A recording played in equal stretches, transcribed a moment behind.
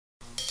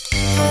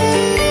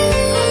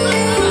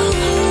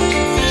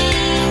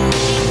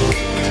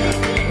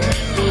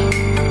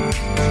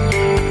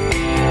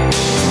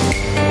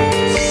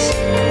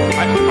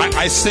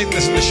I sing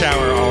this in the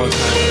shower all the time.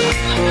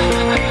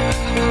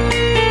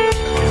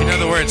 If you know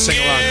the words, sing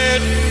along.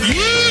 Get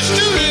used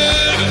to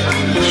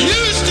it.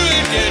 Used to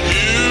it. Get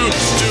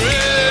used to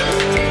it.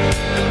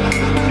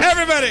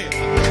 Everybody.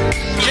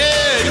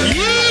 Get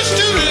used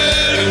to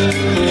it.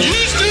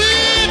 Used to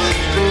it.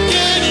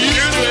 Get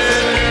used to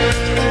it.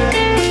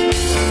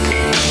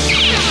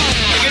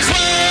 It gets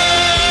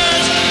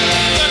worse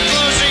the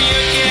closer you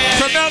get.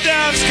 From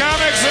Meltdowns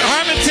Comics,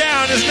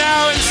 Harmontown is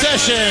now in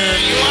session.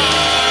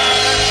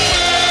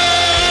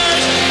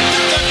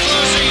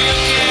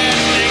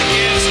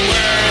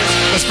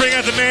 Let's bring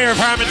out the mayor of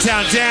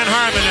Harmontown, Dan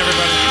Harmon,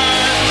 everybody.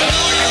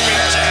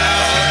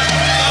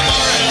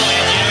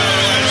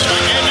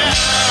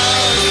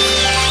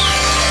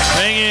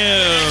 Thank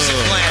you.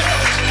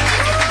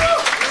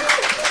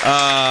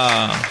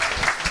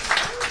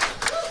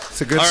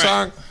 It's a good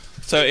song.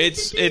 So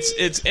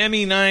it's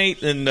Emmy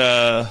night, and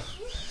I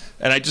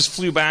just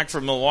flew back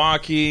from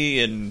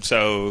Milwaukee, and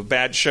so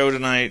bad show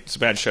tonight. It's a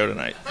bad show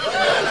tonight.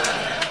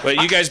 But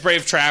you guys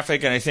braved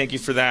traffic, and I thank you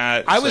for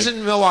that. I was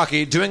in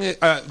Milwaukee doing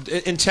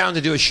in town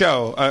to do a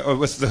show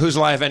with the Who's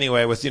Live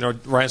Anyway with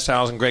Ryan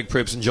Stiles and Greg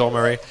Proops and Joel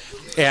Murray,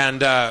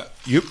 and I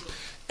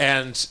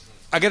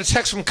get a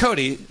text from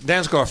Cody,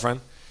 Dan's girlfriend.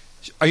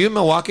 Are you in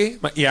Milwaukee?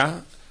 Yeah,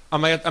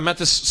 I'm at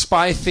this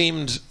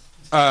spy-themed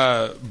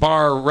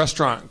bar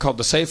restaurant called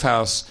the Safe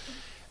House.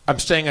 I'm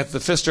staying at the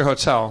Pfister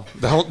Hotel,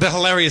 the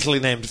hilariously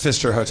named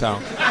Pfister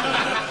Hotel.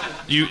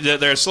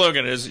 Their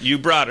slogan is "You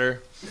brought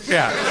her."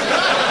 Yeah.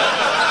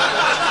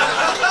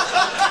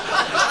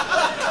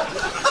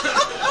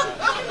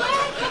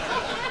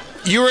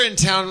 You were in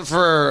town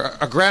for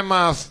a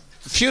grandma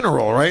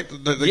funeral, right?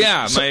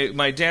 Yeah,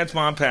 my dad's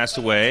mom passed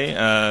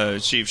away.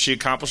 She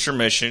accomplished her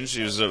mission.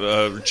 She was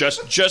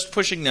just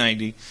pushing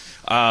 90,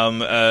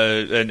 and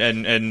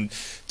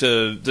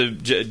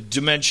the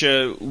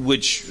dementia,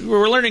 which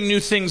we're learning new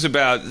things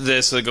about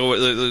this. Like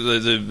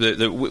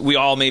we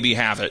all maybe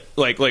have it.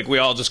 Like we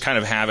all just kind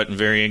of have it in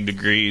varying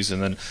degrees,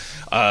 and then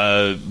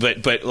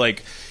but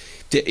like.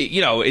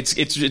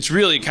 It's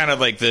really kind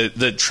of like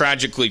the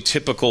tragically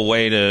typical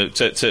way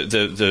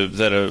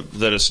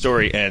that a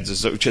story ends.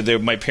 Is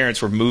my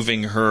parents were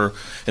moving her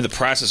in the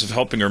process of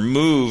helping her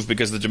move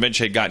because the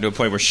dementia had gotten to a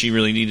point where she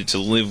really needed to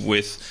live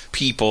with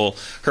people.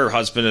 Her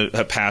husband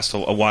had passed a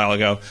while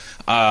ago,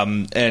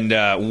 and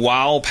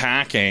while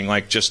packing,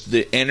 like just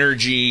the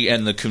energy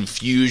and the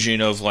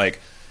confusion of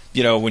like,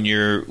 when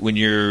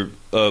you're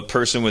a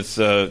person with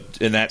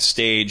in that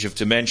stage of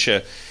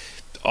dementia,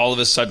 all of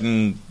a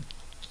sudden.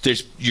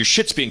 Your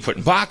shit's being put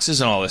in boxes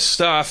and all this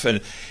stuff,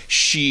 and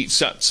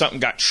something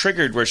got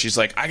triggered where she's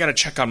like, I gotta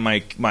check on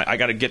my I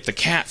gotta get the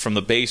cat from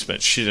the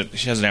basement. She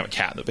doesn't have a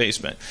cat in the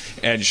basement,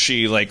 and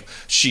she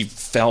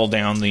fell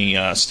down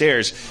the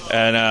stairs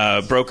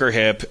and broke her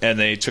hip, and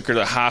they took her to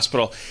the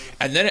hospital.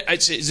 And then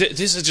this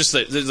is just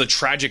the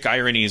tragic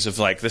ironies of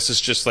like, this is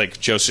just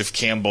like Joseph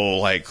Campbell,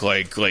 like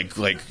we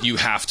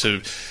have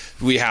to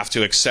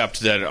accept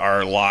that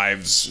our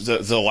lives,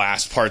 the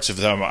last parts of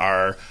them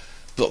are.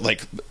 But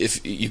like,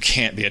 if you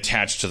can't be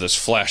attached to this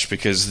flesh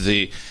because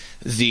the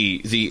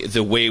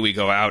way we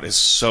go out is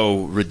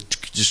so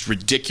just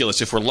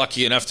ridiculous. If we're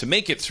lucky enough to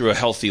make it through a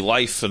healthy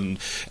life and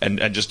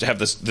just to have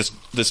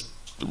this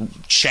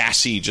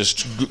chassis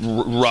just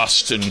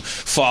rust and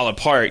fall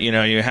apart,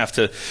 you have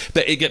to.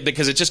 But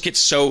because it just gets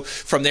so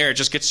from there, it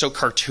just gets so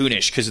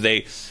cartoonish because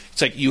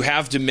it's like you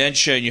have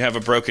dementia and you have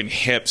a broken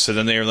hip, so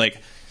then they're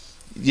like,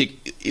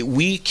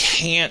 we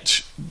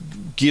can't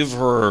give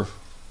her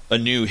a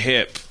new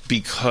hip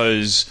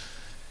because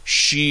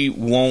she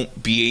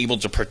won't be able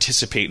to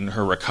participate in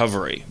her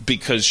recovery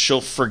because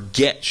she'll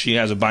forget she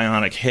has a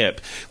bionic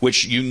hip,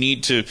 which you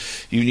need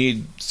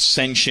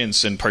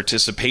sentience and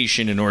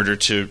participation in order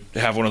to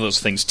have one of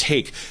those things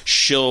take.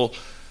 She'll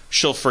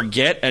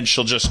forget and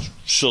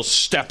she'll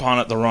step on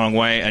it the wrong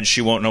way and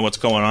she won't know what's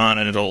going on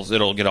and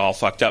it'll get all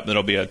fucked up and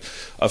it'll be a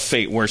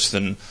fate worse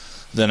than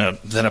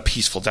a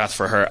peaceful death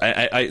for her.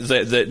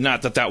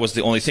 Not that was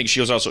the only thing.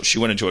 She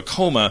went into a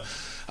coma.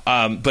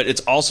 But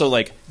it's also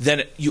like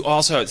then you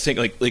also think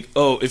like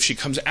if she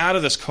comes out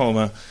of this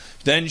coma,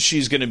 then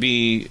she's going to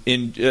be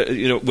in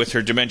with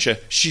her dementia,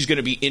 she's going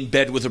to be in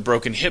bed with a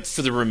broken hip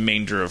for the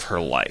remainder of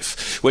her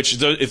life. Which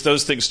if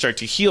those things start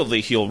to heal, they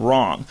heal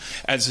wrong,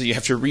 and so you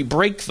have to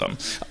re-break them.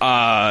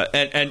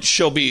 And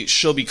she'll be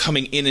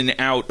coming in and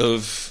out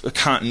of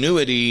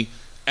continuity.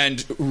 And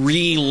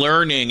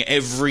relearning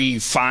every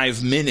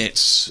 5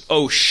 minutes.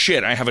 Oh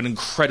shit! I have an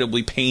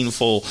incredibly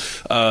painful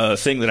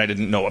thing that I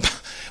didn't know about.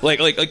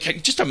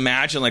 Like just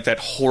imagine like that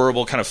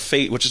horrible kind of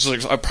fate, which is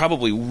like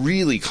probably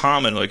really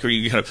common. Like where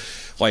you kind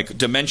of like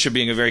dementia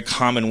being a very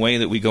common way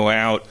that we go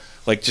out,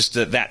 like just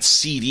that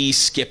CD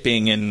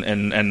skipping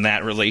and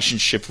that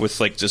relationship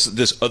with like just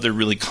this other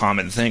really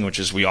common thing, which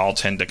is we all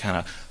tend to kind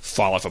of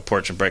fall off a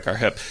porch and break our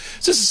hip.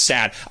 So this is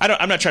sad.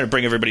 I'm not trying to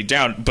bring everybody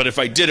down, but if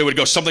I did, it would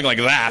go something like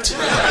that.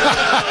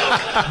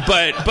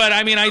 but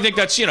I mean, I think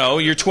that's,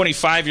 you're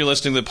 25, you're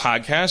listening to the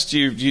podcast,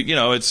 you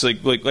know, it's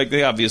like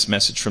the obvious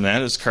message from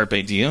that is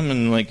carpe diem,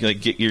 and like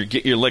get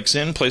your licks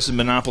in, play some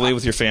Monopoly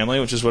with your family,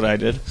 which is what I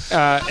did.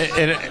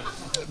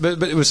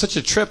 But it was such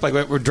a trip.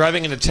 Like we're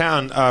driving into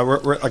town.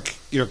 We're like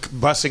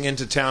bussing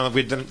into town.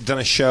 We'd done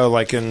a show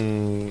like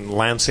in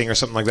Lansing or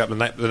something like that.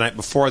 The night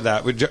before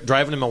that, we're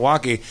driving to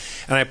Milwaukee,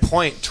 and I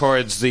point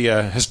towards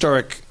the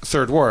historic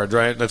Third Ward.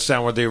 Right, that's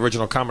down where the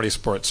original Comedy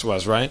Sports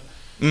was. Right.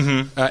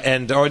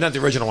 Mm-hmm. Or not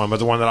the original one, but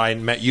the one that I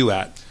met you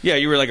at. Yeah,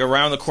 you were like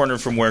around the corner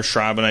from where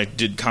Schrab and I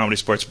did Comedy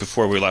Sports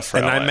before we left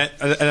for LA. And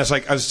it's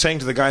like I was saying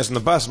to the guys on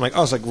the bus, I'm like,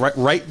 oh, it's like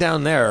right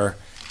down there.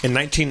 In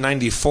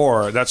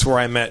 1994, that's where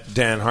I met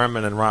Dan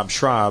Harmon and Rob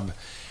Schrab.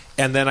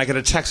 And then I get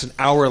a text an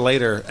hour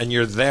later, and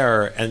you're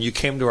there, and you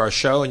came to our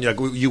show, and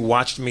you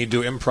watched me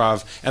do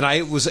improv. And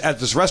I was at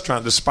this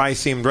restaurant, this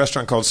spy-themed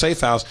restaurant called Safe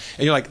House,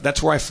 and you're like,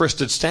 that's where I first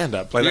did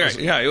stand-up. Like,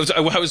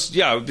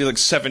 I would be like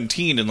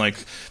 17, and like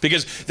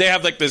because they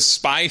have like this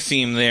spy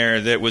theme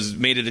there that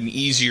made it an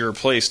easier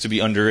place to be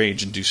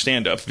underage and do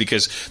stand-up,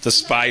 because the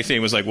spy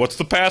theme was like, what's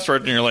the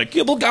password? And you're like,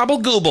 gibble gobble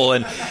gooble,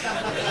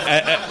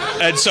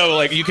 and so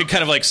like you could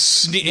kind of like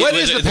sneak. What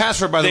is the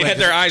password, by the way? They had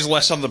their eyes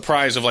less on the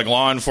prize of like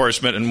law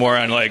enforcement and more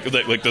on like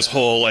this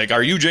whole like,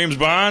 are you James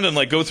Bond, and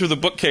like go through the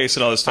bookcase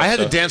and all this stuff. I had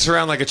to dance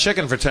around like a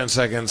chicken for 10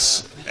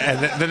 seconds, and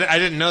then I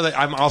didn't know that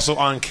I'm also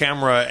on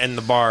camera in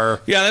the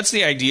bar. Yeah, that's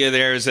the idea.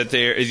 There is that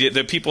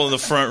the people in the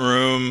front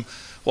room.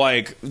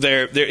 Like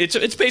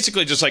it's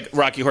basically just like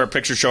Rocky Horror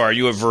Picture Show. Are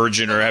you a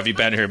virgin or have you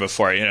been here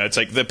before? It's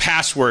like the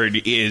password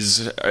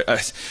is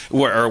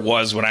or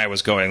was when I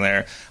was going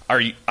there.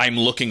 I'm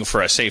looking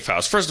for a safe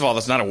house. First of all,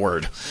 that's not a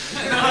word.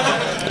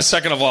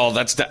 Second of all,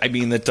 that's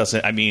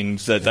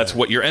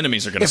what your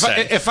enemies are going to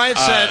say. If I had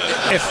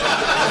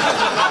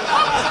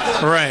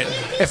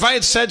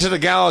said to the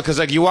gal, because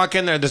like you walk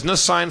in there's no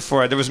sign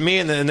for it. There was me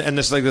and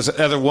this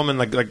other woman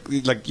like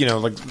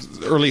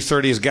early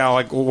 30s gal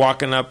like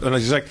walking up, and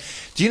she's like,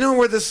 "Do you know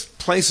where this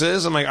place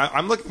is?" I'm like,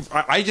 "I'm looking.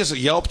 I just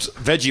Yelped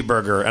Veggie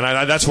Burger, and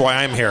that's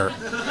why I'm here."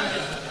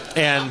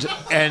 And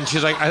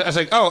she's like, I was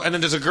like, oh, and then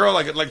there's a girl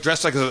like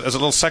dressed like as a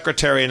little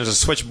secretary, and there's a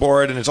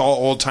switchboard, and it's all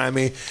old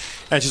timey,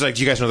 and she's like,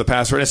 do you guys know the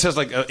password? And it says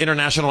like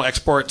international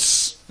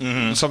exports,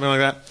 something like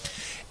that.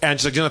 And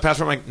she's like, do you know the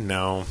password? I'm like,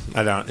 no,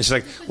 I don't. And she's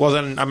like, well,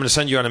 then I'm going to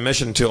send you on a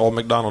mission to Old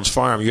McDonald's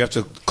farm. You have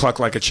to cluck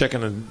like a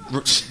chicken and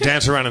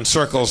dance around in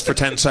circles for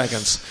 10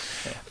 seconds.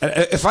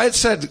 If I had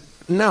said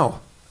no,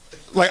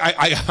 like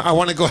I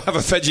want to go have a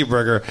veggie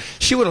burger,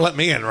 she would have let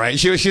me in, right?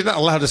 She's not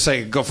allowed to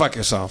say, go fuck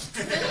yourself.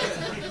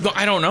 No,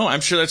 I don't know.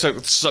 I'm sure that's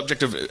a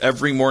subject of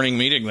every morning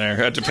meeting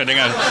there, depending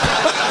on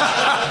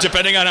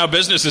how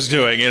business is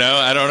doing.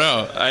 I don't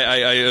know.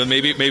 I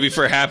maybe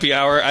for happy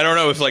hour. I don't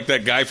know if like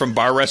that guy from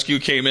Bar Rescue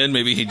came in.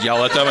 Maybe he'd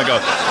yell at them and go,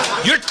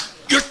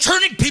 "You're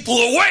turning people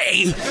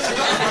away.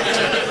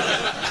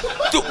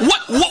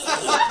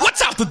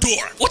 What's out the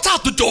door? What's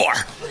out the door?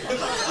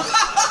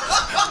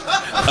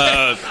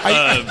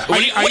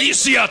 What do you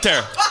see out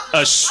there?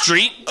 A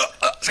street?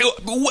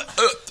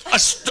 A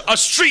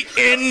street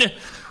in."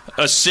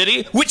 A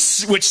city? Which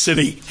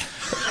city?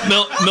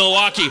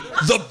 Milwaukee,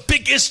 the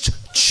biggest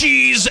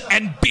cheese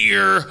and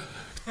beer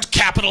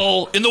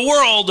capital in the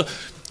world.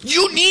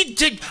 You need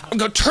to... I'm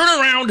going to turn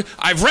around.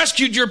 I've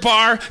rescued your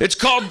bar. It's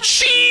called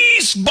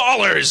Cheese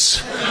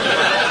Ballers.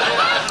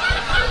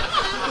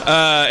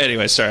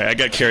 Anyway, sorry, I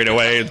got carried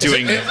away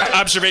doing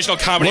observational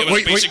comedy on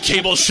a basic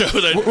cable show.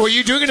 Were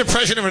you doing an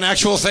impression of an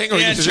actual thing, or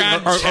yeah,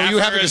 are you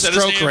having a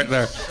stroke right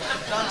there?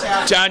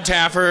 John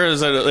Taffer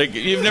is like,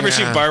 you've never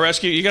seen Bar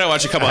Rescue? You gotta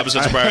watch a couple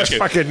episodes of Bar Rescue.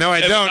 Fucking no, I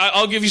don't.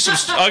 I'll give you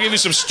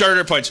some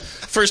starter points.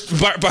 First,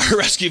 Bar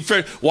Rescue.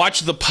 First,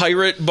 watch the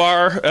Pirate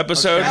Bar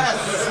episode.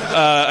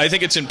 I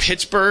think it's in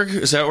Pittsburgh.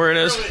 Is that where it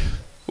is?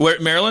 Where,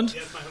 Maryland?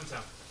 Yeah, it's my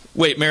hometown.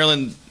 Wait,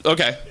 Maryland.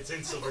 Okay. It's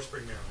in Silver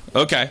Spring, Maryland.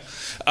 Okay.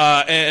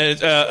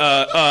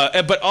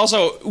 But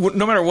also,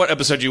 no matter what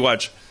episode you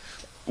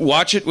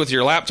watch it with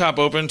your laptop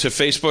open to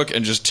Facebook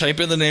and just type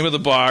in the name of the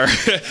bar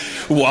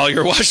while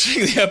you're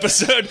watching the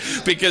episode,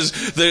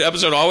 because the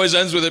episode always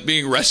ends with it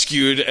being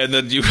rescued, and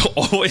then you go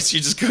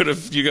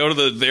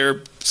to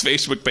their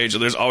Facebook page,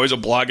 and there's always a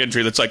blog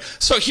entry that's like,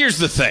 so here's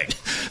the thing,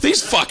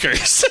 these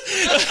fuckers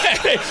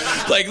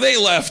like they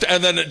left,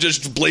 and then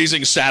just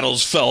Blazing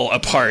Saddles fell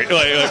apart.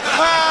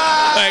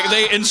 Like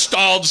they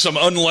installed some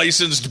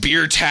unlicensed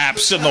beer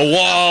taps in the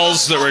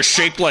walls that were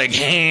shaped like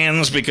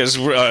hands, because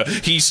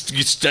he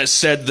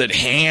said that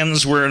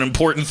hands were an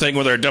important thing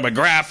with our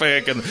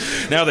demographic, and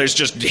now there's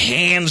just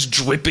hands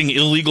dripping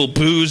illegal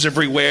booze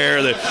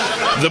everywhere.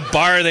 The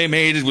bar they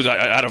made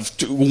out of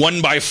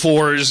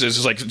 1x4s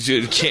is like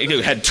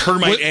had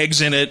termite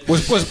eggs in it.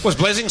 Was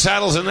Blazing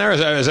Saddles in there? Is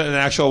that an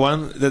actual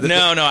one?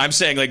 No, I'm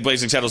saying like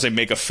Blazing Saddles, they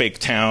make a fake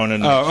town,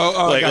 and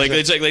gotcha.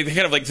 it's like they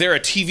kind of like they're a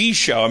TV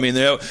show. I mean,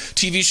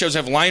 TV shows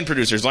have line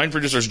producers. Line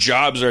producers'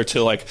 jobs are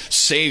to like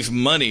save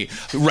money.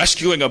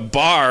 Rescuing a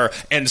bar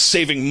and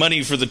saving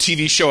money for the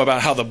TV show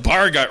about how the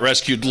bar got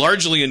rescued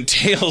largely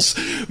entails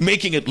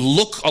making it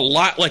look a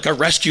lot like a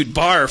rescued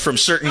bar from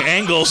certain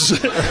angles,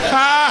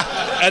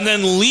 and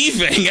then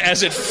leaving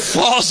as it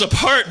falls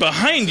apart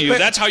behind you.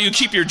 That's how you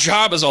keep your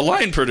job as a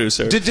line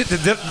producer.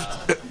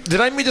 Did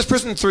I meet this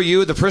person through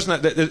you? The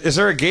person that is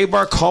there a gay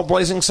bar called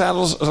Blazing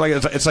Saddles?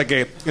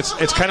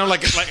 It's kind of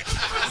like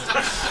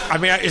I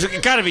mean, it's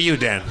got to be you,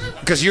 Dan,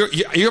 because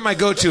you're my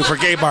go-to for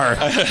gay bar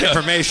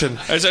information.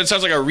 It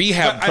sounds like a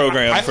rehab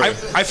program.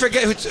 I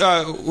forget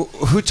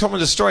who told me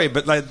the story,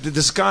 but like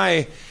this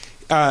guy.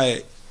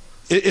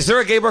 Is there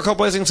a gay bar called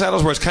Blazing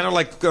Saddles where it's kind of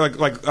like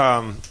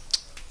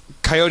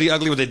Coyote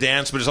Ugly where they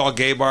dance, but it's all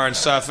gay bar and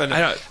stuff? And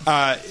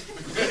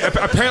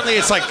apparently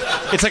it's like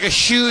a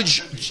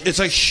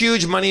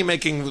huge money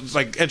making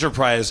like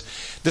enterprise.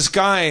 This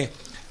guy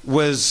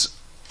was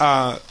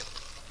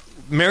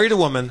married a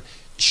woman.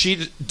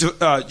 She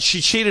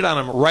cheated on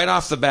him right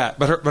off the bat,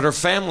 but her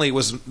family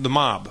was the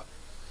mob.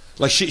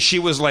 Like she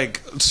was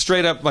like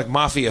straight up like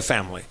mafia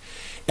family,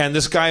 and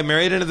this guy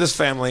married into this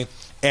family,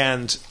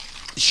 and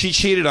she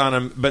cheated on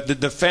him, but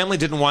the family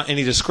didn't want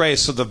any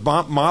disgrace. So the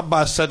mob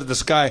boss said to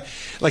this guy,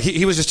 like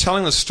he was just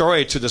telling the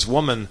story to this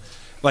woman,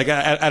 like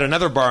at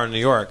another bar in New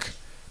York.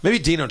 Maybe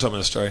Dino told me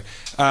the story.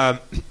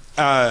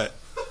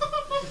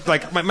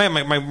 Like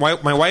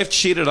my wife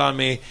cheated on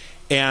me,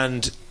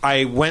 and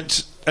I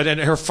went,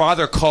 and her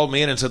father called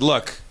me in and said,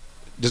 "Look,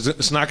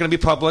 it's not going to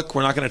be public.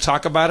 We're not going to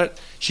talk about it.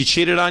 She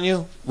cheated on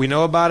you. We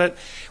know about it.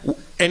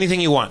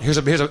 Anything you want.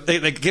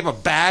 They gave a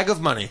bag of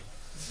money."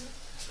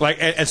 Like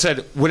and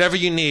said, whatever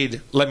you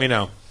need, let me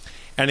know.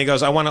 And he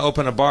goes, I want to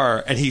open a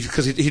bar. And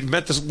because he'd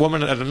met this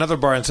woman at another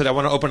bar and said, I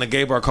want to open a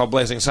gay bar called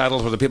Blazing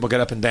Saddles where the people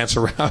get up and dance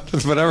around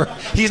and whatever.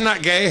 He's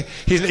not gay.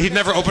 He'd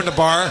never opened a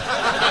bar.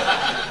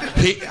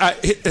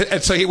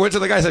 And so he went to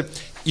the guy and said,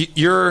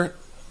 you're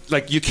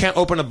like, you can't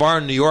open a bar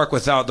in New York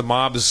without the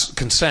mob's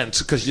consent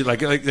because you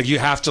like you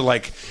have to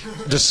like.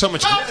 There's so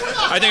much.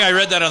 I think I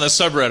read that on the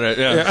subreddit.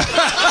 Yeah.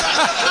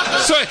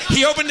 So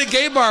he opened a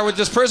gay bar with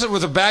this person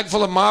with a bag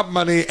full of mob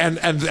money and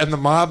the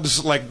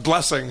mob's like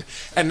blessing,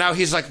 and now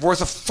he's like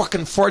worth a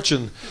fucking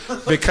fortune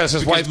because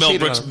his wife Mel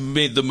cheated Brooks on him.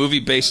 made the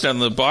movie based on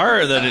the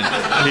bar, or that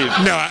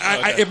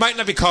it might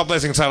not be called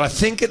Blazing Saddle. I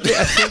think it is.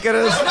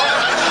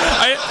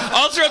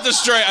 All throughout the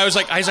story, I was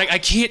like, I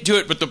can't do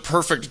it, but the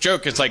perfect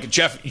joke. It's like,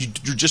 Jeff, you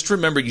just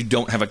remember you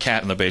don't have a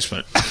cat in the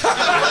basement.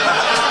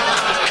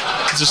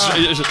 Do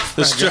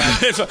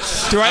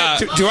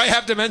I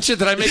have to mention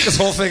that I make this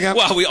whole thing up?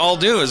 Well, we all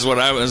do. Is what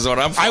I'm.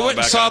 I went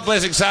and saw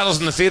Blazing Saddles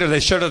in the theater.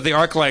 They showed it at the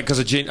ArcLight because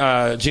of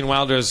Gene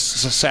Wilder's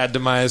sad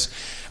demise.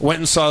 Went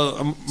and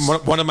saw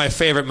one of my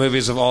favorite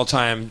movies of all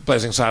time,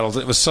 Blazing Saddles.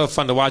 It was so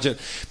fun to watch it.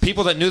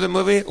 People that knew the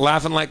movie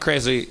laughing like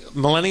crazy.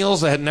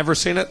 Millennials that had never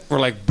seen it were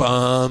like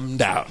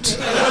bummed out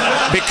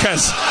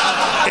because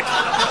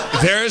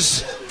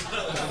there's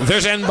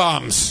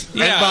N-bombs.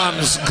 Yeah.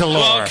 N-bombs galore.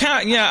 Well,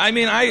 I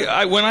mean,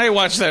 I when I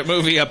watch that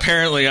movie,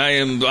 apparently I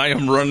am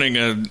running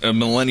a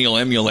millennial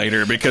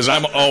emulator because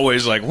I'm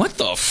always like, what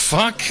the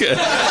fuck?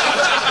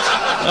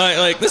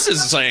 Like this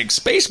is like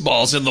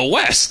Spaceballs in the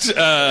West.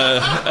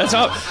 That's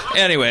all.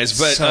 Anyways,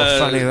 but so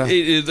funny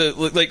though.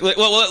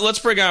 Well, let's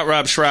bring out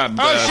Rob Schrab.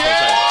 Oh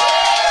shit!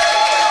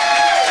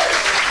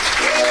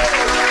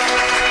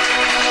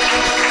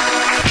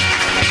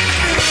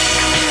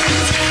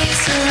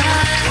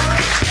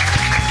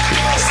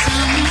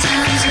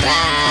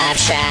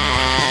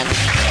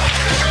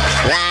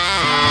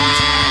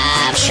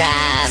 Rob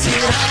Schrab.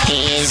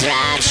 He's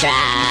Rob Schrab.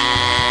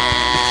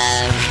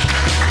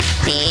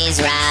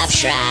 He's Rob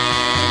Schrab.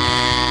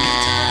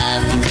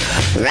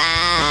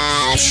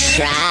 Rob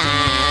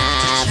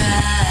Schrab.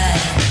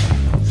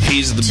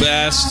 He's the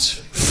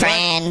best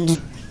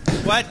friend.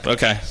 What?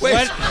 Okay.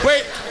 Wait.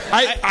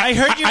 I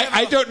heard you.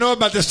 I don't know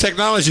about this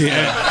technology.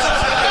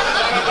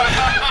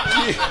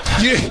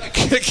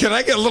 Can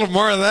I get a little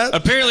more of that?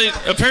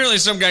 Apparently,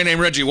 some guy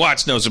named Reggie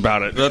Watts knows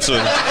about it. That's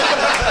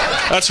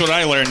what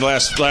I learned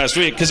last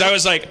week. Because I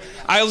was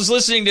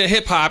listening to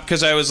hip hop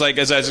because I was like,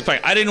 as I was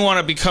playing, I didn't want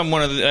to become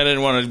I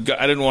didn't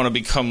want to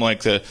become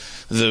like the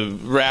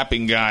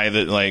rapping guy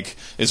that like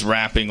is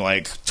rapping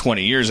like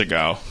 20 years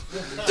ago.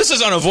 This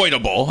is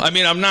unavoidable. I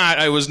mean,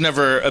 I was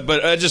never,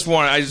 but I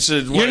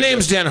said, your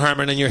name's Dan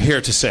Harmon, and you're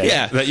here to say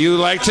that you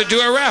like to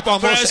do a rap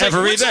almost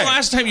every day. When's the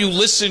last time you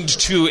listened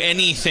to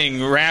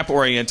anything rap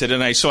oriented?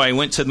 And so I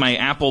went to my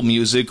Apple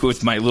Music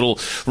with my little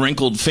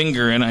wrinkled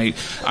finger, and I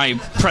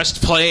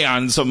pressed play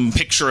on some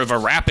picture of a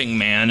rapping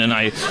man, and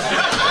I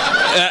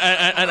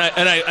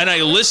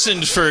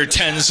listened for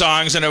 10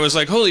 songs, and I was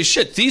like, holy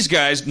shit, these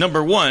guys,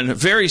 number one,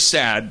 very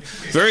sad,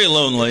 very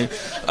lonely,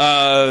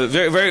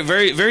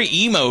 very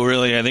emo,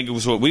 really, I think it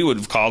was what we would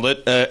have called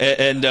it,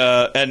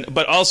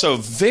 but also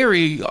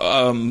very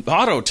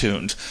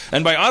auto-tuned.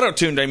 And by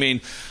auto-tuned, I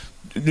mean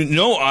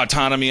no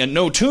autonomy and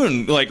no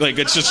tune. Like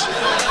it's just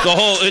the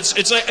whole.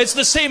 It's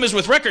the same as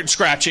with record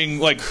scratching.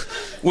 Like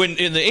when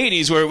in the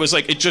 '80s, where it was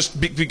like it just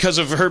because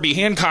of Herbie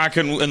Hancock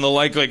and the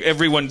like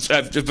everyone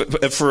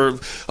for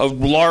a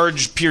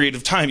large period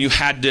of time you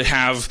had to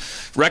have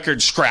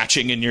record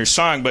scratching in your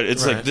song. But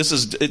it's like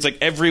it's like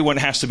everyone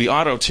has to be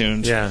auto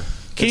tuned. Yeah.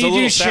 Can you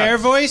do share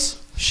voice?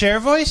 Share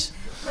voice?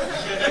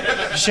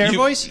 Share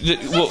voice?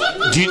 Well,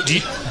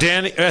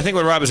 Dan, I think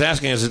what Rob is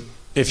asking is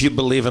if you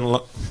believe in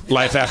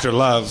life after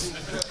love.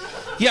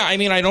 Yeah, I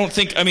mean, I don't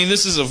think. I mean,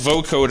 this is a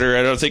vocoder.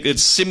 I don't think it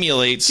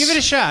simulates. Give it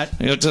a shot.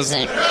 It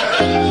doesn't.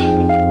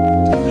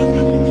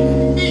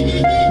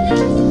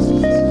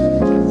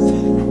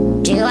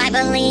 Do I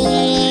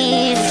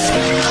believe?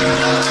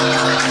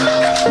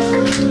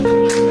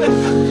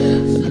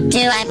 Do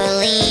I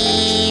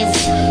believe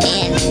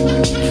in?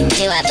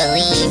 Do I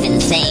believe in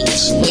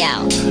things?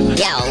 Yo,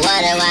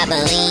 what do I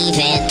believe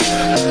in?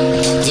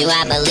 Do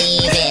I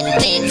believe in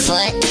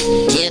Bigfoot?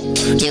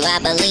 Do I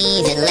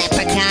believe in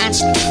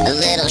leprechauns? A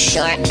little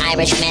short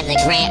Irishman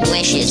that grant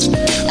wishes.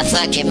 I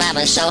fucked your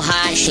mama so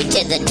hard she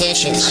did the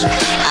dishes.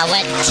 I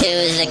went to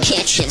the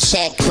kitchen,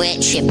 said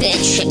quit you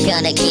bitch, I'm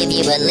gonna give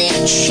you a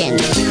lichin'.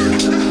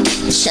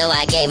 So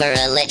I gave her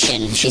a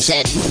lichin'. She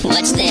said,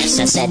 what's this?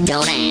 I said,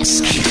 don't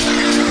ask.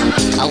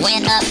 I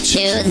went up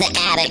to the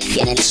attic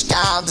and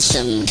installed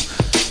some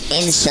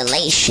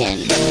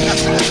insulation.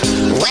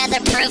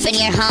 Weatherproof in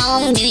your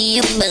home? Do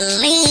you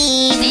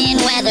believe in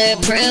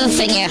weatherproof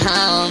in your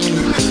home?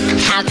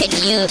 How can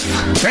you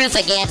proof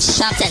against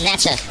something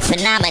that's a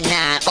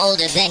phenomenon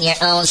older than your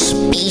own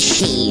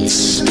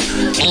species?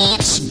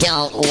 Ants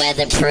don't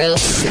weatherproof.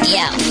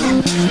 Yo,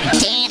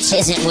 dance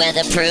isn't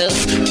weatherproof.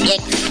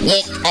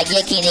 A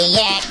yickety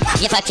yak.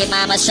 You fucked your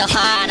mama so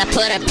hard I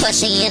put her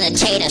pussy in a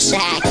tater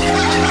sack.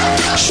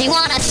 She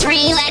won a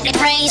 3-legged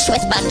race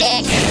with my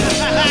dick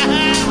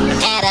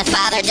at a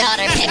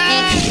father-daughter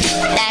picnic.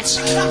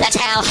 That's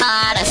how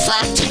hard I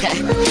fucked her.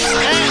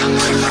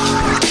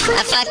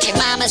 I fucked your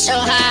mama so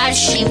hard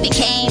she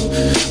became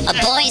a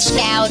Boy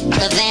Scout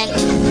event.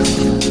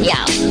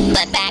 Yo,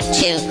 but back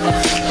to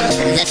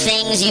the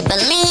things you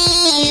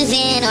believe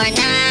in or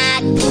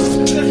not.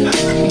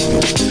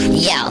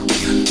 Yo,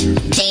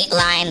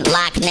 Dateline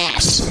Loch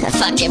Ness. I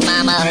fucked your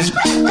mama,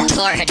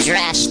 tore her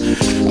dress.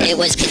 It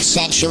was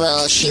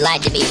consensual. She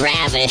lied to be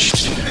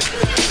ravished.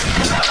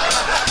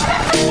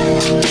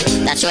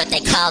 That's what they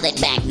called it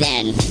back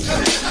then.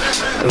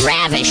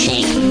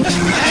 Ravishing.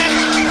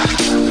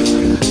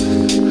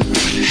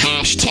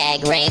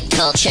 Hashtag rape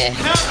culture.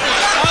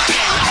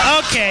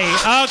 Okay,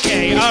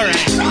 all right.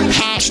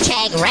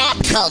 Hashtag rap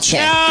culture.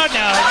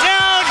 No.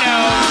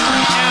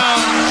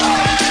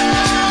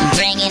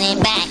 Bringing it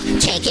back,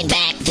 taking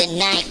back the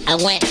night. I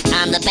went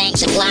on the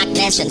banks of Loch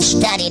Ness and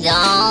studied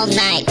all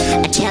night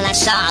until I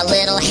saw a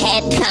little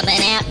head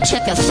coming out.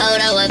 Took a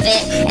photo of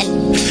it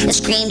and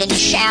screamed and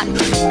shout,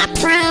 I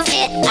prove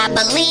it, I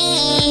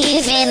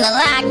believe in the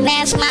Loch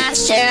Ness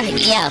Monster.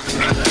 Yo,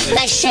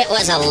 that shit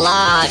was a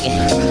log.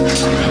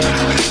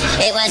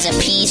 It was a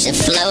piece of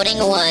floating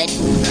wood.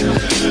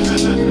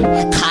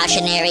 A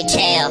cautionary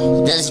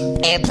tale. Those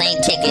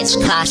airplane tickets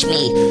cost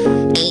me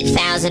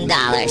 $8,000.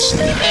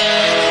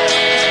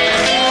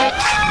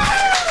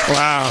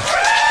 Wow.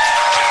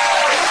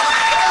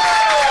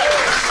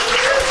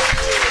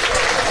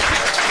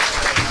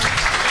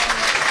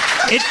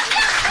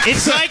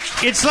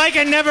 It's like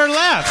I never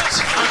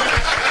left.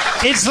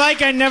 It's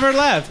like I never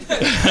left.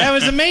 That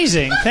was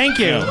amazing. Thank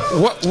you.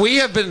 What we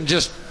have been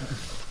just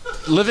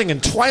living in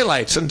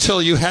twilights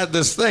until you had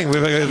this thing.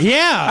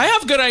 Yeah. I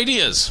have good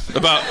ideas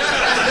about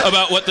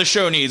what the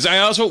show needs.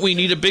 We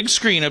need a big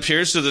screen up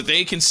here so that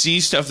they can see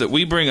stuff that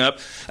we bring up,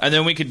 and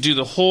then we could do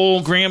the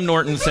whole Graham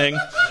Norton thing.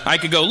 I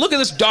could go, look at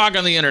this dog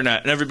on the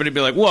internet, and everybody would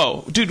be like,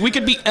 whoa, dude, we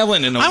could be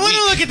Ellen in a week. I want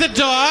to look at the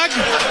dog.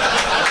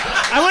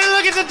 I want to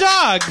look at the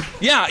dog.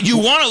 Yeah, you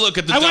want to look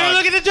at the dog. I want to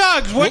look at the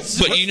dog.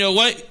 But you know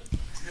what?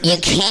 You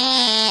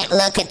can't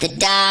look at the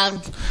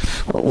dog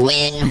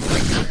when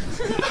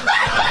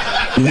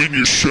When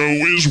your show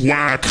is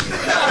whack.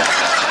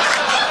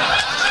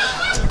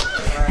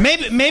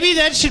 Maybe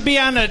that should be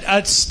on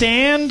a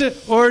stand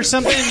or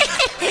something.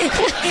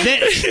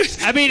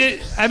 I mean,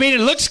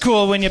 it looks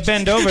cool when you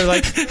bend over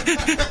like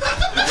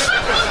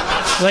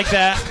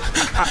that.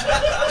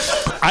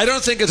 I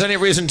don't think there's any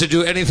reason to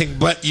do anything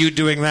but you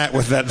doing that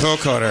with that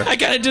vocoder. I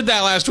kind of did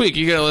that last week.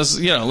 You gotta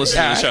listen to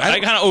the show. I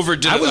kind of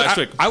overdid it last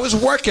week. I was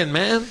working,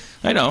 man.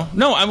 I know.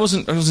 No, I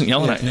wasn't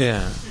yelling at you.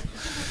 Yeah.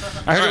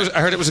 I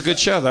heard it was a good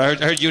show, though. I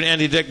heard you and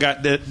Andy Dick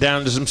got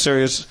down to some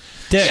serious.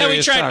 Yeah,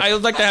 we tried. I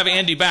would like to have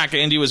Andy back.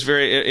 Andy was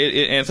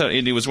I thought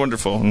Andy was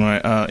wonderful.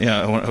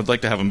 I would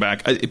like to have him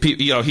back. When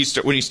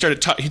he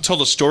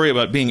told a story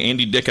about being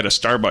Andy Dick at a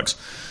Starbucks.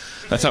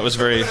 I thought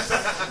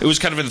it was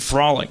kind of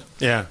enthralling.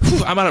 Yeah.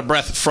 Whew, I'm out of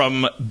breath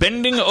from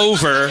bending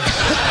over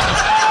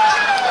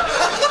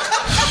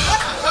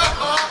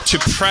to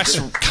press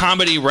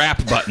comedy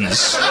rap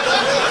buttons.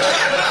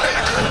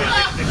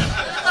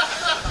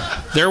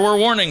 There were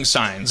warning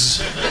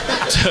signs.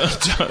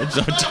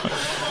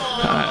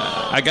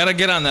 I gotta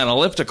get on that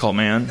elliptical,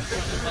 man.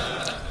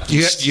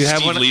 You have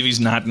Steve one? Levy's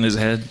nodding his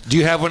head. Do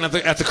you have one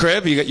at the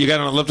crib? You got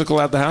an elliptical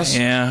at the house?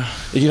 Yeah.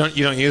 You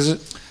don't use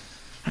it?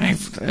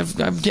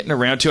 I'm getting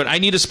around to it. I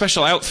need a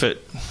special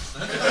outfit.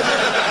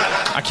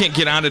 I can't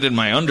get on it in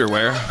my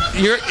underwear.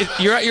 You're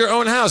at your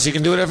own house. You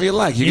can do whatever you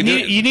like. You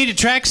need a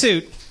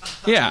tracksuit.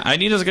 Yeah, I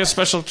need a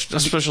special suit.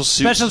 Special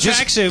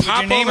tracksuit with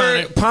your name on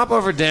it. Pop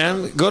over,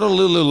 Dan. Go to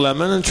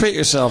Lululemon and treat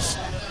yourself.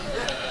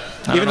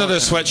 Even though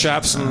there's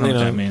sweatshops and I don't know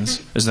what that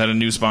means. Is that a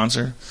new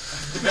sponsor?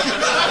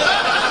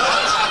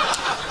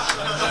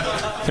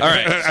 All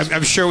right.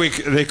 I'm sure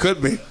they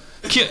could be.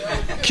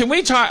 Can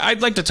we talk?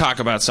 I'd like to talk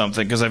about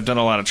something because I've done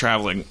a lot of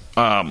traveling.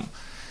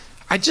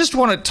 I just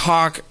want to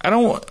talk.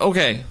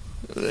 Okay.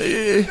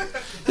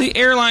 The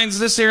airlines,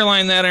 this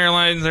airline, that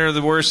airline, they're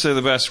the worst, they're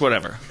the best,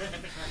 whatever.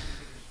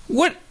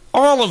 What?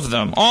 All of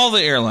them, all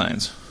the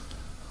airlines.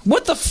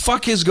 What the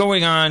fuck is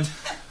going on?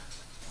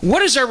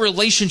 What is our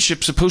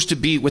relationship supposed to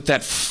be with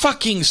that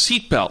fucking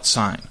seatbelt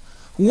sign?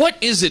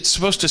 What is it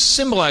supposed to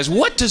symbolize?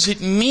 What does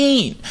it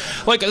mean?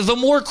 Like, the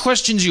more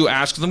questions you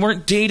ask, the more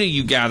data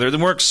you gather, the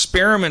more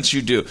experiments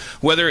you do,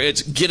 whether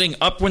it's getting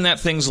up when that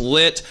thing's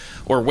lit,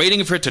 or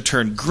waiting for it to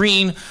turn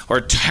green,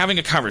 or having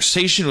a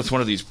conversation with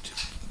one of these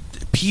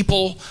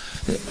people.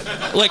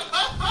 Like,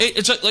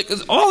 it's like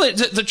all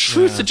the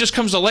truth that just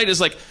comes to light is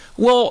like,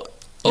 well,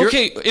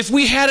 okay, if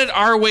we had it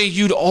our way,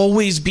 you'd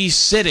always be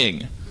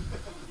sitting.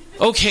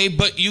 Okay,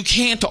 but you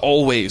can't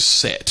always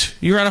sit.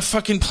 You're on a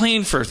fucking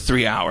plane for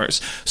 3 hours.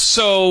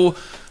 So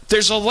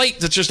there's a light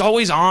that's just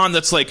always on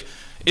that's like,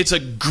 it's a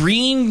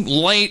green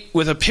light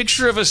with a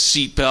picture of a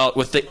seatbelt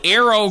with the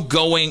arrow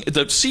going.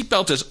 The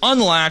seatbelt is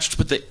unlatched,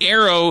 but the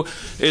arrow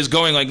is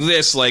going like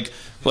this, like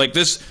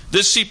this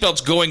seatbelt's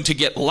going to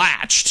get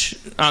latched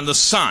on the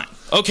sign.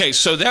 Okay,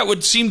 so that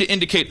would seem to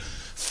indicate,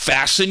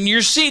 fasten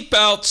your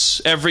seatbelts,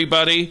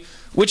 everybody.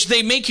 Which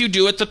they make you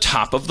do at the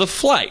top of the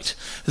flight.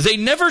 They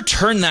never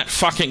turn that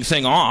fucking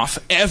thing off,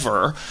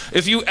 ever.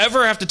 If you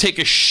ever have to take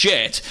a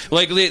shit,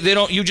 like they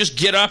don't, you just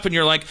get up and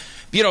you're like,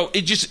 you know,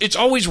 it's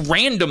always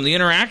random, the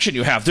interaction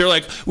you have. They're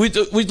like,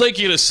 we'd like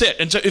you to sit.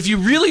 And so if you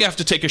really have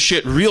to take a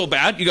shit real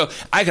bad, you go,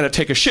 I got to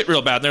take a shit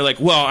real bad. And they're like,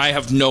 well, I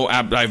have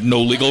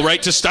no legal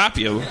right to stop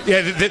you.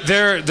 Yeah,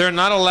 they're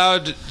not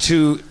allowed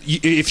to.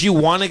 If you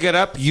want to get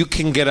up, you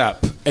can get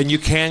up. And you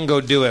can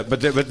go do it, but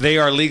they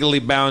are legally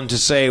bound to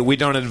say, we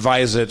don't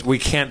advise it. We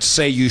can't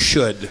say you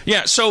should.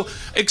 Yeah, so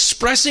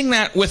expressing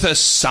that with a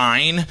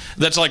sign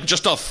that's like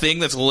just a thing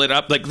that's lit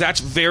up, like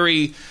that's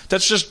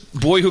just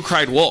Boy Who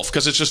Cried Wolf,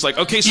 because it's just like,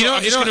 okay, so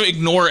I'm just going to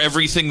ignore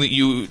everything that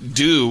you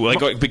do,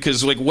 like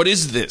because like what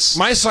is this?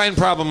 My sign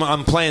problem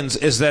on planes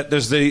is that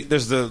there's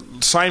the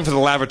sign for the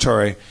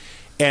lavatory,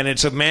 and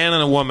it's a man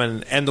and a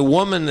woman, and the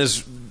woman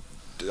is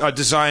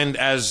designed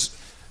as.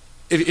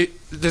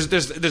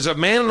 There's a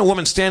man and a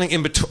woman standing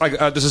in between.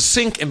 There's a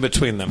sink in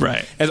between them,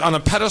 right? And on a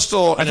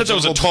pedestal. I thought that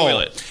was a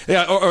toilet.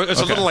 Yeah, or it's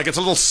a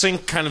little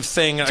sink kind of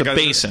thing. It's a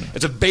basin.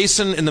 It's a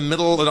basin in the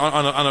middle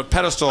on a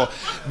pedestal.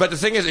 But the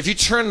thing is, if you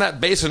turn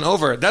that basin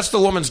over, that's the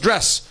woman's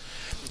dress.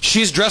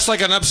 She's dressed like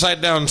an upside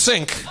down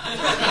sink.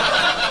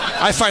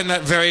 I find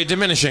that very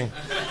diminishing.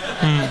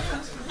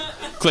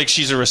 Like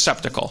she's a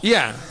receptacle.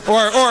 Yeah, or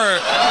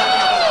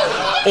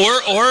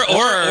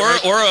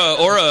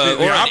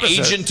an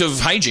agent of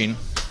hygiene.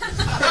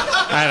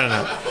 I don't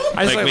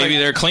know. Maybe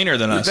they're cleaner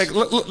than us.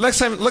 Look, next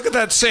time, look at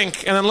that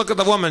sink, and then look at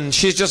the woman.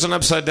 She's just an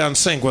upside-down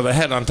sink with a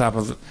head on top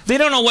of it. They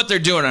don't know what they're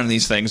doing on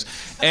these things,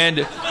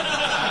 and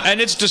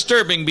it's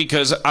disturbing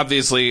because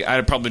obviously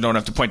I probably don't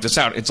have to point this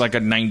out. It's like a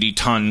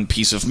 90-ton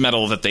piece of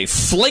metal that they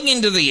fling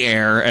into the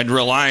air and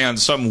rely on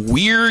some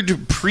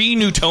weird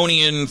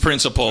pre-Newtonian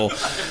principle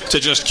to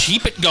just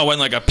keep it going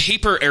like a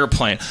paper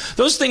airplane.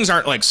 Those things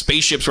aren't like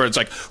spaceships where it's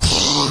like,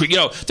 you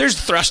know, there's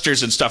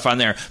thrusters and stuff on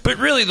there, but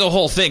really the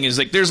whole thing is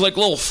like there's like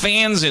little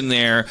fans in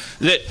there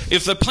that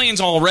if the plane's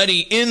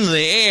already in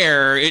the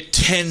air, it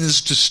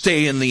tends to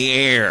stay in the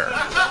air.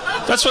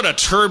 That's what a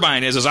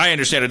turbine is, as I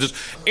understand it. Just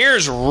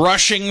air's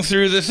rushing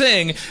through the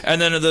thing,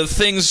 and then the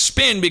things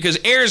spin because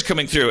air's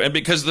coming through, and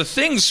because the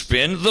things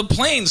spin, the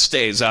plane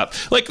stays up.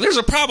 Like, there's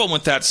a problem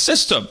with that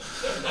system.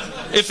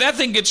 If that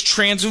thing gets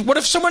what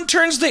if someone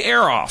turns the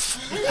air off?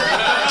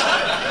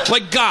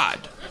 Like God.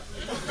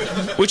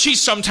 Which he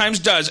sometimes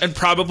does, and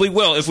probably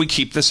will if we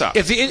keep this up.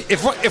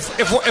 If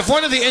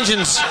one of the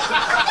engines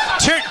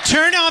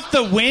turn off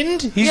the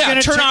wind,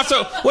 turn off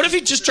the. What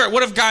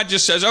if God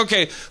just says,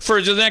 okay,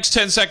 for the next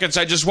 10 seconds,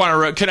 I just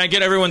want to. Can I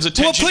get everyone's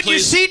attention? Well, put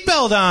please? your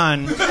seatbelt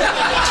on.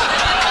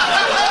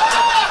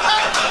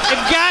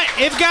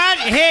 If God,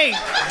 hey,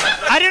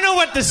 I don't know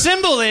what the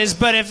symbol is,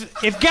 but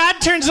if God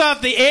turns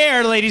off the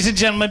air, ladies and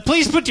gentlemen,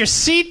 please put your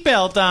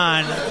seatbelt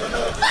on.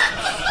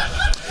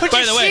 Put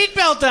your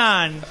seatbelt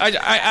on.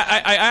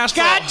 I asked.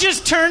 God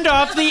just turned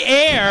off the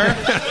air.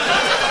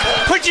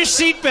 Put your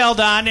seatbelt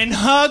on and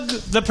hug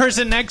the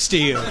person next to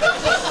you.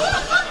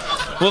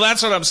 Well,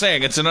 that's what I'm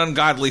saying. It's an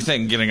ungodly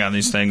thing getting on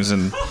these things,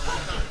 and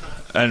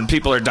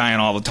people are dying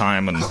all the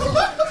time. And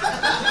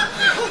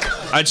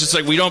I just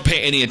like we don't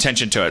pay any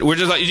attention to it. We're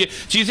just like,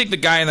 do you think the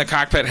guy in the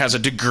cockpit has a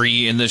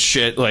degree in this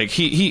shit? Like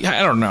he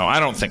I don't know. I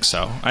don't think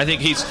so. I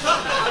think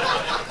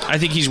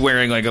he's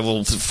wearing like a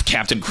little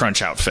Captain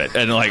Crunch outfit,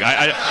 and like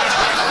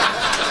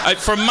I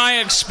from my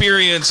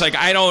experience, like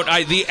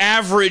the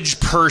average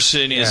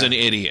person is an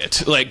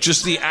idiot. Like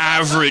just the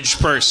average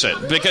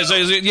person, because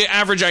the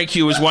average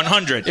IQ is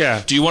 100.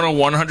 Yeah. Do you want a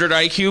 100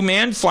 IQ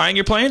man flying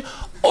your plane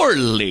or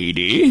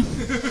lady?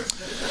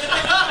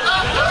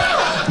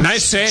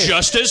 Nice save.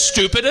 Just as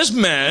stupid as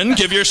men.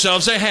 Give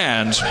yourselves a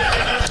hand.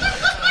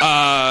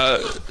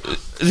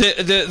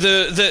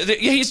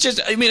 He's just.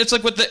 I mean, it's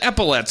like with the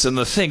epaulets and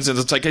the things, and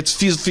it's like it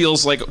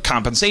feels like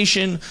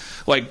compensation,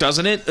 like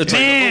doesn't it? It's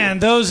Man,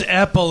 like, those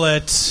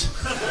epaulets.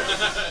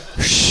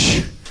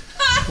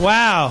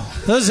 Wow,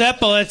 those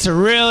epaulets are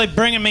really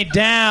bringing me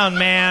down,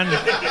 man.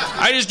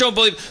 I just don't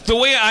believe the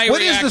way I.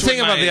 What is the thing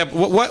about the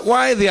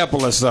why the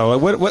epaulets though?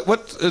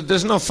 What?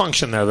 There's no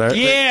function there.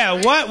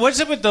 Yeah, what's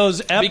up with those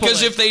epaulets?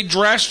 Because if they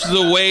dressed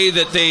the way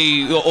that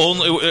they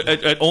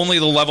only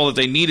the level that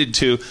they needed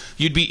to,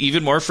 you'd be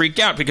even more freaked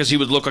out because he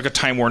would look like a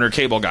Time Warner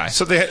cable guy.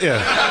 So they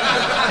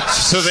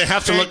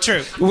have to look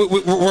true.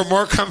 We're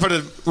more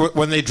comforted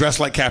when they dress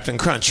like Captain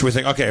Crunch. We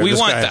think, okay, we this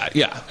want guy, that.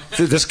 Yeah,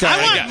 this guy.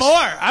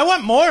 I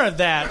want more of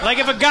that. Like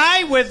if a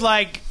guy with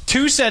like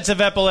 2 sets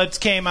of epaulets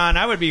came on,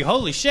 I would be,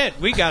 holy shit,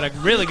 we got a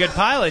really good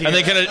pilot here. And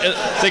they kind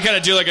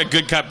of do like a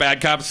good cop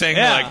bad cop thing.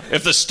 Yeah. Like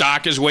if the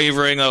stock is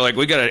wavering, they're like,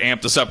 we got to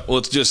amp this up.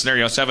 Let's do a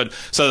scenario 7.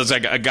 So it's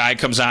like a guy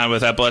comes on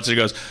with epaulets and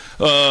he goes,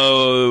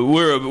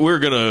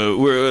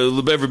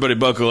 everybody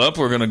buckle up.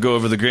 We're gonna go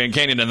over the Grand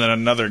Canyon. And then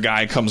another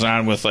guy comes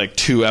on with like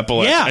 2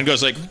 epaulets and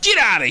goes like, get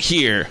out of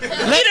here,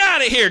 get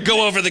out of here,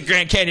 go over the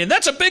Grand Canyon.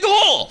 That's a big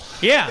hole.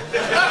 Yeah.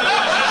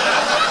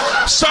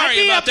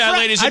 Sorry about that,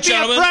 ladies and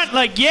gentlemen. I'd be up front,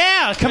 like,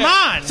 yeah, come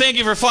on. Thank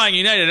you for flying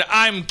United.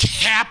 I'm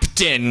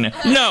Captain.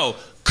 No,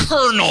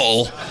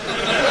 Colonel.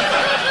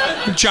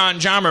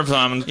 John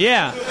Jammerthumb.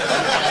 Yeah.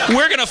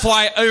 We're going to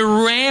fly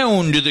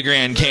around the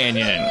Grand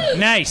Canyon.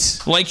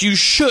 Nice. Like you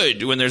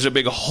should when there's a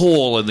big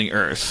hole in the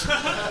earth.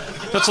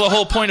 That's the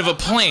whole point of a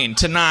plane,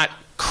 to not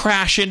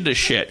crash into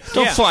shit.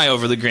 Don't fly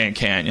over the Grand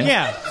Canyon.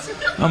 Yeah.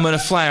 I'm going to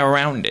fly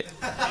around it.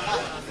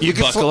 You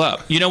can buckle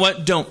up. You know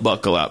what? Don't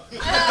buckle up.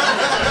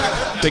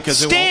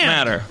 Because it won't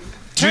matter.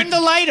 Turn the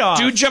light off.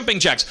 Do jumping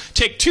jacks.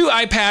 Take 2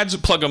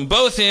 iPads, plug them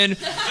both in,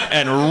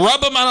 and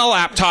rub them on a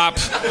laptop,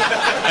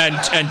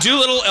 and do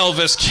little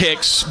Elvis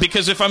kicks.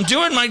 Because if I'm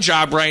doing my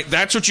job right,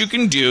 that's what you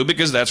can do.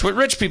 Because that's what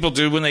rich people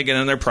do when they get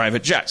in their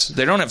private jets.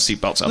 They don't have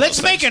seatbelts on.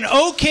 Let's make an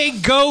OK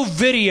Go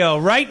video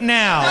right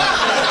now.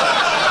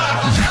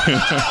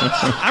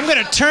 I'm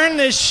gonna turn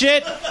this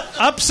shit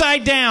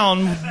upside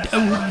down,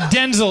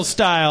 Denzel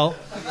style.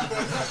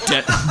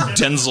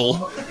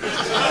 Denzel.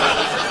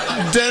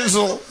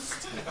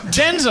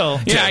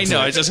 Denzel. Yeah, I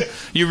know. It's just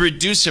you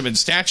reduce him in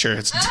stature.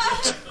 It's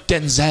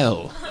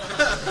Denzel.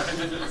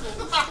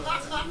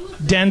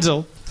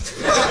 Denzel.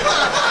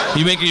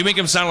 You make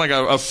him sound like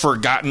a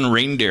forgotten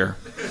reindeer.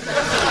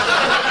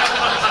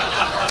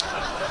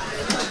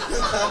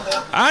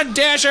 Odd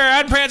Dasher,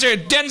 Odd Prancer,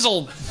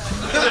 Denzel,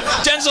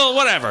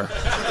 whatever.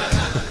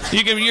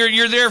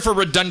 You're there for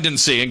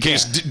redundancy in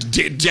case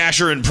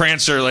Dasher and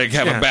Prancer like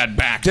have a bad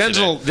back.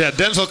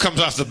 Denzel comes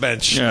off the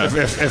bench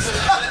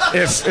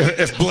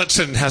if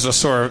Blitzen has a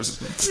sore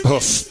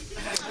hoof.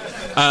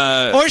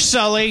 Or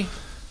Sully.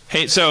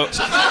 Hey, so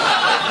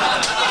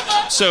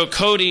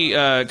Cody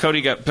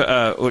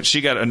got she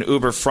got an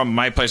Uber from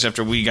my place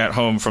after we got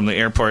home from the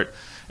airport,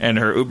 and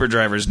her Uber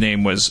driver's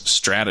name was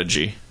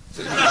Strategy.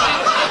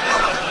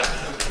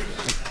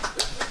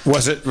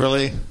 Was it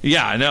really?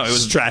 Yeah, no, it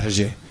was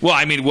Strategy. Well,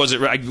 I mean, was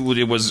it?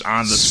 It was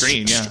on the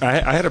screen. Yeah,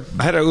 I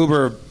had an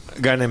Uber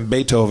guy named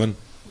Beethoven.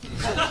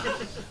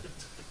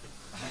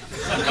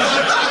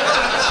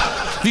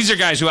 These are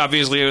guys who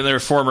obviously, in their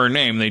former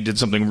name, they did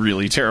something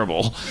really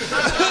terrible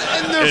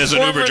as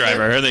an Uber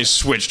driver, and they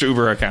switched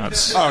Uber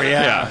accounts. Oh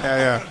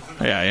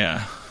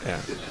yeah.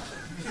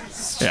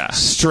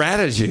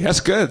 Strategy. That's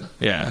good.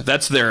 Yeah,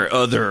 that's their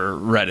other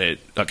Reddit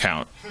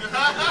account.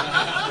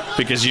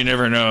 Because you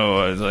never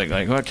know,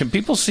 like, what can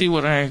people see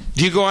what I?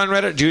 Do you go on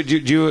Reddit? Do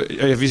you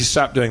have you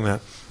stopped doing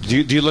that?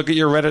 Do you look at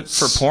your Reddit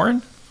for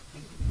porn,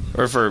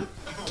 or for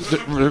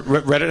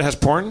Reddit has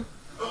porn?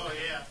 Oh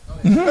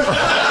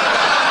yeah.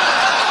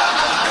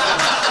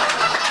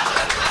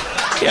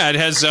 Yeah, it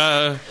has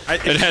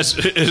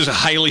it is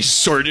highly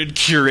sorted,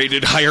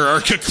 curated,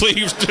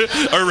 hierarchically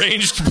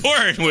arranged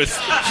porn with,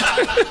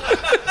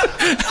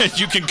 and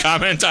you can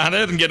comment on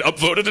it and get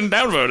upvoted and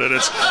downvoted.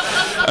 It's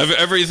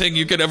everything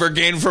you could ever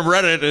gain from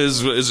Reddit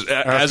is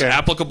as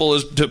applicable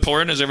to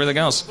porn as everything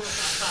else.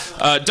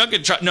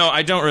 Duncan, no,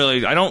 I don't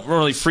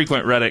really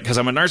frequent Reddit because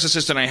I'm a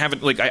narcissist and I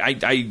haven't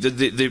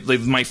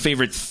my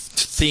favorite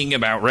thing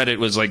about Reddit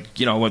was like,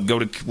 you know, I'd go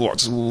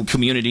to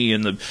Community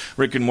and the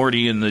Rick and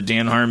Morty and the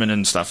Dan Harmon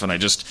and stuff, and I'm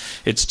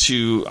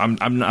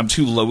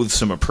too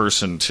loathsome a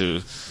person to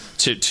and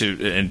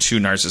too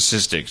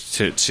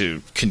narcissistic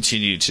to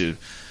continue to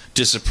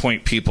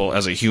disappoint people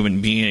as a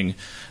human being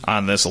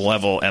on this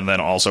level, and then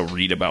also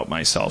read about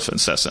myself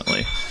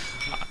incessantly.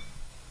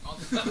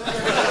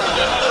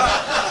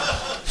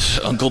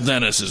 Uncle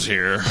Dennis is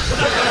here.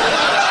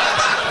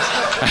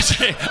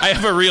 I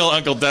have a real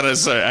Uncle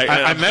Dennis.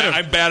 I met him.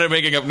 I'm bad at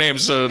making up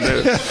names, so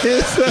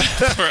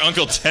for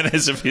Uncle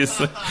Dennis,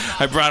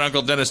 I brought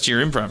Uncle Dennis to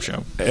your improv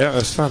show. Yeah, it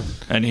was fun,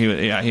 and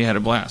he had a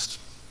blast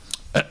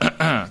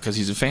because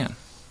he's a fan,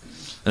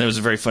 and it was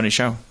a very funny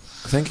show.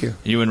 Thank you.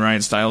 You and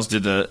Ryan Stiles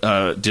did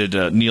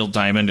Neil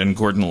Diamond and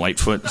Gordon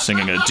Lightfoot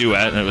singing a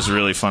duet, and it was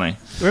really funny.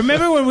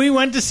 Remember when we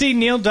went to see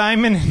Neil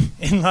Diamond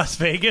in Las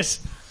Vegas?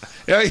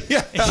 Yeah.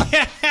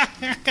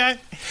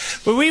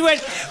 But we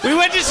went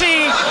to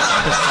see.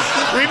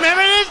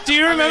 Remember this? Do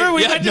you remember?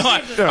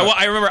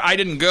 I remember. I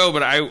didn't go,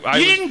 but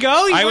you didn't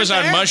go. I was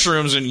on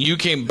mushrooms, and you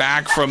came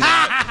back from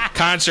that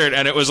concert,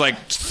 and it was like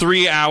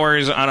 3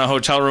 hours on a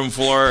hotel room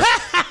floor,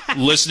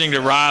 listening to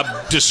Rob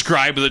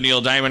describe the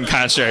Neil Diamond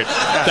concert.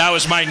 That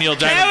was my Neil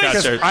Diamond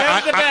concert.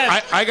 That was the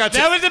best.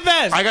 That was the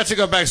best. I got to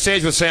go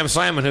backstage with Sam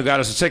Slamman, who got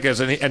us the tickets,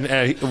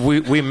 and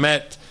we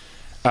met.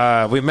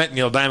 We met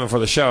Neil Diamond for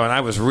the show, and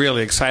I was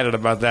really excited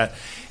about that.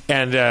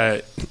 And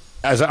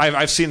as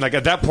I've seen, like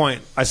at that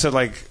point, I said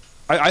like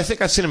I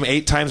think I've seen him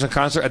 8 times in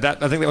concert. I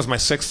think that was my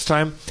 6th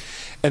time.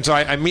 And so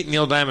I meet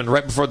Neil Diamond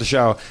right before the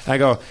show. And I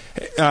go,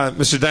 hey,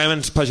 Mr. Diamond,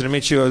 it's a pleasure to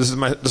meet you. This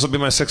will be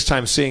my 6th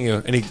time seeing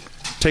you. And he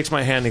takes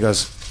my hand. And he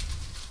goes,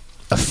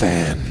 a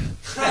fan.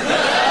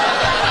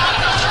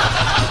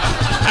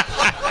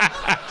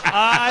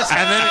 Awesome.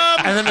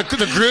 And then the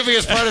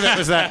grooviest part of it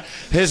was that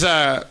his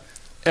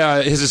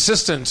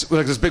assistant,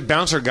 like this big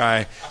bouncer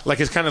guy, like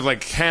his kind of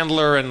like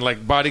handler and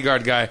like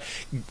bodyguard guy,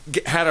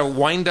 had a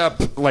wind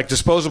up like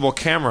disposable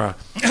camera,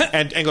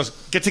 and goes,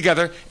 get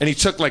together, and he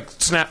took like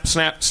snap,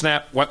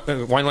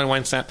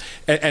 wind, snap,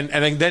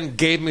 and then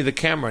gave me the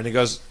camera, and he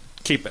goes,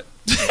 keep it.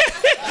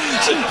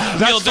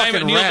 Neil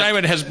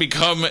Diamond has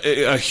become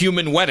a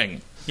human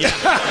wedding. Yeah.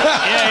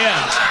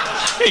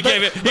 He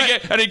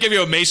gave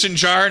you a mason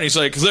jar, and he's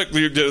like, "Look,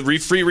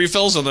 free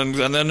refills, and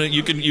then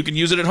you can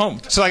use it at home."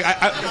 So like,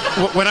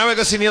 when I would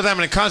go see Neil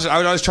Diamond in concert, I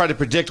would always try to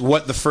predict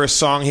what the first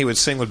song he would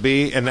sing would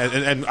be, and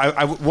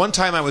one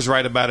time I was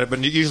right about it, but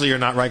usually you're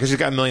not right because he's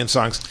got a million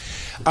songs.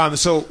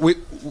 So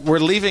we're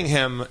leaving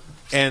him,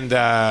 and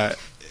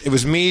it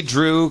was me,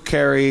 Drew,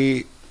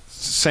 Carrie,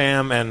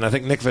 Sam, and I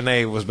think Nick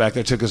Vinay was back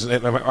there too, because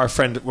our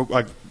friend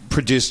like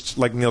produced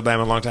like Neil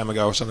Diamond a long time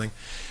ago or something.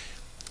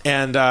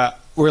 And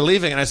we're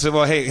leaving, and I said,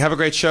 well, hey, have a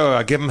great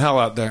show. Give him hell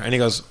out there. And he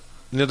goes,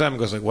 Neil Diamond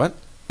goes like, what?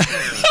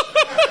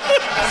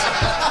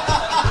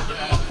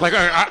 Like,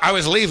 I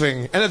was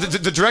leaving. And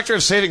the director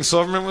of Saving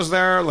Silverman was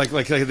there. Like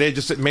they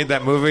just made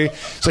that movie.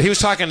 So he was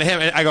talking to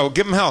him, and I go,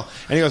 give him hell.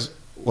 And he goes,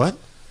 what?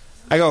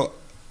 I go,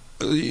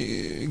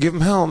 give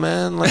him hell,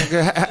 man. Like,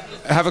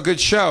 have a good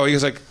show. He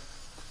goes like,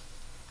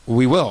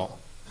 we will.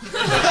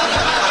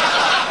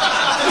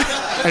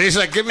 And he's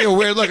like, give me a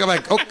weird look. I'm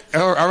like, oh,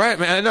 all right,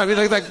 man. No, I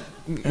mean, like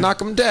knock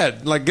him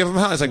dead. Like, give him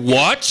hell. It's like,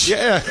 what?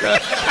 Yeah.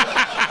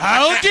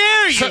 How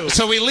dare you?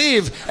 So we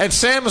leave, and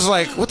Sam was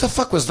like, what the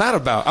fuck was that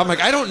about? I'm like,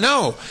 I don't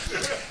know.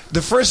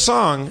 The first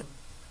song,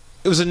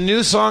 it was a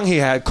new song he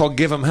had called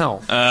Give Him Hell.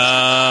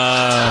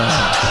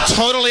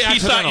 Totally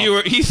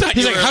accidental. He's like,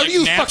 how do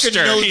you Napster. fucking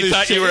know He this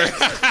thought shit? you were...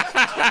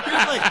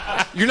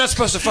 You're not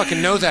supposed to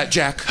fucking know that,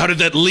 Jack. How did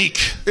that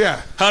leak?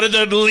 Yeah. How did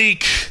that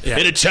leak Yeah.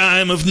 in a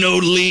time of no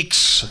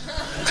leaks?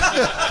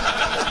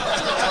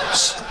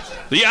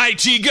 The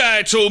IT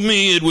guy told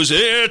me it was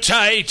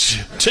airtight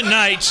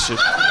tonight.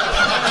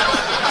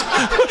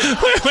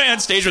 We're on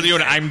stage with you,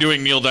 and I'm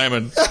doing Neil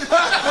Diamond.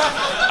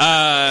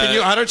 Can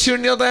you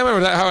auto-tune Neil Diamond,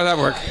 or how would that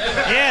work?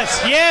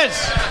 Yes.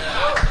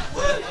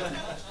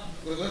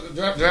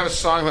 Do I have a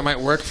song that might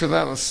work for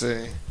that? Let's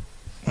see.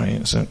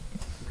 Wait, is it?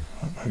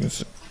 I don't know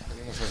if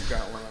I've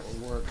got one that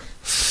would work.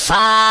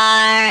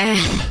 Far,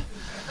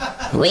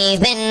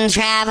 we've been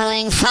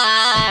traveling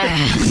far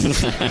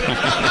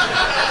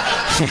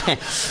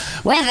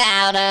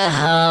without a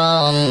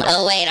home.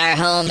 Oh wait, our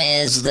home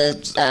is the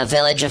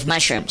village of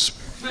mushrooms.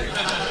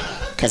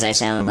 Because I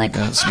sound like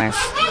a Smurf.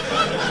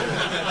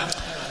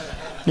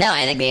 No,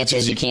 I think the answer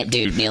is you can't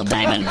do Neil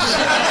Diamond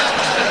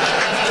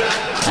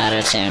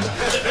auto-tune.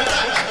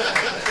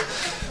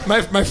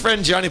 My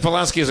friend Johnny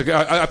Polanski is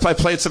I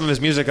played some of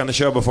his music on the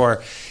show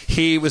before.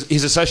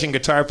 He's a session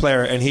guitar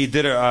player, and he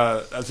did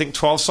I think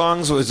 12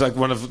 songs. It was like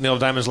one of Neil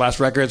Diamond's last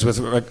records with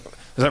is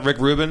that Rick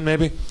Rubin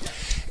maybe?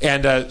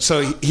 And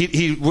so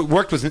he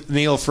worked with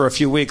Neil for a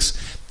few weeks.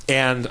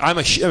 And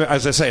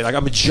as I say, like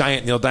I'm a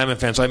giant Neil Diamond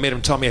fan, so I made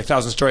him tell me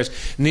 1,000 stories.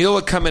 Neil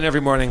would come in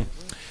every morning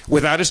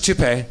without his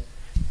toupee,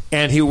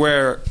 and he'd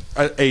wear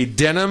a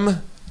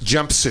denim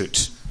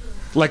jumpsuit,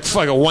 like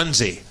a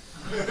onesie.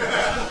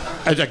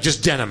 Like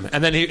just denim,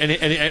 and then he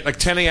like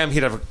 10 a.m.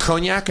 he'd have a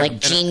cognac,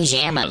 Like jean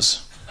jammas.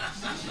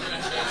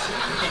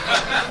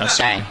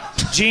 Sorry.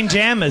 Jean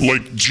Jammas.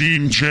 Like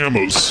Jean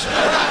Jammas.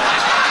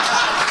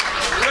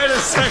 Wait a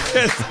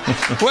second.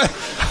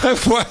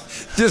 What?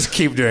 Just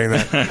keep doing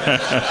that.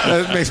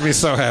 That makes me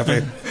so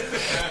happy.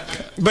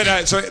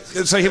 But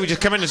so he would just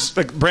come in with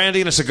like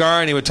brandy and a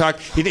cigar, and he would talk.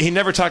 He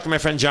never talked to my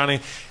friend Johnny.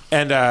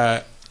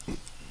 And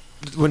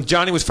when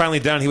Johnny was finally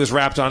done, he was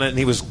wrapped on it, and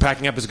he was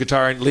packing up his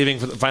guitar and leaving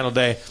for the final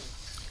day.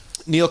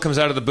 Neil comes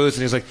out of the booth,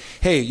 and he's like,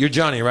 "Hey, you're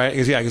Johnny, right?" He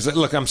goes, "Yeah." He goes,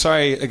 "Look, I'm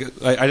sorry,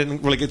 I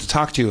didn't really get to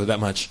talk to you that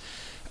much,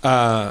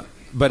 but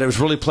it was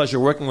really a pleasure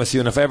working with you.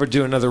 And if I ever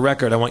do another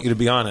record, I want you to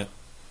be on it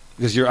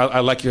because I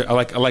like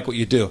what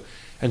you do."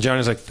 And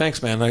Johnny's like,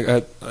 "Thanks,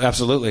 man.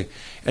 Absolutely."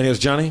 And he goes,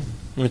 "Johnny,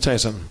 let me tell you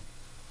something.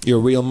 You're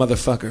a real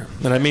motherfucker,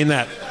 and I mean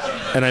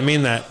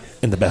that,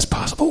 in the best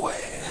possible way."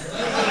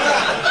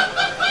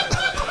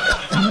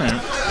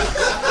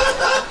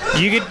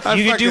 You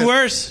could do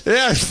worse.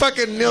 Yeah,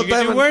 fucking Neil Diamond. You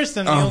could do worse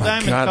than Neil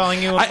Diamond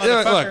calling you a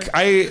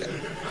motherfucker.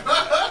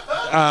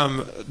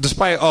 Look,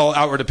 despite all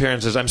outward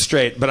appearances, I'm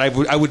straight, but I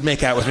would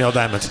make out with Neil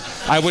Diamond.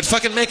 I would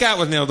fucking make out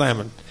with Neil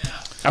Diamond.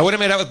 I would have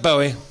made out with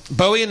Bowie.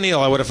 Bowie and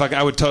Neil, I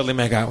would totally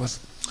make out with.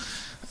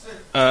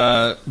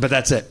 But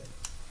that's it.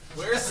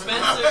 Where's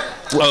Spencer?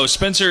 Oh,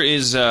 Spencer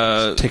is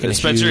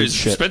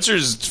Spencer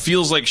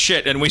feels like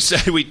shit, and we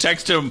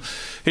texted him.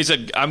 He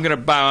said, "I'm gonna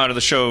bow out of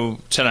the show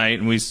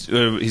tonight," and he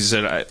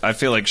said, I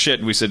feel like shit."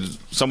 And we said,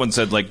 someone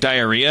said like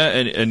diarrhea,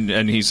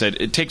 and he said,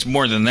 "It takes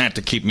more than that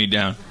to keep me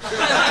down,"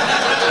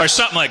 or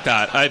something like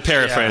that. I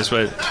paraphrase,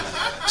 but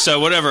so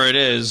whatever it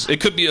is, it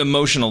could be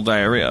emotional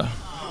diarrhea.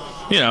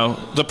 You know,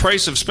 the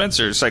price of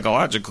Spencer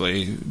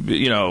psychologically,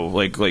 you know,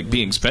 like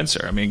being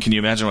Spencer. I mean, can you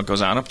imagine what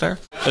goes on up there?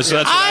 So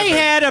that's I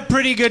had a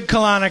pretty good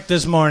colonic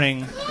this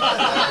morning.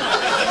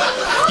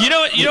 You know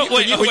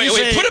what?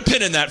 Wait, put a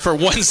pin in that for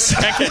 1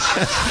 second.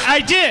 I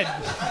did.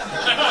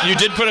 You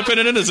did put a pin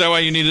in it? Is that why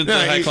you needed the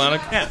high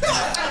colonic?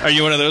 Yeah. Are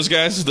you one of those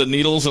guys? The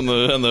needles and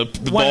the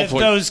ballpoint? One of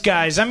those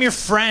guys. I'm your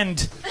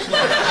friend.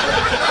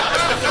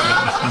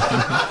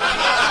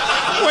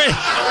 Wait.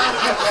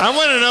 I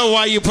want to know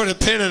why you put a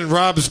pin in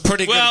Rob's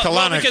pretty good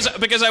colonic. Well,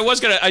 because I was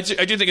gonna. I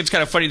do think it's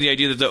kind of funny, the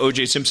idea that the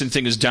O.J. Simpson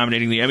thing is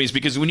dominating the Emmys.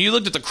 Because when you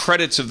looked at the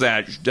credits of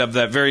that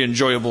very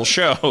enjoyable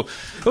show,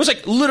 it was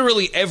like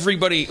literally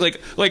everybody.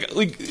 Like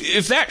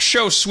if that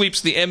show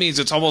sweeps the Emmys,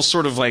 it's almost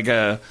sort of like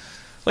a.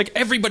 Like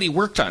everybody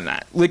worked on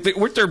that. Like they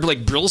weren't there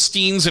like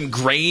Brillsteins and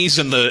Grays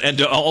and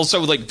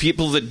also like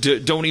people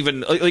that don't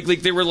even like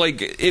they were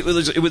like it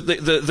was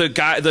the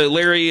guy, the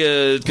Larry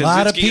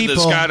Kaczynski and the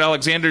Scott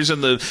Alexanders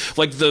and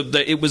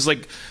it was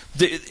like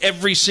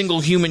every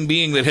single human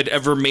being that had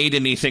ever made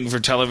anything for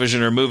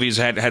television or movies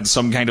had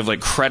some kind of like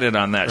credit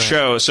on that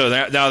show. So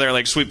now they're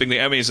like sweeping the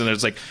Emmys, and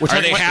it's like,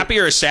 are they happy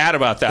or sad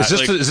about that?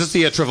 Is this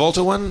the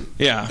Travolta one?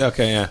 Yeah.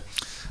 Okay. Yeah.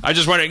 I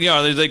just wondering, you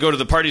know, they go to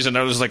the parties and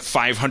there's like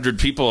 500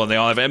 people and they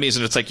all have Emmys,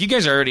 and it's like, you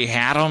guys already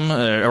had them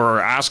or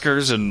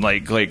Oscars, and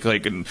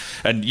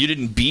and you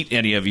didn't beat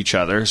any of each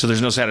other, so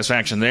there's no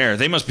satisfaction there.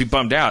 They must be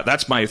bummed out.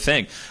 That's my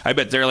thing. I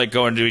bet they're like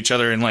going to each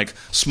other in like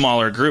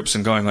smaller groups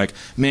and going like,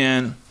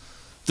 man,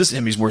 this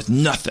Emmy's worth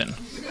nothing.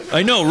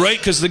 I know, right?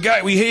 Because the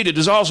guy we hated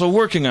is also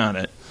working on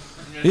it.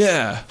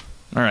 Yeah.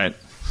 All right.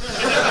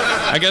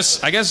 I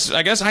guess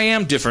I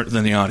am different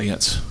than the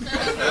audience.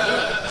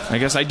 I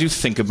guess I do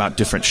think about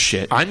different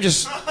shit. I'm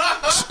just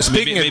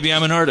maybe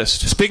I'm an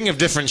artist. Speaking of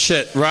different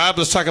shit, Rob,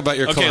 let's talk about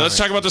your colonic. Okay, let's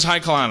talk about this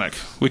high colonic.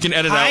 We can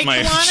edit out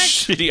my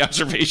shitty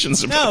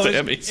observations about the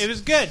Emmys. It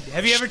was good.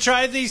 Have you ever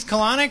tried these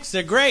colonics?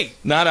 They're great.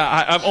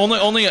 I've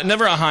only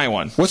never a high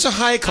one. What's a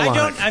high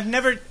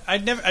colonic?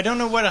 I don't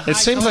know what a high. It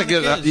seems like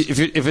is.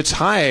 if it's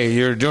high,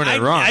 you're doing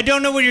it wrong. I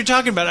don't know what you're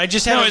talking about. I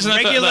just have isn't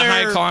regular. The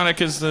high colonic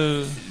is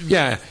the.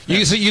 Yeah.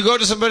 So you go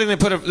to somebody and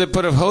they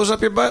put a hose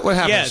up your butt. What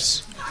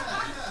happens?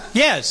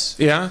 Yes.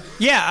 Yeah.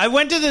 Yeah. I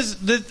went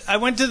to I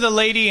went to the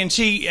lady, and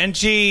she.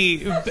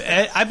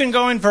 I've been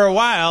going for a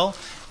while,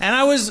 and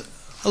I was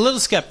a little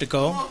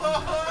skeptical,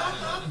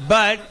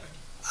 but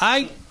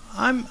I'm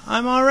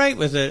all right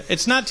with it.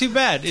 It's not too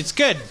bad. It's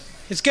good.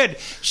 It's good.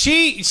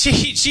 She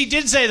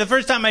did say the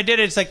first time I did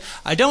it, it's like,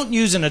 I don't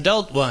use an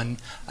adult one.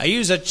 I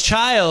use a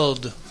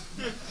child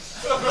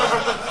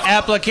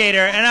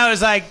applicator. And I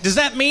was like, does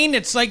that mean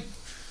it's like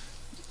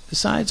the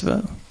size of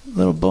a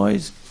little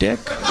boy's dick?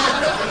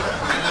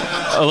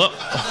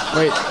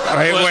 Wait.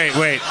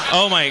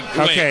 Oh my.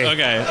 Okay.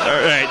 Okay.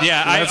 All right.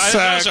 Yeah.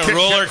 That was a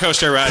roller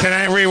coaster ride. Can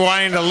I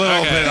rewind a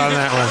little bit on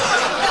that one?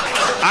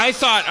 I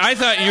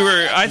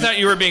thought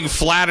you were being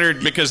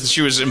flattered because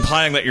she was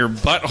implying that your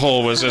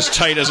butthole was as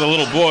tight as a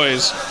little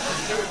boy's.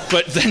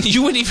 But then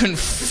you wouldn't even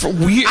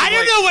weird. I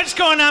don't know what's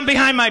going on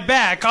behind my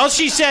back. All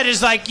she said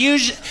is like,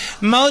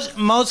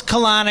 most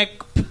colonic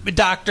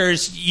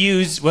doctors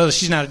use. Well,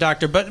 she's not a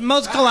doctor, but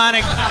most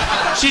colonic.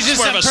 She's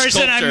just some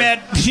person I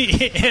met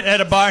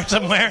at a bar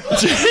somewhere.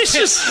 She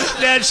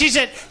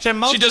said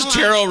most. She does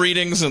tarot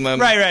readings and then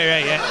right,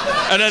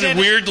 yeah. And then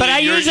weirdly, but I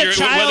use a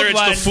child whether it's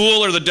one. the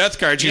Fool or the Death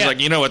card, she's like,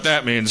 you know what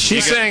that means.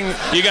 She's saying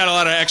you got a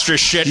lot of extra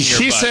shit in your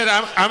butt. She said,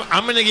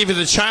 I'm going to give you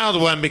the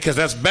child one because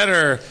that's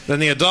better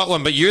than the adult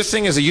one. But your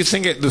thing is that you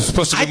think it was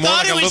supposed to be more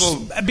like a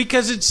little,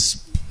 because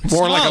it's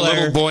more smaller. like a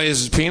little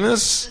boy's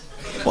penis.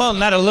 Well,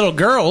 not a little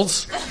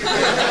girl's.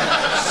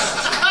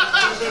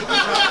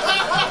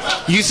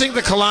 You think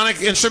the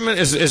colonic instrument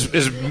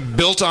is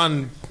built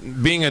on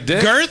being a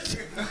dick? Girth?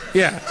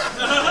 Yeah.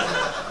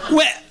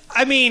 Well,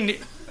 I mean,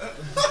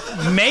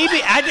 maybe.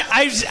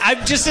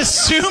 I'm just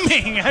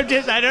assuming. I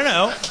don't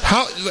know.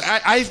 How?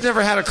 I've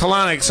never had a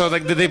colonic, so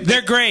like,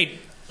 They're great.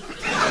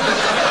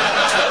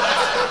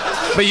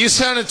 But you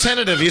sounded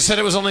tentative. You said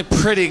it was only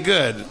pretty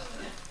good.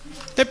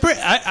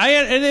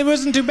 It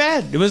wasn't too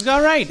bad. It was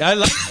all right. I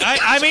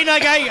feel a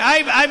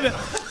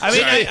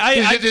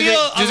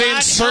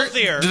lot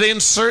healthier. Do they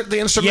insert the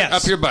instrument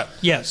up your butt?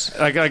 Yes.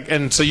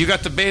 And so you got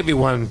the baby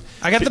one.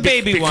 I got the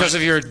baby one because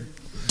of your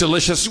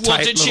delicious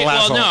tight little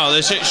asshole. Well, no,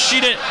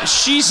 she didn't.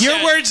 She said,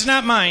 your words,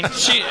 not mine.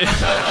 She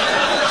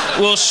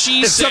it's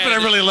said, something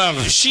I really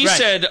love. She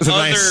said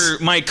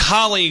my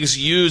colleagues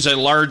use a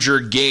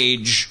larger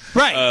gauge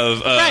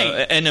of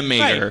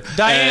animator.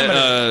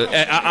 Diameter.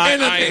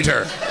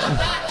 Animator.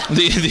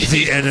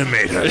 The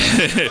animator.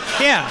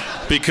 Yeah.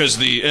 Because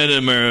the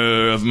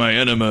enema of my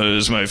enema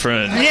is my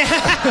friend. Yeah.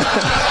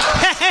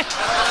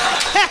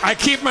 I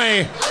keep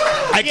my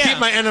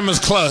enemas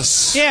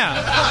close.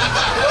 Yeah.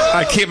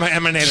 I keep my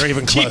emanator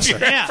even closer.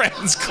 Keep your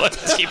friends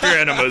close. Keep your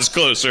enemas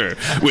closer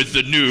with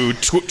the new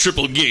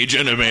triple gauge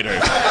animator.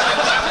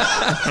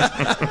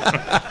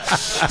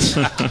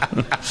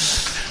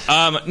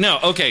 No,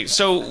 okay.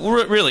 So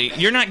really,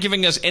 you're not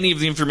giving us any of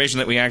the information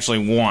that we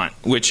actually want,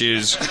 which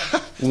is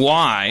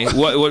why.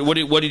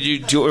 What did you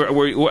do?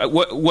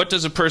 What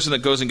does a person that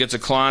goes and gets a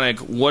colonic?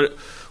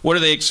 What are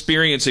they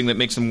experiencing that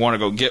makes them want to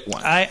go get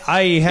one?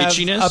 I have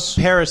Itchiness?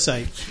 a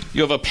parasite.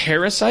 You have a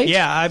parasite?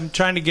 Yeah, I'm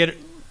trying to get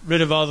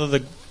rid of all of the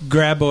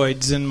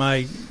graboids in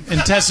my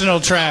intestinal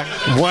tract.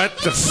 What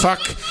the fuck?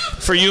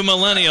 For you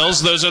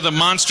millennials, those are the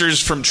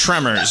monsters from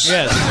Tremors.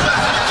 Yes.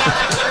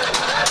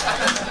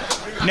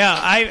 No,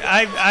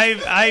 I've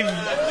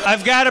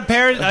got a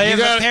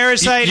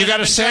parasite. You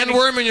got a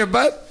sandworm in your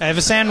butt? I have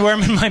a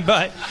sandworm in my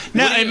butt.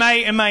 No, in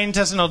my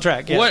intestinal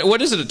tract. Yeah.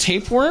 What is it? A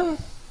tapeworm?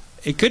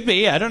 It could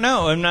be. I don't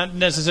know. I'm not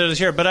necessarily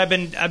sure. But I've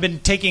been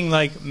taking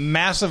like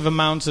massive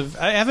amounts of.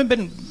 I haven't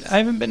been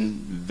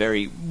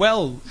very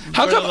well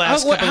for the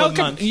last couple of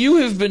months. You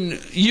have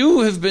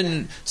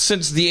been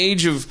since the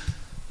age of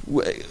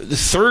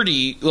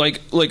 30, like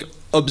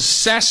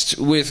obsessed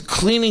with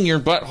cleaning your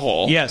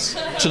butthole. Yes.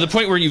 To the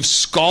point where you've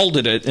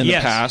scalded it in the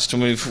past,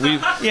 and we've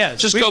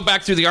go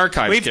back through the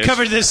archives. We've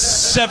covered this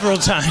several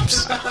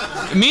times.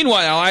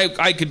 Meanwhile,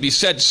 I could be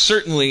said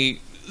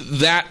certainly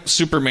that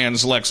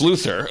Superman's Lex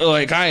Luthor.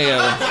 Like I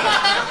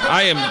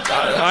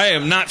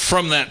am not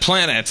from that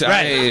planet.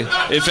 Right.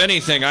 If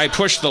anything, I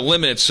push the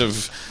limits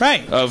of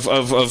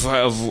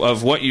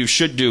what you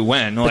should do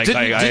when. Like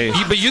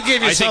but you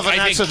gave yourself an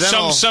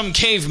accidental. Some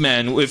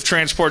cavemen, if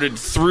transported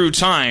through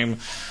time,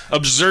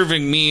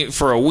 observing me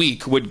for a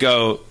week, would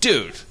go,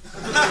 dude.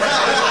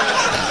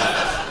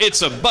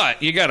 It's a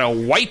butt. You gotta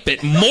wipe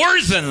it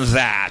more than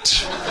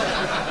that.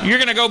 You're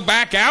gonna go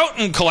back out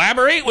and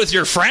collaborate with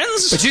your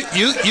friends? But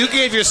you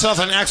gave yourself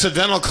an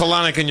accidental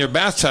colonic in your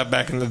bathtub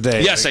back in the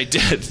day. Yes, I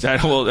did.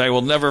 I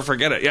will never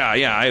forget it.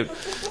 Yeah.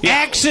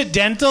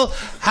 Accidental?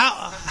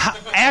 How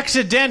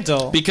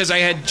accidental? Because I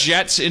had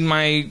jets in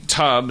my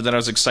tub that I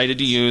was excited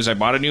to use. I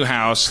bought a new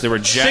house. There were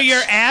jets. So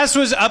your ass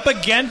was up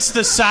against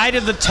the side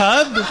of the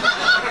tub?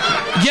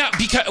 Yeah,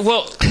 because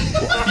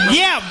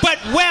yeah, but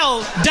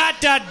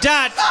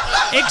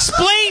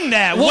explain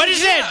that. What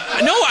is it?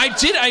 No, I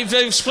did. I've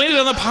explained it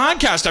on the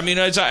podcast. I mean,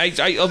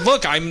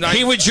 look.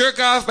 He would jerk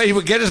off, but he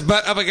would get his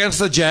butt up against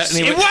the jet.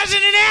 And it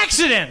wasn't an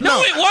accident.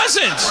 No, it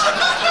wasn't.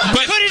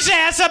 But he put his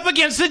ass up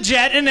against the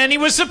jet, and then he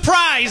was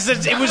surprised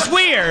that it was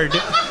weird.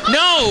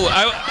 No,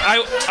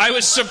 I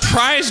was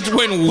surprised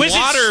when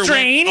water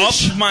went up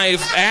my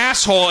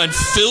asshole and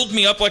filled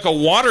me up like a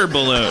water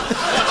balloon.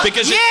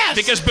 Because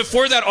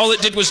before that, all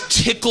it did was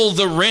tickle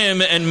the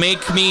rim and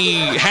make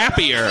me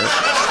happier.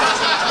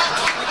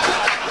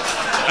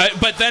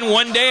 But then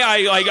one day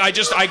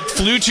I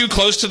flew too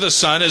close to the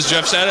sun, as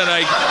Jeff said, and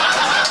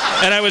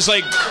I was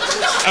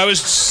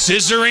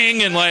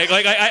scissoring and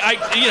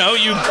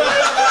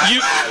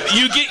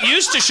you get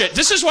used to shit.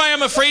 This is why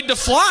I'm afraid to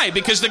fly,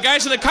 because the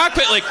guys in the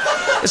cockpit,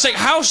 it's like,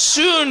 how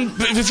soon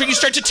before you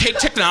start to take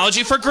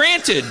technology for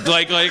granted?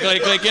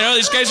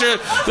 These guys are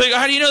like,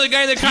 how do you know the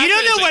guy in the cockpit? You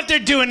don't know what they're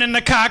doing in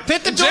the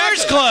cockpit. The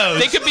door's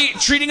closed. They could be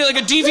treating it like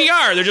a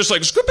DVR. They're just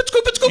like, scoop it.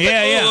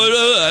 Yeah.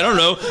 I don't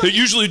know. It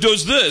usually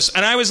does this.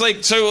 And I was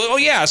like,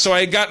 so I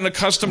had gotten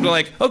accustomed to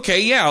a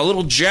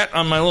little jet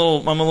on my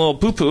little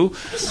poo-poo.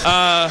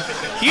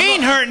 You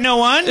ain't hurting no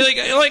one.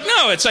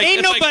 No, it's like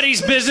ain't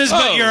nobody's business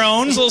but your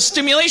own. There's a little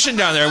stimulation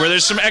down there where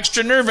there's some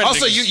extra nerve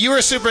endings. Also, you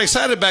were super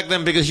excited back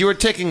then because you were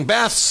taking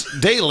baths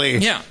daily.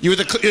 Yeah, you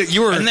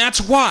were, and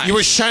that's why you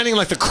were shining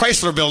like the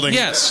Chrysler Building.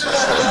 Yes,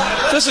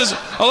 this is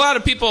a lot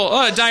of people.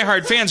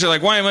 Diehard fans are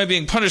like, why am I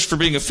being punished for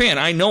being a fan?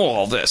 I know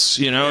all this.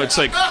 It's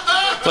like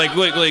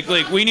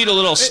we need a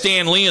little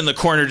Stan Lee in the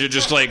corner to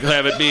just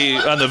have it be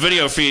on the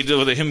video feed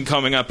with him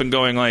coming up and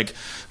going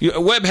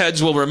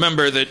webheads will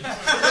remember that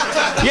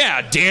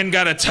Yeah, Dan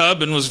got a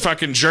tub and was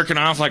fucking jerking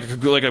off like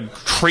a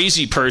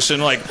crazy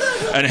person, like,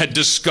 and had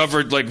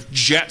discovered like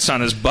jets on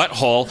his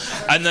butthole.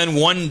 And then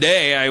one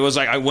day I was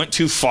like, I went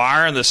too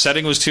far and the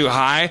setting was too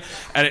high,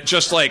 and it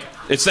just like,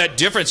 it's that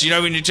difference, you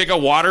know, when you take a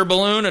water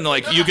balloon and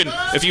like you can,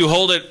 if you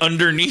hold it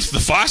underneath the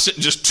faucet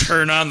and just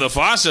turn on the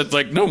faucet,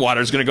 like no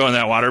water's gonna go in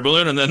that water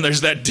balloon. And then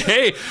there's that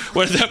day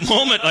when at that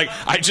moment, like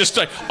I just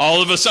like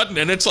all of a sudden,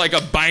 and it's like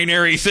a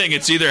binary thing,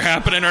 it's either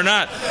happening or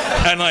not.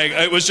 And like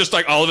it was just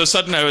like all of a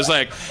sudden I was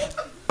like,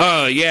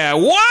 oh yeah,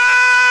 what?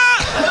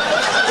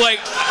 Like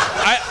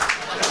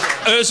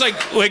it was like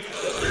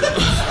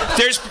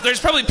there's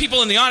probably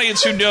people in the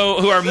audience who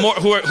know who are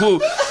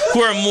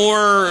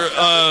more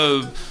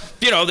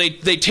you know, they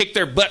take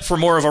their butt for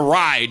more of a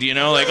ride, you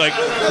know,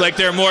 like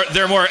they're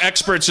more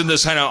experts in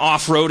this kind of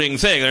off-roading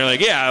thing. They're like,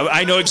 yeah,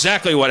 I know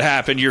exactly what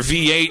happened. Your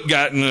V8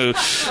 got in the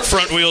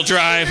front-wheel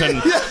drive, and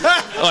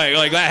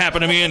like that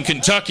happened to me in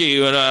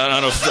Kentucky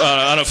on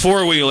a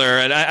four-wheeler.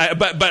 And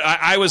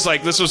I was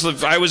like,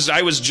 I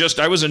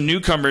was a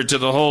newcomer to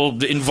the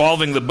whole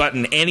involving the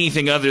button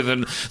anything other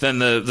than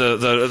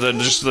the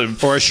just the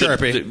or a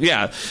Sharpie.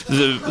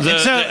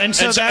 And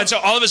so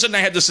all of a sudden I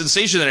had the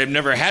sensation that I've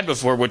never had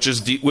before, which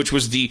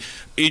was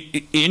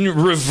in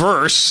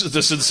reverse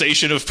the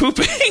sensation of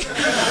pooping.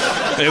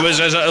 It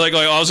was like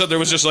all of a sudden there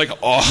was just like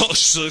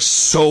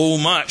so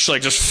much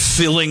like just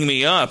filling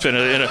me up in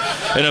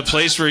a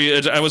place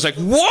where I was like,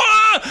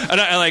 what?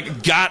 And I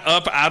like got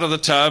up out of the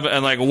tub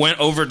and like went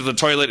over to the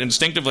toilet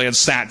instinctively and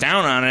sat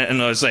down on it,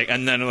 and I was like,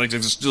 and then like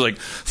just like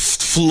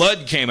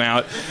flood came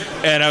out,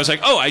 and I was like,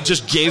 oh, I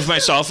just gave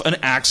myself an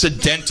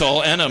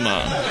accidental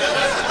enema.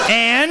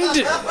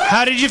 And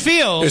how did you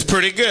feel? It's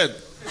pretty good.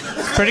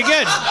 Pretty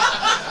good.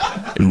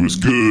 It was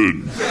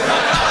good.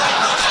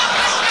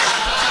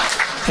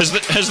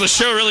 Has the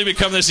show really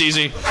become this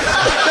easy?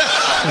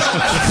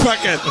 Fuck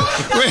it.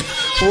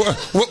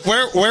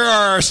 Where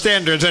are our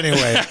standards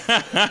anyway?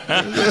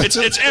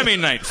 It's Emmy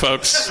night,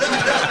 folks.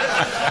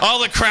 All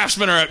the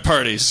craftsmen are at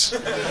parties.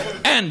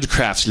 And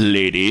crafts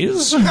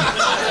ladies.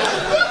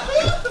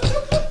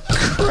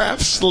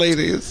 Crafts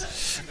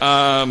ladies.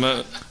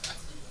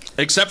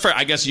 Except for,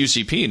 I guess,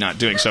 UCP not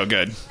doing so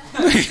good.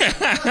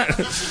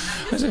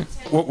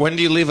 When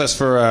do you leave us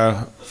for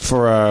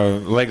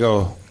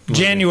Lego movie?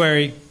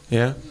 January.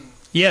 Yeah?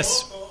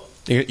 Yes.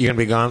 You gonna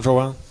be gone for a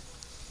while?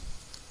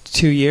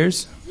 2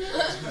 years.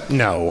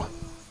 No.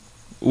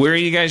 Where are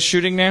you guys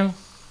shooting now?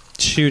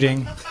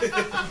 Shooting.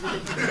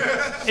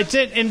 It's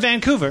in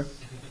Vancouver.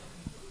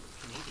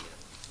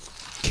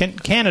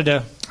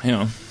 Canada. You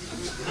know.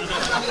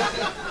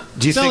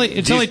 It's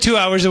only 2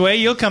 hours away.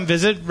 You'll come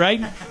visit, right?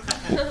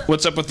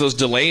 What's up with those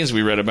delays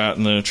we read about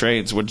in the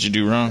trades? What did you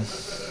do wrong?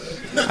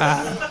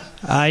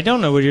 I don't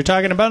know what you're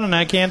talking about, and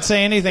I can't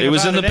say anything. It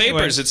was in the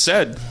anyway. papers. It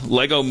said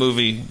Lego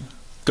movie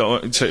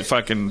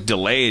fucking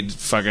delayed.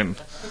 Fucking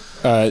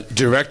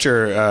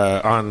director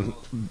on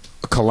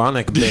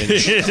colonic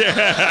binge.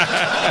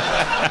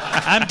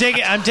 I'm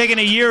taking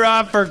a year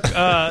off for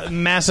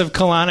massive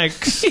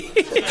colonics.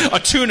 A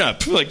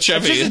tune-up, like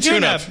Chevy. Just a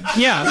tune-up.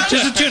 Yeah,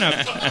 just a tune-up.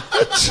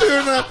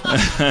 Tune-up.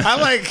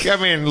 I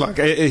mean, look,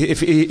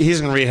 if he's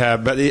in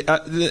rehab, but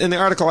in the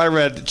article I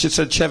read, it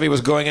said Chevy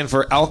was going in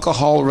for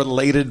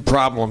alcohol-related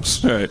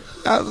problems. Right.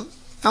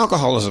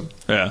 Alcoholism.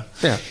 Yeah.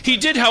 Yeah. He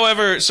did,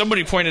 however,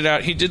 somebody pointed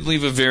out, he did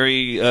leave a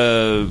very,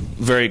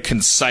 very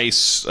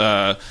concise.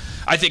 I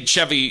think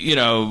Chevy, you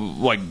know,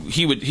 like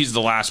he's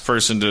the last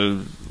person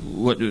to.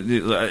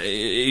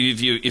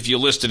 If you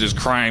listed his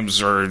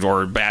crimes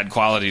or bad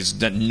qualities,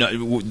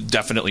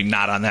 definitely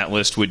not on that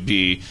list would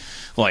be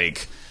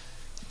like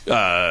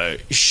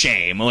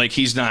shame. Like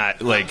he's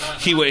not like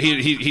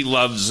he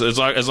loves as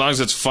long as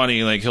it's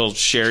funny. Like he'll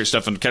share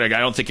stuff, and I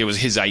don't think it was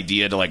his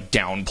idea to like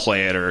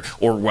downplay it or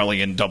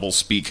Orwellian double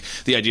speak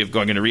the idea of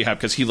going into rehab,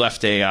 because he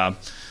left a.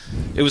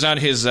 It was on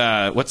his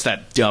what's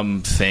that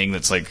dumb thing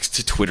that's like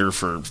to Twitter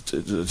for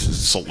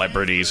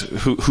celebrities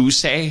who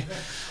say.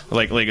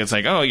 Like it's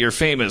like, oh, you're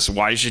famous.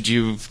 Why should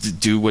you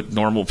do what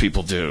normal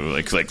people do?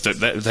 Like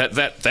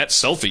that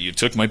selfie you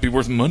took might be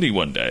worth money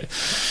one day.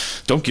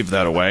 Don't give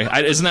that away.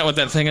 Isn't that what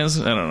that thing is?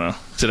 I don't know.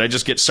 Did I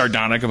just get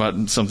sardonic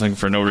about something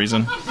for no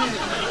reason?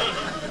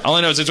 All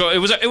I know is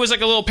it was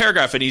like a little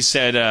paragraph, and he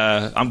said,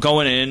 "I'm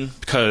going in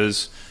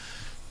because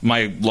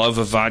my love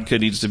of vodka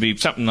needs to be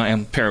something." I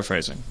am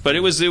paraphrasing, but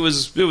it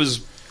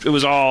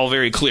was all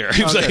very clear.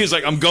 He was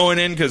like, I'm going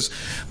in because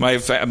my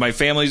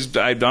family's.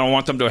 I don't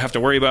want them to have to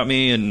worry about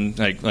me, and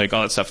like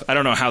all that stuff. I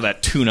don't know how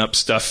that tune-up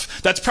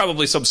stuff. That's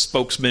probably some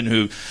spokesman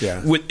who,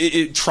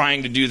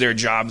 trying to do their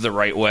job the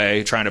right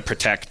way, trying to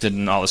protect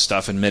and all this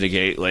stuff and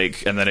mitigate.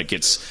 Like, and then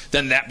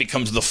that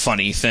becomes the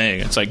funny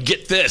thing. It's like,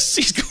 get this,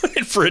 he's going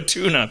in for a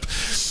tune-up.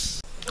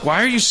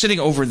 Why are you sitting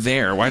over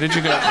there? Why did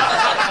you go?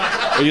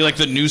 Are you like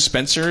the new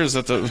Spencer? Is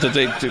that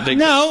they?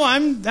 No,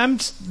 I'm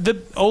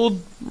the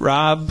old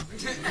Rob.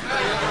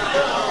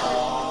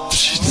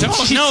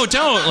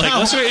 Don't. Like,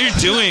 listen to what you're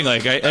doing.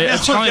 Like,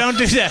 don't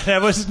do that.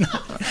 That was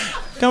not.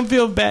 Don't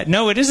feel bad.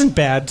 No, it isn't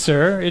bad,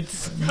 sir.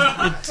 It's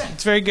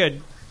very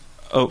good.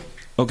 Oh,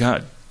 Oh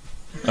God.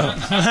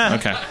 Oh.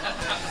 Okay.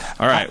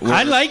 All right.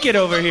 I like it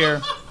over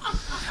here.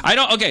 I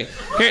don't. Okay.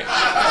 Here.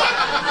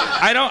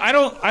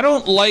 I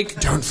don't like.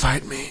 Don't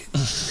fight me.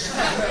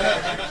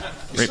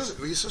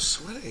 You're so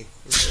sweaty.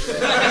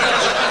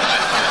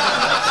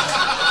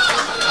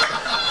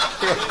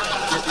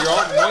 You're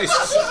all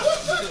moist.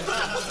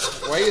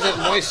 Why are you that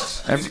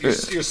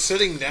moist? You're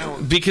sitting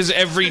down. Because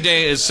every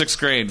day is 6th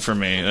grade for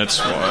me. That's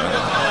why.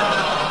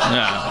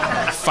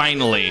 Yeah.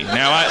 Finally.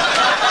 Now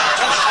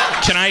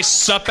can I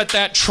sup at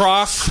that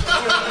trough?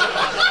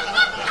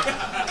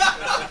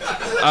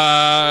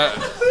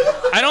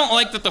 I don't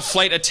like that the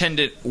flight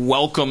attendant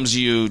welcomes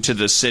you to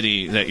the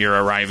city that you're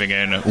arriving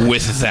in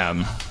with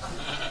them.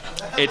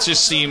 It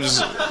just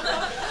seems...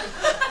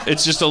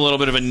 It's just a little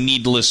bit of a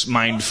needless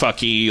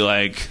mindfucky,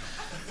 like,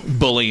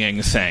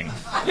 bullying thing.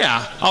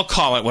 Yeah, I'll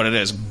call it what it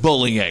is.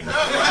 Bullying.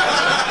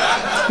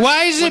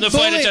 Why is it when the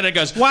flight attendant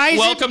goes,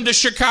 welcome to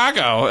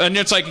Chicago. And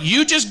it's like,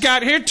 you just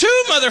got here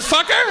too,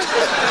 motherfucker.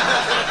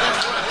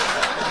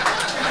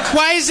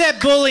 Why is that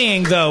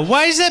bullying, though?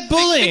 Why is that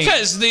bullying?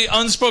 Because the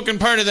unspoken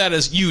part of that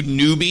is, you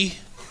newbie.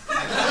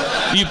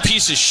 You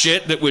piece of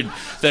shit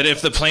that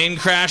if the plane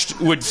crashed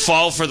would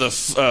fall for the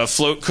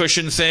float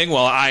cushion thing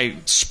while I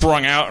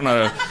sprung out on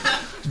a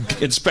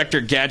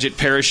Inspector Gadget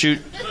parachute.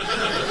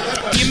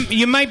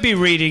 You might be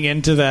reading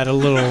into that a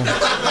little.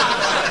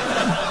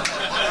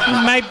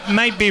 You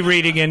might be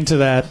reading into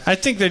that. I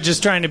think they're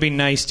just trying to be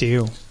nice to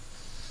you.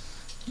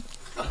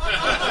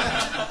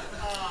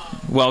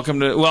 Welcome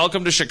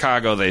to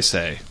Chicago, they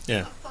say.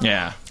 Yeah.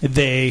 Yeah.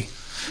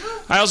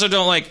 I also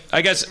don't like.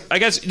 I guess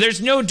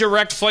there's no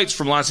direct flights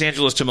from Los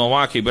Angeles to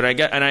Milwaukee, but I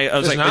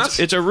was like,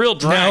 it's a real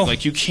drag. No.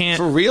 Like you can't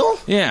for real.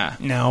 Yeah.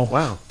 No.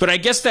 Wow. But I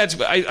guess that's.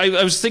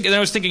 I was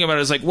thinking about it. I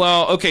was like,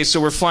 well, okay,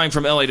 so we're flying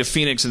from LA to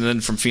Phoenix, and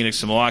then from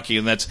Phoenix to Milwaukee,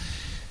 and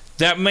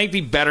that might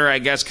be better, I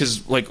guess,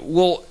 because like,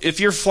 well,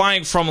 if you're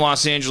flying from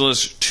Los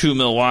Angeles to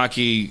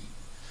Milwaukee,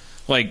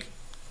 like,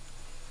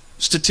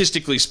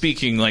 statistically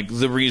speaking, like,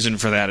 the reason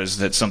for that is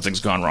that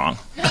something's gone wrong.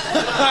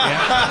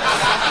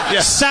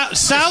 Yeah.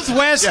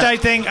 Southwest, yeah. I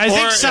think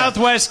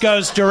Southwest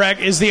goes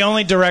direct, is the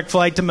only direct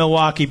flight to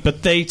Milwaukee,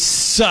 but they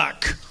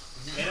suck.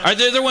 Are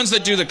they the ones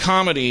that do the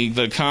comedy?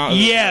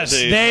 Yes,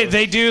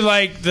 they do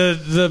like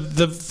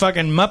the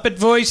fucking Muppet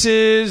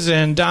voices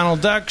and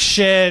Donald Duck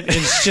shit.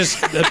 It's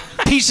just a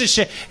piece of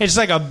shit. It's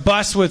like a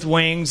bus with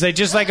wings. They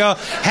just like go,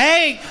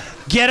 hey,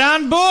 get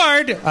on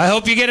board. I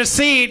hope you get a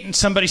seat. And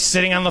somebody's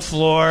sitting on the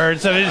floor.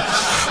 So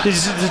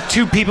there's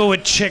two people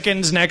with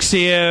chickens next to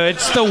you.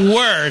 It's the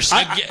worst.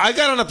 I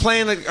got on a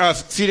plane a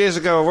few days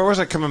ago. Where was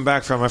I coming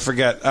back from? I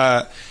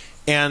forget.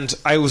 And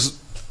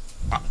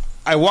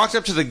I walked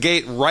up to the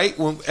gate right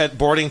at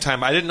boarding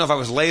time. I didn't know if I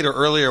was late or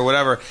early or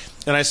whatever.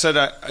 And I said,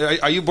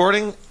 are you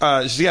boarding?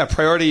 She said, yeah,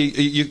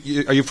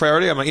 priority. Are you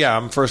priority? I'm like, yeah,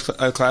 I'm first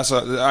class.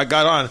 I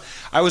got on.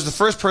 I was the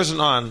first person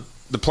on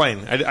the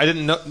plane. I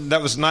didn't know.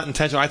 That was not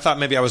intentional. I thought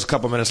maybe I was a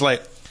couple minutes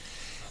late.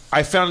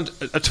 I found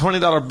a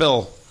 $20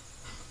 bill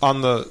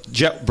on the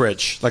jet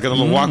bridge, like a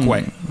little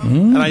walkway.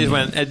 And I just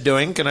went, Ed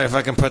Doink, and if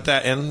I can put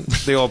that in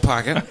the old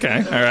pocket. Okay,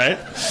 all right.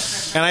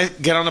 And I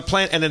get on the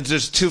plane, and then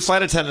there's two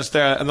flight attendants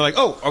there, and they're like,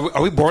 oh,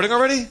 are we boarding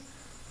already?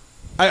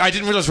 I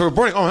didn't realize we were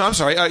boarding. Oh, I'm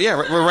sorry. Yeah,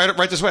 we're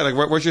right this way.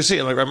 Like, where's your seat?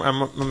 And like,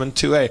 I'm in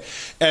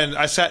 2A. And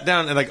I sat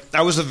down, and like,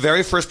 I was the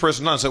very first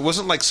person on, so it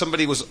wasn't like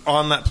somebody was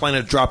on that plane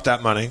and dropped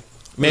that money.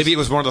 Maybe it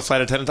was one of the flight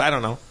attendants. I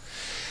don't know.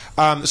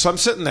 So I'm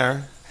sitting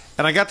there,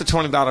 and I got the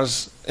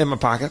 $20 in my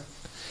pocket,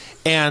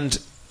 and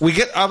we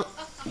get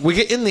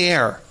in the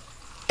air,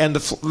 and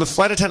the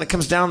flight attendant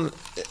comes down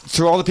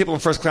through all the people in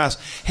first class.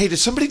 Hey, did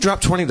somebody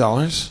drop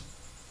 $20?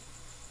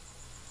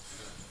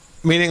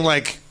 Meaning,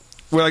 like,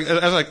 I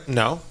was like,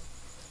 no.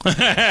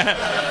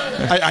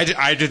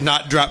 I did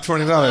not drop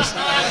 $20.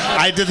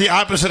 I did the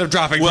opposite of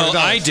dropping $20. Well,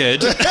 I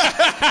did. But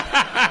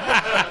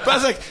I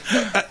was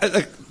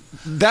like,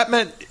 that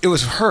meant it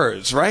was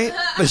hers, right?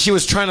 That she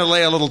was trying to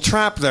lay a little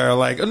trap there.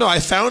 Like, no, I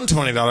found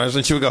 $20,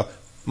 and she would go,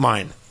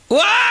 mine.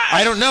 What?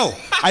 I don't know.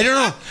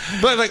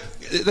 But like,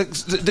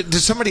 did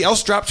somebody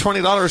else drop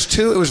 $20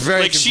 too? It was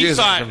very confusing. She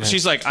thought,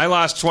 she's like, I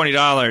lost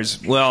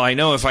 $20. Well, I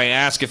know if I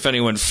ask if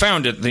anyone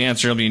found it, the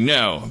answer will be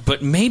no.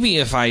 But maybe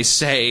if I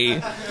say,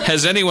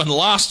 has anyone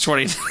lost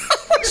 $20?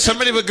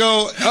 Somebody would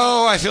go,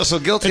 oh, I feel so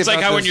guilty. It's about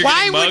like how this. when you're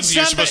getting mugged,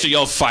 you're supposed to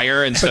yell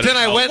fire instead. But then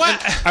of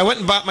I went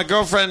and bought my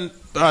girlfriend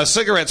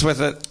cigarettes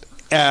with it.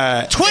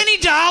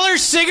 $20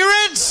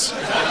 cigarettes?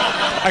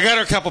 I got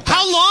her a couple packs.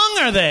 How long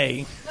are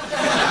they?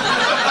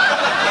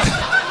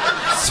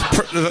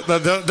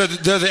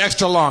 They're the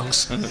extra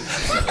longs.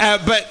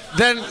 But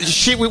then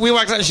we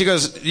walked out and she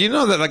goes, you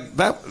know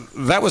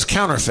that was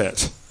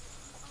counterfeit.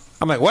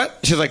 I'm like, what?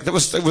 She's like, it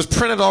was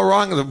printed all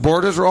wrong and the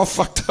borders were all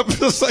fucked up.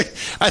 It's like,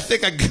 I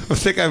think I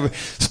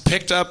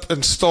picked up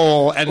and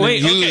stole and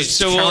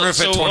used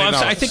counterfeit $20.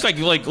 I think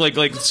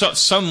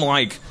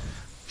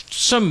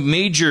some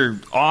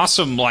major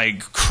awesome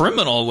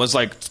criminal was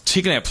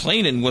taking that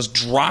plane and was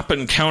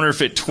dropping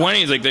counterfeit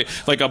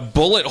 20s like a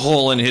bullet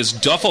hole in his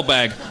duffel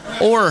bag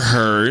or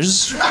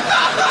hers.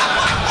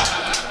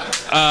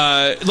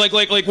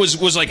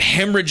 was like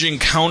hemorrhaging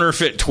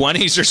counterfeit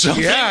 20s or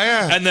something.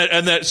 Yeah. And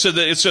that so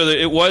that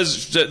it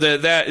was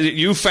that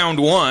you found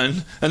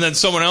one, and then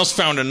someone else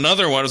found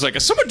another one. It was like,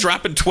 is someone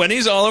dropping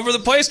 20s all over the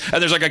place?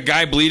 And there's like a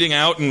guy bleeding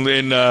out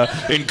in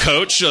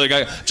coach.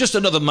 Like, just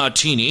another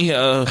martini.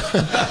 No,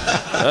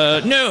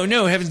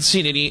 haven't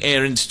seen any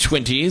errant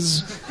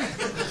 20s.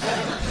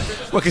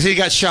 Well, because he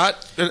got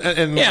shot.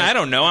 Yeah, I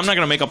don't know. I'm not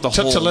going to make up the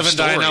whole to live and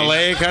die in story.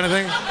 L.A. kind of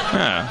thing.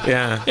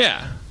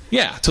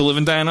 Yeah. To live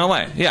and die in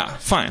L.A. Yeah,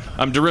 fine.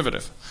 I'm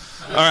derivative.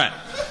 All right,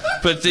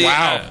 but the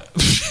wow.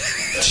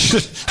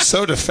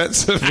 So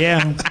defensive.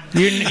 Yeah,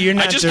 you're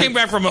not. I just came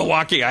back from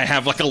Milwaukee. I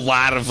have like a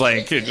lot of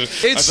like.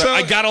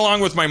 I got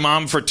along with my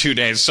mom for 2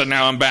 days, so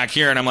now I'm back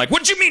here, and I'm like,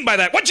 "What do you mean by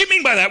that? What do you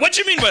mean by that? What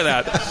do you mean by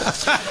that?"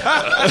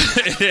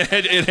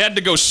 It had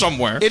to go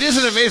somewhere. It is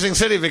an amazing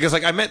city because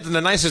like I met the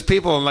nicest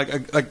people and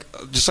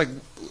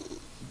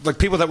like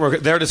people that were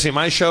there to see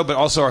my show, but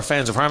also are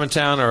fans of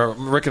Harmontown or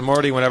Rick and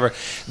Morty, whatever.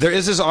 There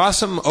is this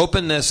awesome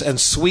openness and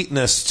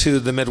sweetness to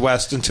the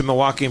Midwest and to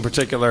Milwaukee in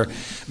particular,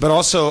 but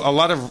also a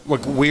lot of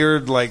like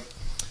weird like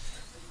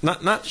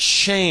not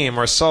shame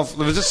or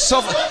self-effacing,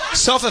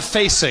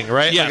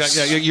 right? Yes.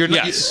 Like,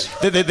 Yes.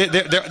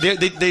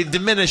 They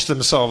diminish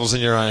themselves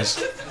in your eyes.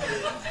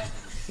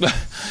 But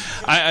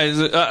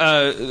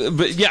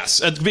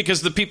yes,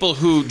 because the people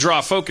who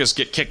draw focus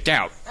get kicked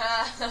out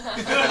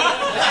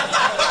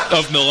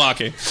of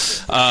Milwaukee,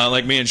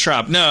 like me and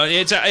Schrab. No,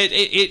 it's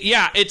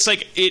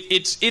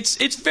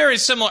very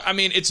similar. I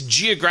mean, it's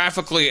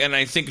geographically and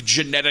I think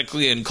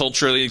genetically and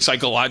culturally,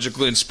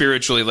 psychologically and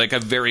spiritually like a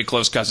very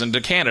close cousin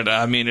to Canada.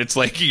 I mean, it's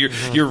like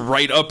you're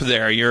right up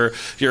there. You're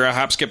a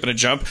hop, skip, and a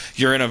jump.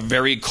 You're in a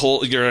very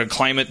cold. You're in a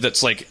climate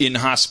that's like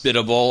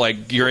inhospitable.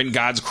 Like you're in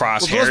God's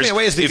crosshairs. What blows me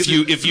away is if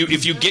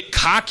you get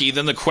cocky,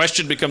 then the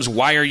question becomes,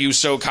 why are you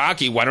so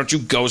cocky? Why don't you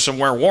go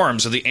somewhere warm?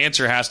 So the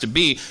answer has to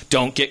be,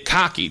 don't get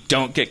cocky.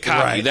 Don't get cocky.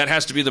 Right. That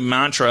has to be the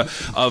mantra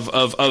of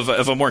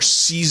a more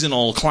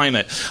seasonal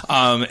climate.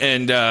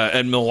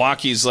 And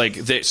Milwaukee's like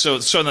so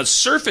on the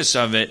surface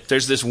of it,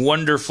 there's this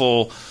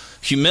wonderful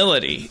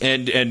humility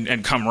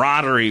and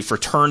camaraderie,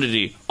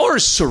 fraternity, or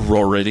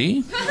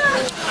sorority.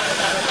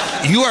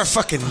 You are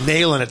fucking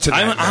nailing it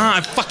tonight.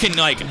 I'm fucking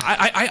like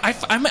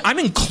I'm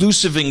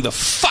inclusiving the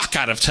fuck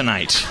out of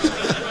tonight.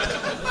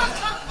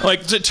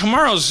 Like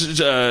tomorrow's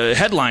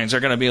headlines are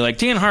going to be like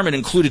Dan Harmon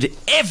included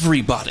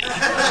everybody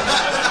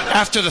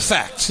after the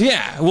fact.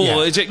 Yeah,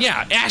 well,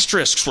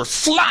 asterisks were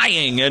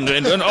flying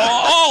and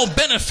all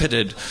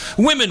benefited.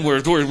 Women were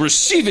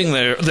receiving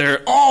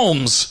their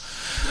alms.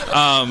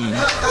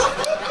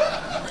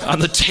 On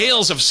the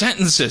tails of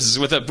sentences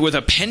with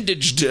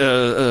appendaged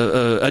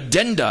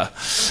addenda.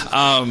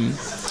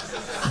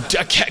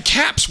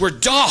 Caps were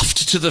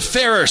doffed to the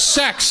fairer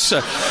sex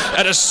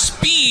at a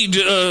speed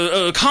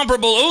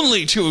comparable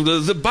only to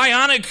the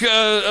bionic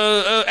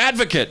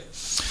advocate.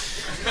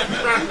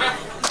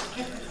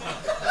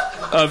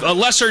 A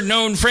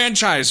lesser-known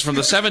franchise from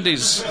the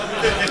 70s.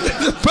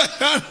 The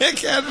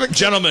bionic advocate.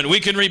 Gentlemen, we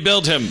can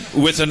rebuild him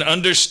with an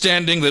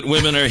understanding that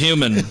women are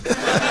human.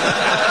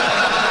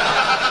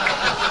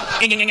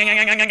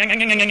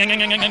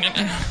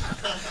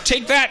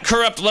 Take that,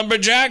 corrupt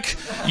lumberjack.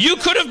 You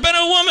could have been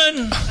a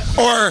woman.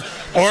 Or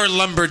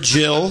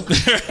lumberjill.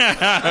 Okay.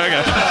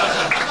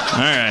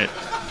 All right.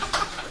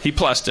 He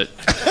plussed it.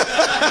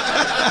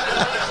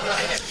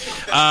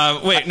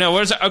 Wait, no,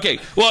 what is that? Okay.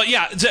 Well,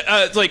 yeah,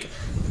 like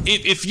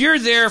if you're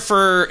there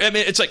for, I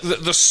mean, it's like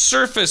the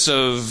surface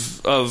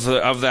of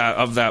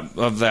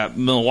that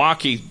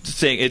Milwaukee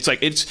thing. It's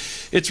like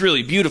it's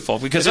really beautiful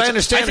because I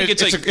understand.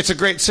 It's a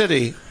great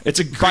city.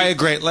 By a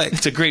great lake.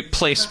 It's a great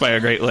place by a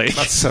great lake.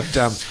 That's so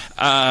dumb.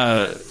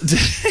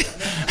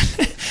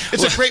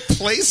 It's a great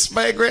place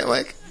by a great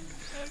lake.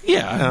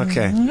 Yeah.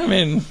 Okay. I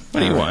mean, what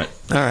do you want?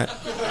 All right.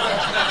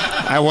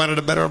 I wanted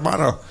a better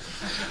motto.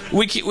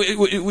 We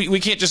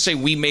can't just say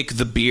we make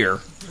the beer.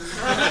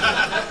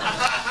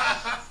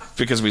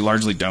 Because we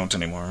largely don't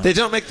anymore. They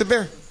don't make the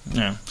beer.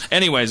 Yeah.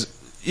 Anyways,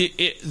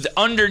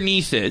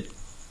 underneath it,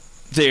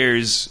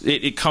 because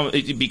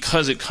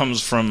it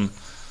comes from,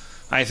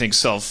 I think,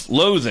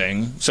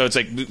 self-loathing. So it's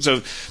like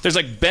there's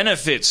like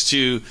benefits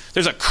to.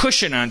 There's a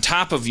cushion on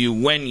top of you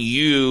when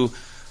you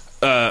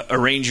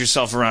arrange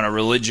yourself around a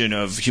religion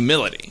of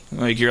humility.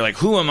 Like you're like,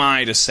 who am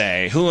I to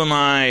say? Who am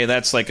I?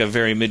 That's like a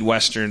very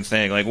Midwestern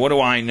thing. Like, what do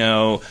I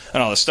know?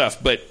 And all this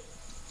stuff. But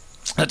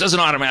that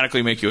doesn't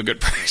automatically make you a good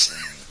person.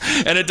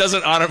 And it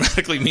doesn't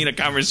automatically mean a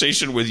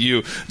conversation with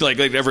you, like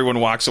everyone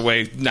walks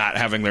away not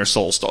having their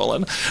soul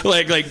stolen,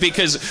 like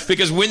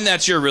because when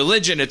that's your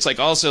religion, it's like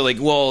also like,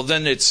 well,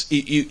 then it's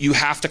you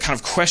have to kind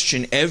of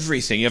question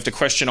everything. You have to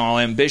question all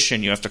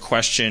ambition. You have to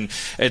question.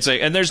 It's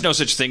like, and there's no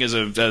such thing as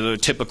a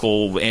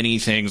typical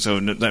anything. So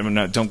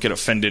don't get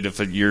offended if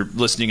you're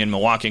listening in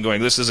Milwaukee and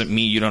going, this isn't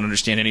me. You don't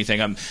understand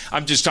anything. I'm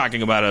just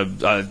talking about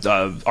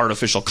a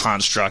artificial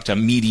construct, a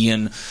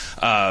median.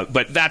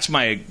 But that's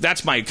my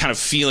kind of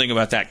feeling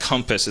about that. that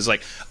compass is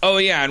like, oh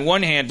yeah, on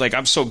one hand, like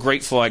I'm so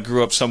grateful I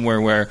grew up somewhere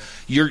where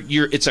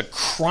it's a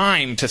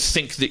crime to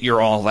think that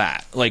you're all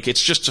that. Like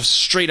it's just a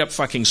straight up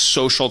fucking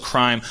social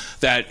crime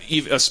that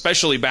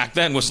especially back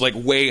then was like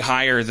way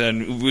higher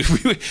than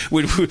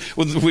when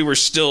we were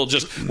still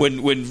just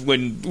when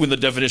the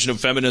definition of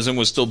feminism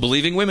was still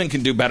believing women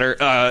can do better.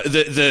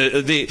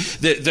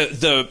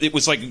 It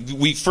was like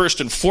we first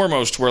and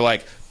foremost were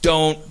like,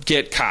 don't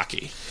get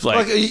cocky.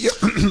 Like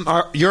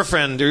your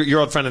friend, your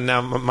old friend, and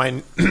now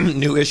my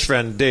new-ish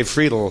friend, Dave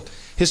Friedel,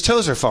 his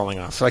toes are falling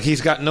off. Like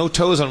he's got no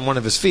toes on one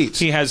of his feet.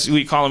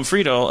 We call him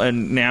Friedel,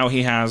 and now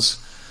he has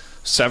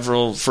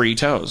several free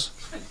toes.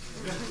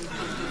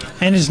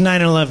 And his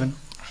 9/11.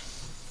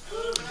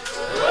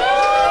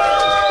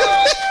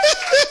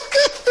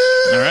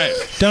 All right.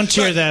 Don't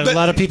cheer that. A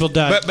lot of people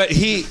died. But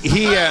he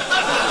a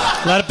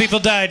lot of people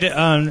died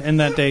in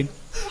that day.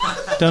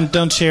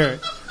 Don't cheer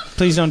it.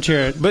 Please don't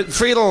cheer it. But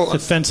Friedel...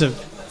 It's offensive.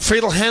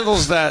 Friedel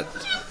handles that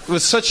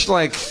with such,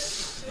 like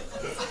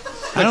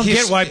I don't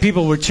get why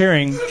people were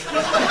cheering.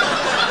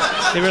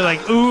 They were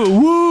like, ooh,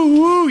 woo,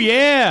 woo,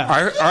 yeah.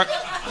 Our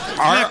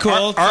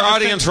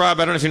audience, Rob,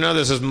 I don't know if you know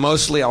this, is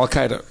mostly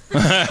Al-Qaeda.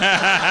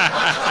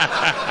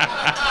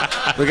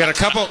 We got a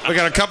couple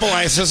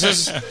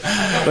ISISes,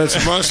 but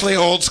it's mostly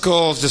old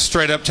school, just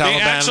straight up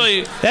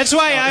Taliban. That's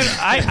why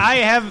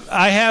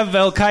I have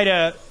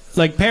Al-Qaeda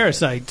like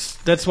parasites.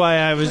 That's why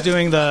I was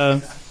doing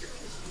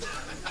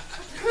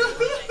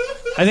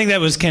I think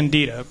that was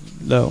Candida,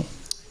 though.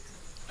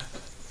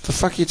 The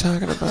fuck are you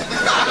talking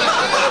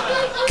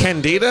about?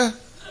 Candida?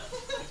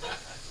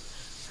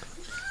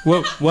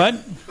 What?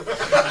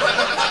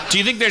 Do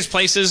you think there's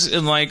places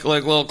in like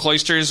little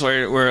cloisters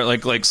where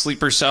like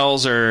sleeper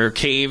cells or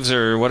caves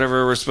or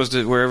whatever we're supposed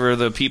to, wherever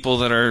the people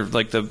that are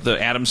like the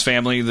Addams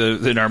family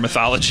in our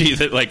mythology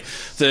that like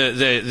does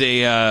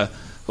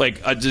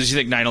you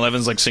think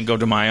 9/11's like Cinco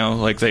de Mayo?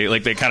 Like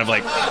they kind of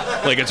like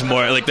it's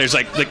more like there's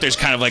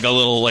kind of like a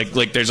little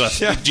like there's a.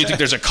 Yeah. Do you think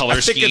there's a color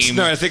scheme?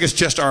 I think it's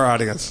just our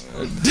audience.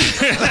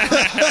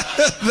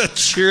 The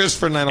cheers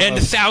for 9/11 and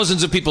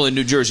thousands of people in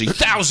New Jersey.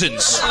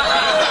 Thousands.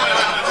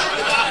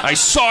 I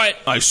saw it.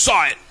 And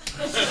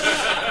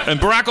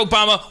Barack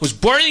Obama was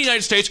born in the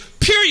United States.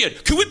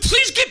 Period. Can we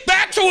please get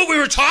back to what we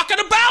were talking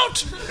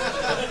about?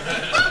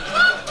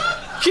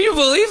 Can you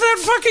believe that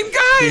fucking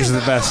guy? He's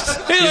the best.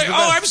 He's like,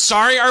 I'm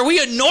sorry. Are we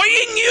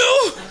annoying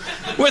you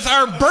with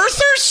our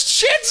birthers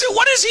shit?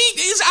 What is he?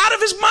 He's out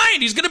of his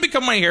mind. He's going to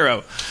become my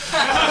hero.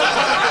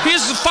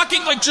 He's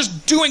fucking like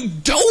just doing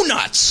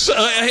donuts.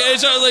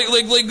 It's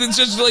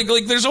just like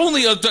there's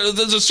only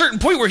there's a certain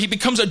point where he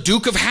becomes a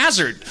Duke of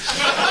Hazzard.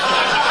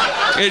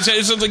 It's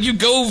like you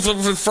go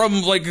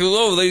from like,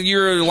 oh,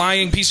 you're a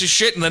lying piece of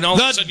shit, and then all of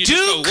a sudden you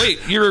just go, wait,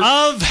 you're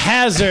of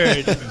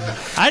Hazard.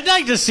 I'd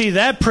like to see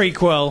that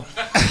prequel.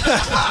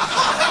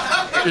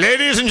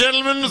 Ladies and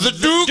gentlemen, the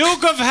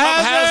Duke of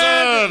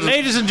Hazard.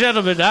 Ladies and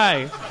gentlemen,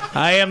 I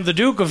am the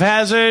Duke of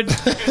Hazard.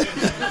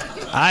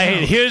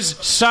 Here's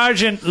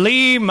Sergeant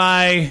Lee,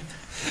 my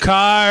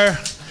car.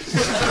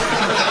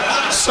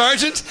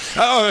 Sergeant?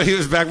 Oh, he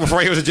was back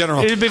before he was a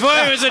general. Before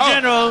he was a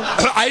general.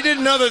 I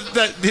didn't know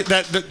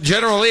that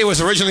General Lee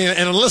was originally an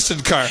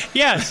enlisted car.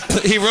 Yes.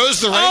 He rose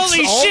the ranks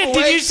Holy all shit, the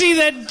way. did you see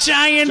that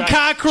giant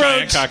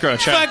cockroach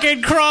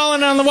fucking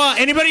crawling on the wall?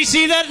 Anybody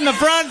see that in the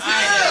front?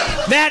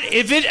 That,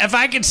 if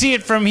I could see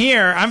it from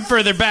here, I'm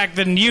further back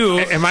than you.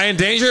 Am I in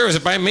danger? Was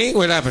it by me?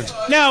 What happened?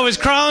 No, it was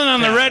crawling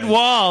on the red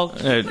wall.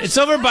 It's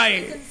over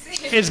by...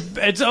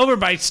 It's over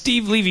by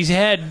Steve Levy's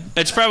head.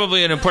 It's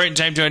probably an important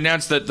time to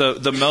announce that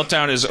the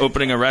Meltdown is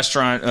opening a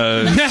restaurant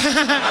called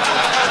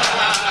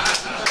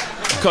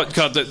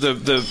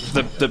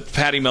the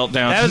Patty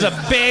Meltdown. That was a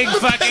big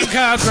fucking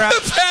cockroach.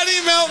 The Patty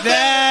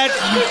Meltdown.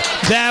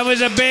 That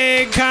was a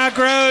big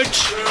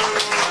cockroach.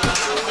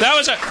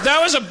 That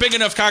was a big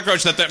enough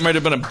cockroach that might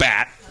have been a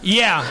bat.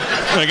 Yeah.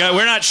 Like,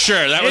 we're not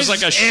sure. That was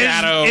like a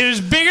shadow. It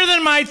was bigger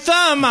than my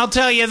thumb, I'll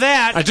tell you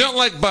that. I don't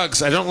like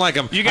bugs. I don't like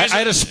them. I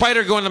had a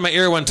spider go into my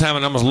ear one time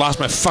and I almost lost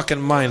my fucking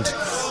mind.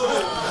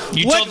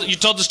 You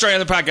told the story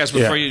on the podcast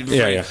before you.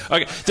 Yeah.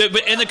 Okay,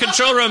 but in the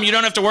control room, you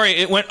don't have to worry.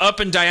 It went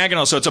up and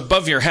diagonal, so it's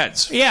above your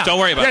heads. Yeah, don't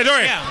worry about it. Don't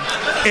worry.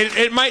 Yeah.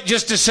 It might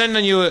just descend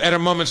on you at a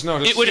moment's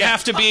notice. It would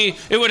have to be.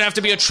 It would have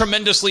to be a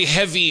tremendously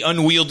heavy,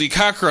 unwieldy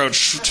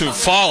cockroach to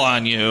fall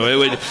on you.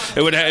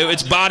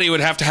 Its body would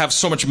have to have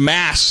so much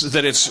mass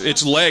that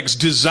its legs,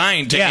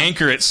 designed to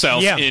anchor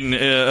itself in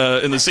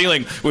the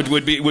ceiling,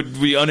 would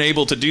be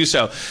unable to do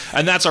so.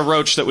 And that's a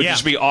roach that would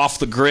just be off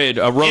the grid,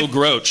 a rogue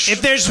roach.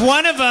 If there's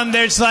one of them,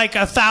 there's like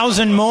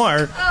 1,000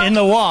 more in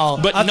the wall.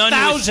 But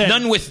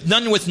none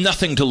with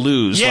nothing to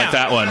lose, like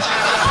that one.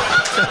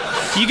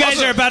 You guys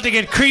Also- are about to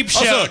get creep show.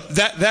 Also,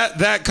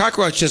 that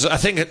cockroach is, I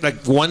think,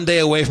 like 1 day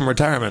away from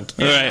retirement.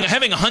 Right.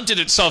 Having hunted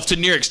itself to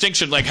near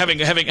extinction, like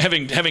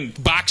having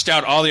boxed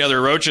out all the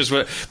other roaches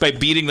by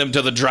beating them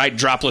to the dried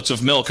droplets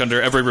of milk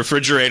under every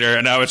refrigerator,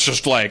 and now it's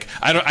just like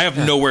I have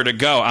nowhere to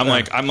go. I'm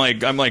like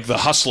the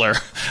hustler.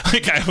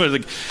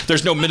 like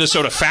there's no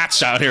Minnesota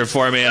Fats out here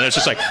for me, and it's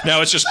just like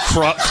now it's just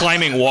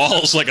climbing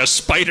walls like a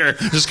spider.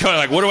 Just kind of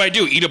like, what do I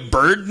do? Eat a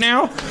bird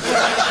now?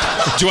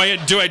 Do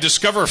I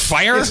discover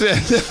fire?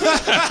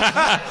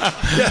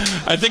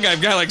 I think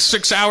I've got like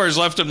 6 hours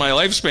left in my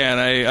lifespan.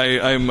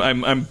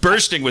 I'm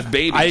bursting with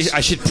babies.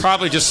 I should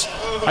probably just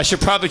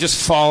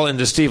fall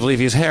into Steve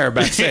Levy's hair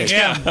backstage.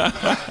 Yeah.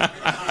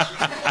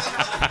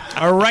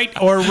 or write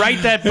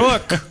that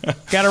book.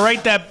 Gotta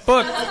write that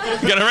book.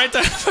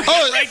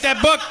 Write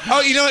that book.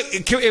 Oh, you know what?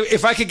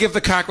 If I could give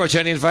the cockroach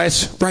any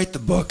advice, write the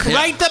book. Yeah.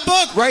 Write the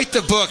book. Write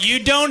the book.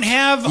 You don't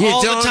have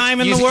all the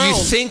time in the world.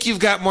 You think you've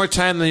got more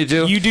time than you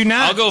do. You do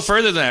not. I'll go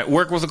further than that.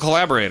 Work with a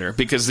collaborator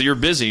because you're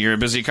busy. You're a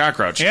busy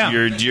cockroach. Yeah.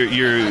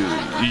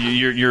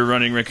 You're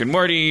running Rick and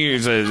Morty.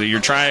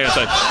 You're trying.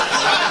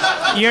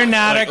 You're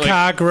not a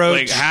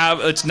cockroach.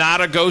 It's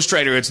not a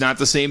ghostwriter. It's not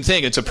the same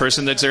thing. It's a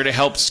person that's there to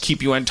help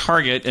keep you on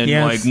target and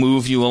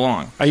move you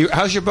along.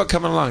 How's your book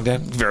coming along,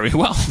 Dan? Very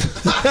well.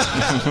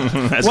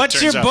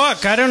 What's your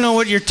book? I don't know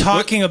what you're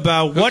talking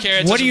about. What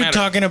are you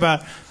talking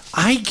about?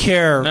 I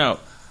care. No.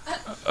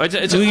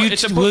 It's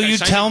a book. Will you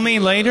tell me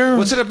later?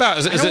 What's it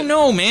about? I don't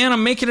know, man.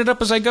 I'm making it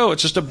up as I go.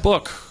 It's just a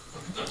book.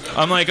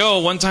 I'm like,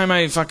 one time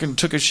I fucking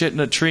took a shit in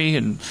a tree,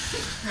 and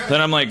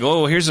then I'm like,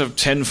 here's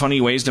 10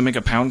 funny ways to make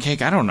a pound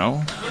cake. I don't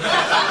know.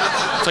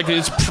 It's like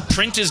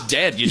print is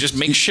dead. You just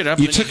make shit up.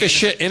 You took a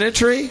shit in a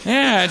tree?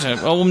 Yeah.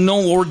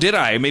 No, or did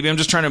I? Maybe I'm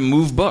just trying to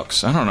move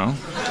books. I don't know.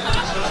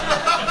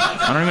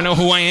 I don't even know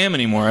who I am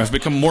anymore. I've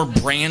become more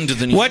brand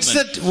than human.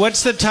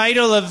 What's the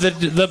title of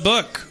the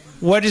book?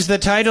 What is the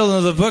title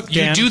of the book,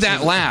 Dan? You do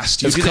that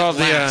last. It's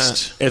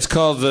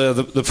called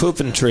the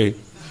pooping tree.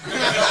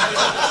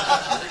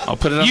 I'll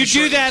put it on. You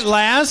do that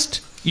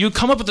last? You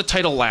come up with the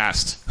title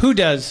last. Who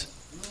does?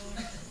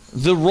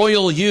 The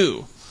royal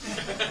you.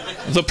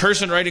 The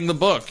person writing the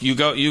book.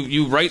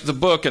 You write the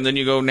book, and then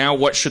you go, now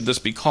what should this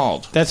be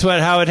called? That's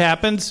how it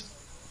happens?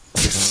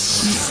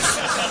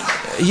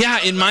 Yeah,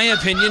 in my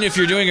opinion, if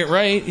you're doing it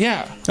right,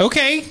 yeah.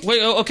 Okay.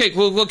 Wait. Okay.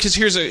 Well, because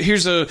here's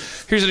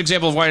an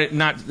example of why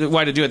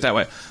to do it that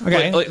way.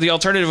 Okay. The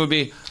alternative would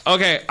be,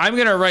 okay, I'm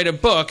going to write a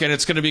book, and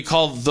it's going to be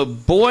called "The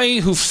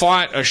Boy Who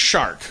Fought a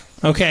Shark."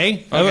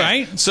 Okay. All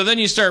right. So then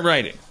you start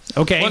writing.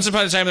 Okay. Once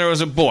upon a time, there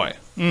was a boy.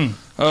 Mm.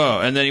 Oh,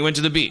 and then he went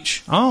to the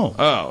beach. Oh.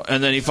 Oh,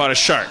 and then he fought a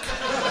shark.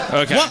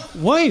 Okay. What?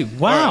 Wait.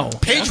 Wow.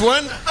 Right. Page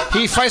 1.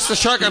 He fights the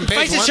shark on page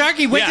 1. He fights the shark.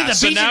 He went to the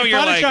beach now and he you're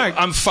fought a like, shark.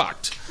 I'm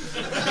fucked.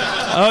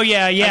 Oh,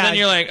 yeah. And then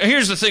you're like,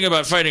 here's the thing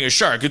about fighting a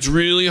shark. It's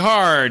really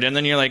hard. And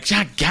then you're like,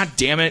 God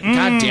damn it.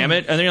 God damn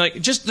it. And then you're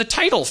like, just the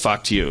title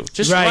fucked you.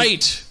 Just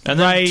write. And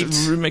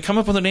then come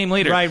up with a name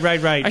later. Right.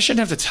 I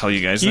shouldn't have to tell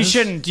you guys this.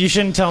 You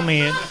shouldn't tell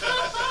me it.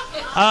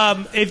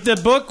 If the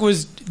book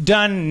was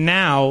done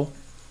now,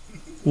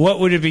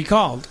 what would it be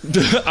called?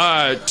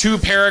 2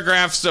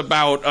 paragraphs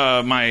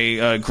about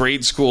my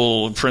grade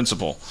school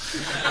principal.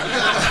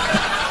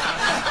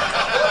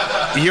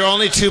 You're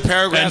only 2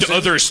 paragraphs. And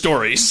other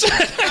stories.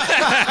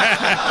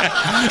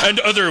 And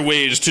other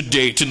ways to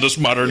date in this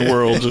modern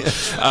world. No,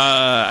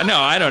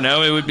 I don't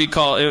know. It would be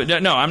called...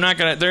 no, I'm not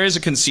going to... There is a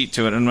conceit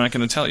to it. I'm not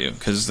going to tell you.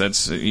 Because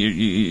that's...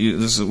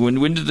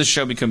 when did this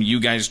show become you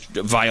guys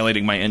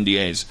violating my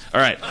NDAs? All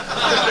right.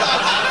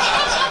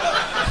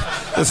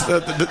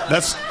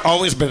 That's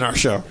always been our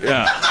show.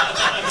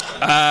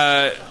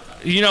 Yeah.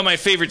 My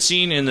favorite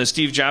scene in the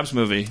Steve Jobs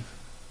movie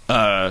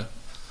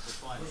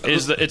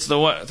is the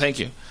one... Thank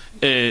you.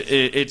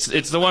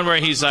 It's the one where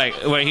he's like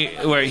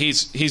where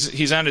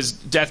he's on his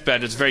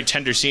deathbed. It's a very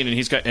tender scene, and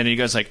he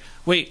goes like,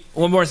 wait,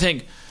 one more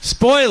thing.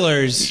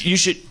 Spoilers. You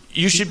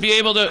should be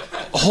able to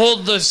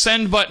hold the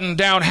send button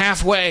down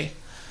halfway,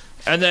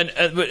 and then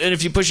and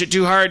if you push it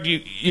too hard,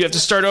 you have to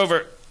start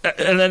over.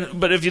 And then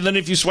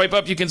if you swipe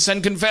up, you can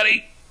send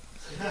confetti.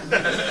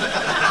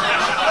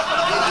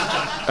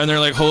 And they're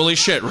like, holy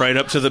shit! Right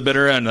up to the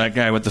bitter end. That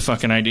guy with the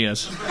fucking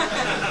ideas.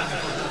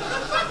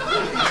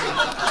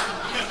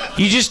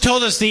 You just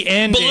told us the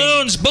ending.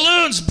 Balloons,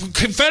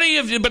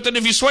 confetti. But then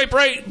if you swipe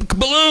right,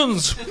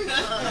 balloons.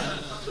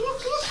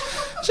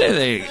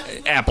 Say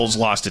Apple's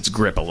lost its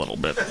grip a little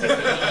bit,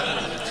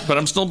 but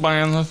I'm still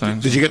buying the thing.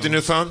 Did you get the new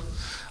phone?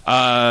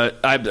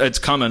 It's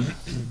coming,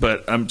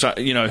 but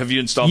have you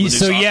installed the new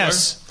software?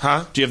 Yes.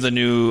 Huh? Do you have the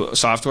new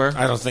software?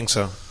 I don't think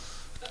so.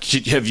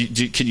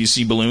 Can you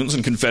see balloons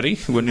and confetti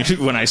when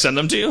I send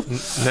them to you?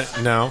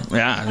 No.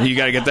 Yeah, you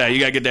gotta get that. You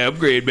gotta get that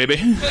upgrade, baby.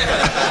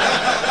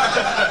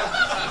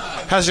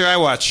 How's your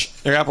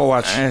iWatch? Your Apple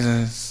Watch?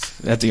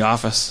 At the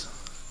office.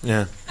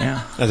 Yeah.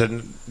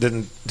 That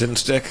didn't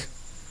stick.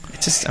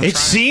 It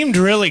seemed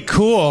really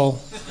cool.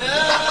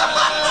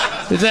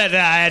 That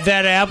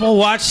Apple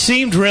Watch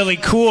seemed really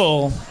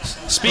cool.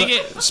 Speaking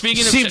of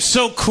seemed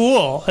so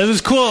cool. It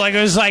was cool. Like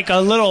it was like a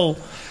little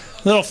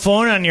little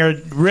phone on your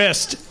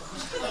wrist,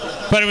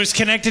 but it was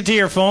connected to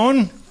your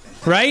phone,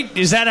 right?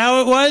 Is that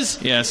how it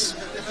was? Yes.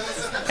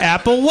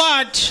 Apple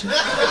Watch.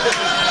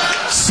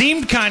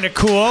 Seemed kind of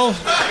cool.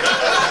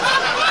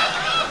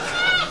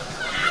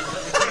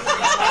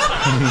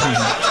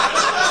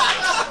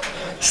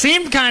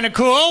 Seemed kind of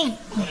cool.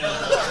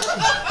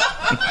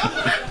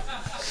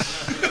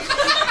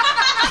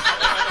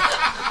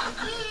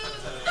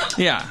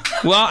 Yeah.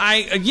 Well,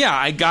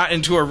 I got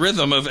into a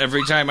rhythm of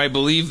every time I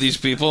believe these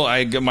people,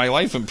 my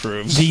life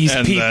improves. These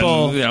and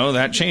people. then,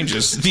 that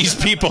changes. These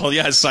people,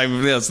 yes,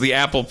 the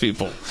Apple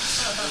people.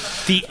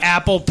 The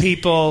Apple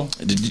people.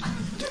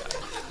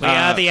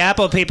 Yeah, the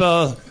Apple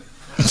people.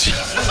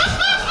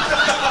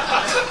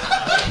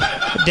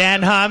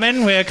 Dan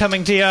Harmon, we're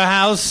coming to your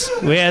house.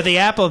 We're the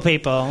Apple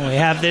people. We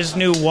have this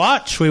new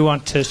watch we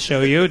want to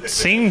show you. It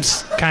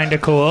seems kind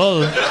of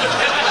cool.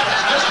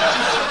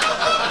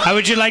 How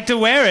would you like to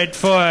wear it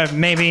for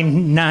maybe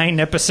 9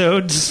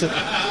 episodes?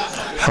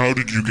 How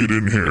did you get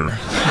in here?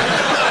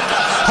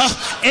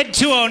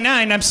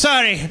 ED-209, I'm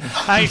sorry.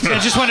 I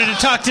just wanted to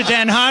talk to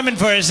Dan Harmon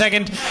for a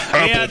second.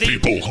 Apple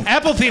people.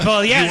 Apple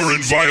people, yes. You are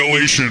in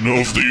violation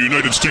of the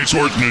United States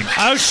Ordinance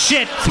Oh,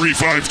 shit.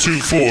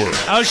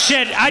 3524. Oh,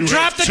 shit. I You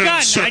dropped the have 10 gun.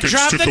 I seconds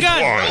dropped to the gun.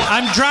 comply.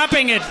 I'm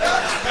dropping it.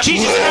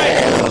 Jesus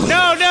Christ.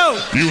 No.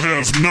 You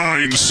have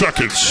 9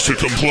 seconds to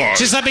comply.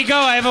 Just let me go.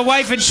 I have a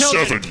wife and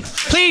children. 7.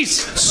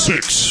 Please.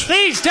 6.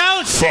 Please,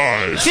 don't.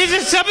 5.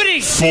 Jesus, somebody.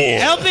 4.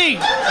 Help me.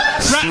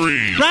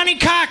 3. Ronnie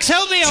Cox,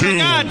 help me. Oh, 2. my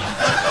God.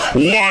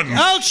 1.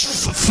 Oh,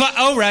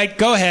 all right.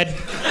 Go ahead.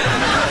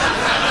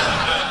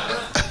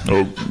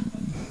 Oh,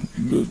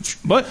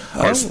 What?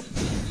 Oh.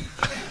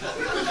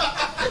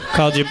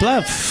 Called your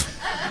bluff.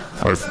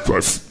 I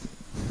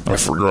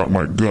forgot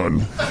my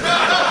gun.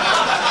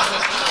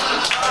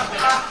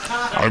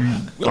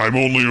 I'm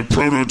only a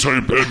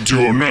prototype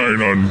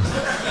ED-209 on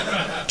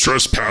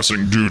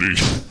trespassing duty.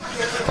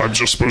 I'm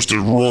just supposed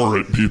to roar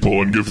at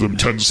people and give them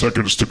 10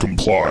 seconds to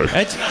comply.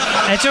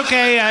 It's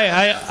okay.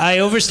 I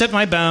overstepped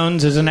my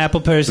bounds as an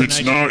Apple person.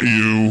 It's not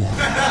you.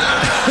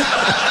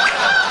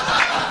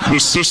 The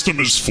system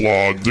is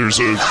flawed. There's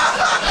a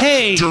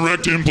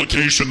direct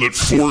implication that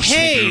force will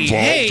be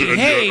involved, and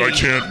yet I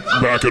can't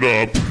back it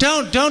up.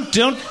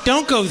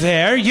 Don't go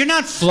there. You're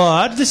not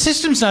flawed. The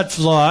system's not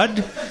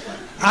flawed.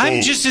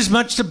 I'm just as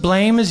much to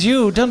blame as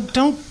you.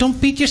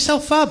 Don't beat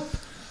yourself up.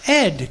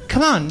 Ed,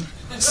 come on.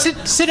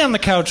 Sit on the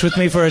couch with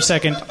me for a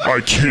second. I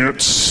can't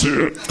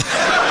sit.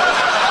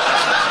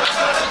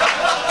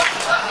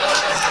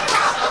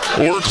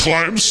 Or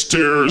climb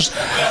stairs.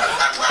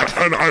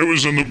 And I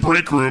was in the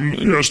break room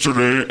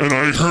yesterday, and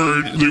I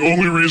heard the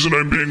only reason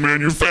I'm being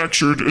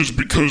manufactured is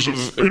because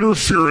of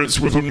interference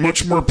with a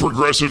much more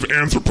progressive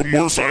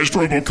anthropomorphized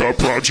RoboCop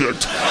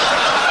project.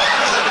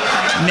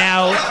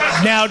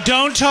 Now,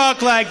 don't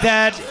talk like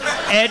that,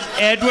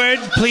 Edward.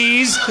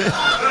 Please,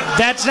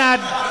 that's not.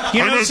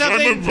 You know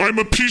something? I'm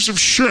a piece of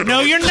shit.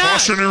 No, you're not.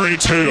 Cautionary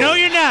tale. No,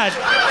 you're not.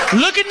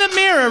 Look in the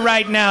mirror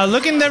right now.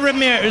 Look in the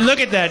mirror. Look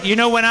at that. You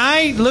know, when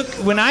I look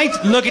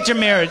at your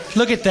mirror,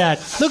 look at that.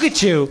 Look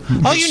at you.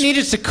 All you need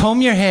is to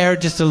comb your hair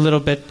just a little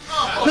bit.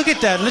 Look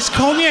at that. Let's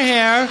comb your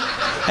hair,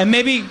 and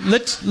maybe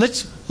let's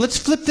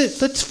flip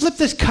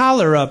this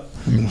collar up.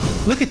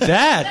 Look at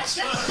that.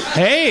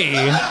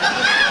 Hey.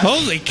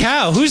 Holy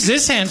cow. Who's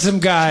this handsome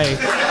guy?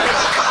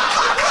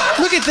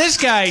 Look at this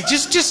guy.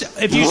 Just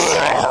if you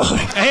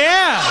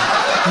Yeah.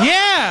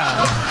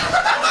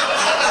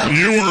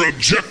 You were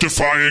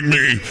objectifying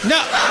me.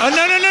 No.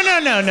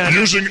 No.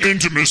 Using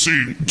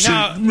intimacy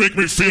to make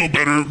me feel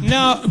better.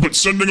 No. But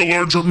sending a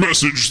larger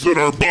message that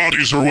our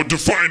bodies are what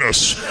define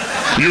us.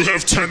 You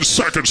have 10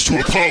 seconds to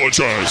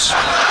apologize.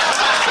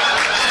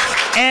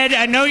 Ed,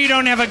 I know you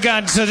don't have a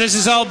gun, so this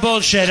is all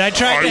bullshit. I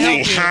tried to help you. I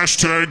will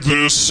hashtag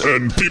this,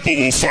 and people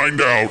will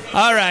find out.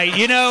 All right,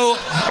 you know,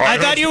 I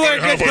thought you were a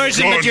good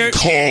person, but you're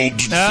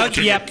called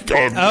fucking,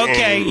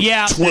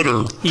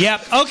 Twitter.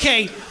 Yep.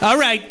 Okay. All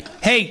right.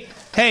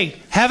 Hey,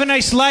 have a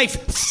nice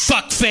life,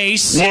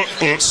 fuckface. What?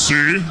 Let's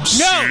see.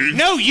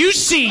 No, you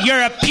see,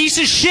 you're a piece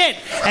of shit.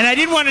 And I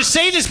didn't want to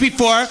say this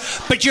before,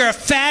 but you're a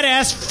fat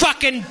ass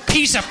fucking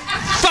piece of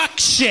fuck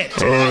shit.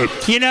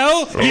 You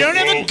know? You don't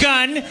have a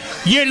gun.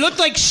 You look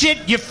like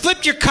shit. You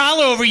flipped your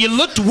collar over. You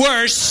looked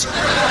worse.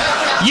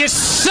 You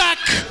suck.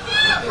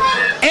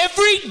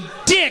 Every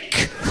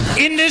dick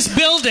in this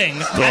building,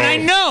 and I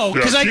know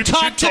because I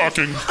talked to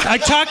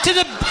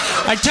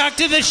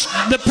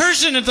the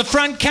person at the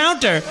front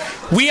counter.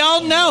 We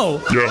all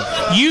know.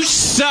 Yeah. You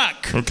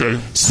suck. Okay.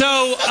 So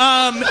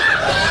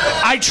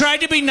I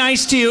tried to be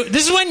nice to you.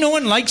 This is why no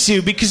one likes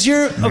you, because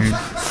you're a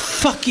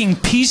fucking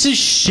piece of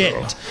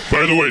shit.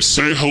 By the way,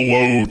 say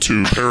hello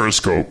to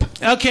Periscope.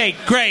 Okay,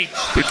 great.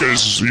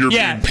 Because you're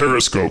being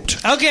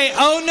periscoped. Okay.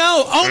 Oh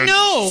no.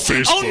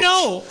 Facebook.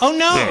 Oh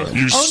no. Yeah,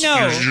 you just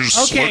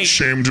Okay.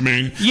 slut-shamed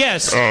me.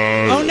 Yes.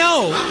 Oh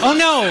no.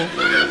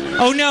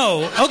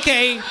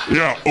 Okay.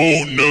 Yeah.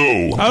 Oh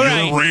no. All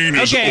right. Your reign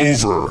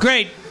is over.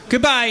 Great.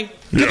 Goodbye.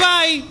 Yeah.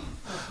 Goodbye.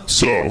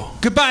 So.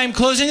 Goodbye. I'm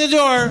closing the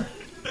door.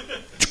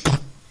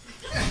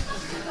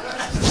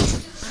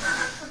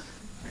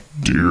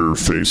 Dear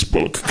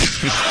Facebook.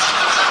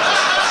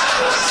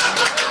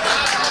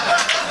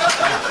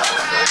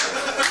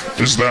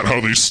 Is that how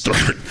they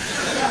start?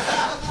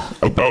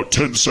 About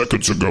 10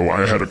 seconds ago,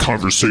 I had a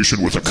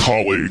conversation with a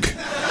colleague.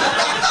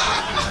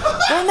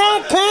 We're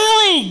not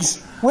colleagues.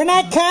 We're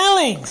not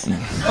colleagues.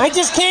 I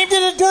just came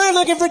to the door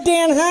looking for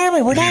Dan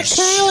Harmon. We're not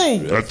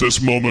colleagues. At this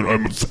moment,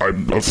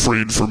 I'm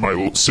afraid for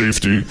my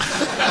safety.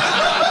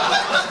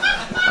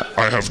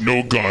 I have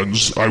no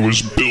guns. I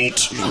was built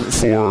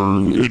for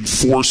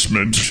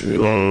enforcement,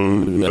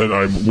 and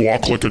I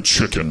walk like a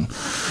chicken.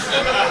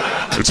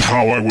 It's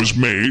how I was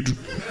made,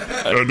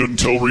 and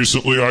until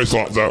recently, I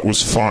thought that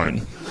was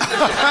fine.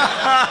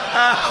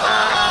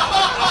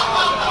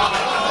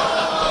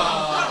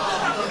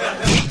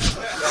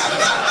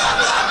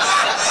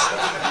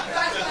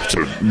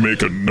 To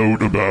make a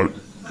note about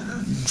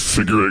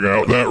figuring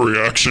out that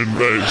reaction,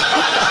 I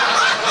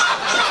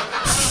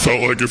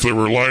felt like if there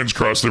were lines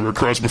crossed, they were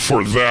crossed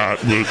before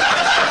that, but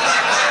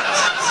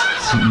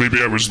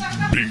maybe I was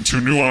being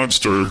too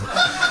nuanced, or...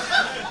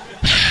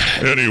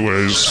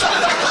 Anyways,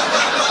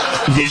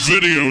 the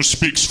video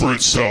speaks for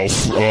itself.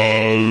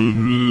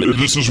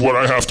 This is what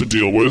I have to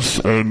deal with,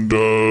 and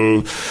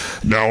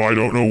now I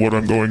don't know what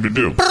I'm going to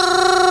do.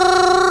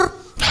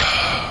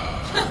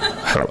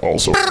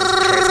 Also, have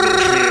no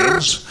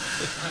hands.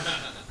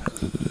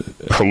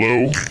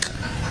 Hello?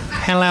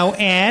 Hello,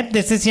 Ed.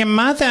 This is your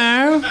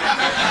mother.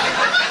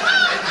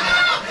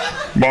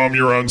 Mom,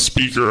 you're on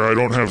speaker. I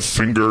don't have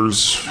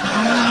fingers.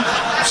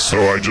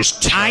 So I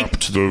just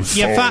tapped the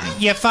phone.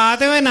 Your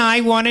father and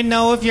I want to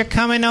know if you're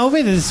coming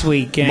over this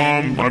weekend.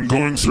 Mom, I'm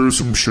going through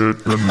some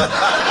shit. And...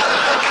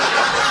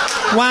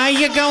 Why are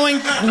you going?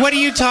 What are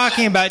you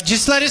talking about?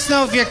 Just let us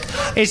know if you're...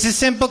 It's a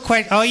simple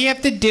question. All you have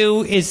to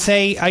do is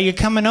say, "Are you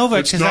coming over?"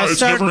 It's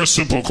never a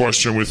simple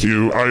question with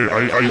you. I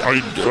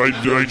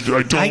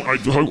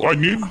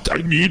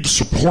need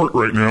support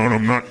right now, and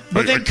I'm not.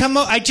 But then come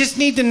over. I just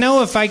need to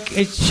know if I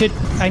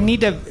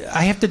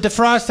have to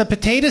defrost the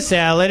potato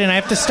salad, and I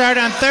have to start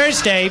on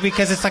Thursday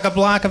because it's like a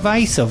block of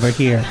ice over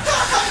here.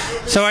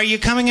 So are you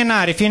coming or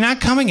not? If you're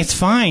not coming, it's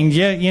fine.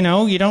 You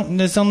don't.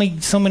 There's only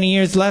so many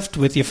years left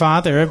with your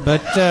father.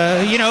 But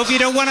if you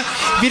don't want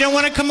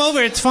to come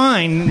over, it's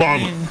fine.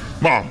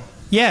 Mom.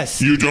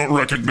 Yes. You don't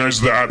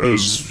recognize that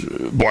as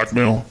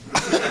blackmail?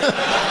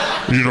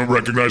 You don't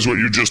recognize what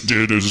you just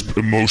did as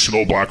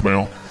emotional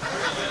blackmail?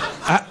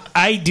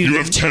 I do. You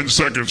have 10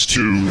 seconds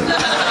to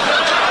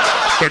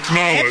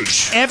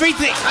acknowledge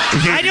everything.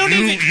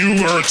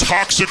 You are a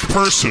toxic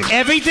person.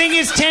 Everything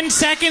is 10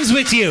 seconds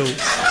with you.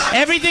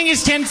 Everything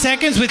is 10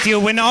 seconds with you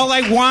when all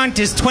I want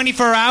is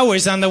 24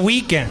 hours on the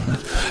weekend.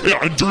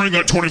 Yeah, and during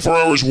that 24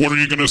 hours, what are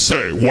you going to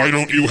say? Why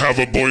don't you have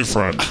a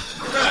boyfriend?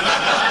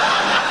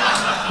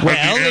 Well,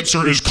 and the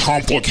answer is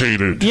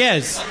complicated.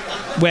 Yes.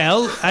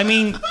 Well, I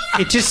mean,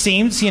 it just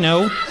seems,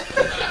 you're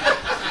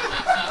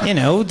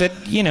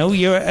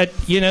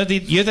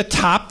the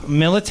top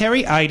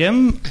military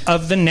item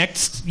of the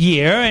next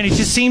year, and it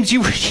just seems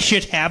you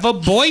should have a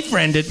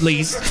boyfriend at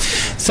least,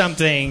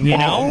 something,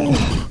 know.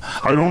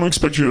 I don't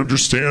expect you to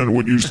understand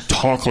when you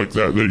talk like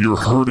that you're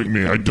hurting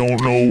me. I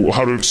don't know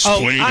how to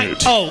explain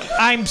it.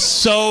 I'm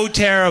so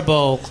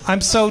terrible.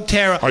 I'm so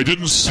terrible. I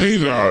didn't say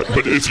that,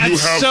 but if you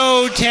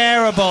so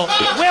terrible.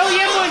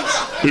 William,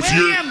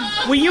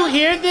 will you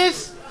hear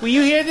this? Will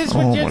you hear this?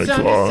 What your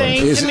son is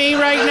saying to me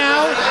right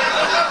now?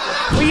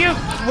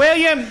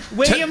 William,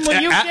 will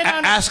you get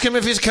on? Ask him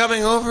if he's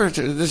coming over.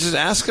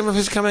 Ask him if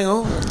he's coming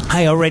over.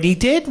 I already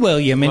did,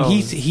 William, and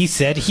he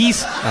said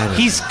he's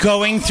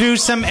going through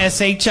some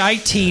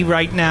shit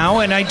right now,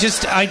 and I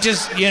just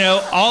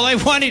all I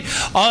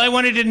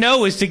wanted to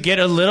know is to get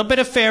a little bit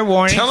of fair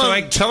warning. Tell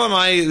him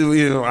I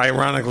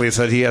ironically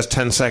said he has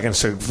 10 seconds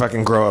to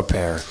fucking grow a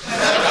pair.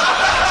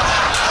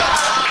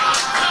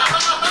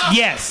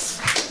 Yes.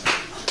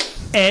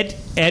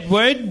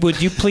 Edward, would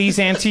you please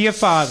answer your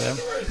father?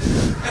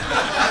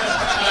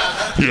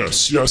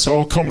 Yes,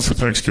 I'll come for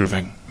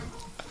Thanksgiving.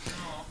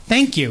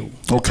 Thank you.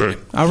 Okay.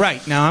 All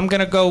right, now I'm going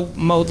to go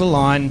mow the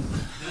lawn.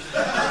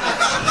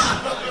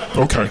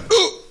 Okay.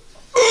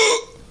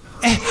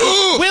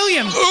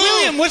 William,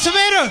 what's the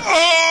matter?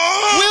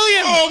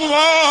 William!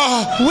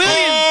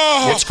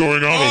 What's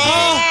going on over there?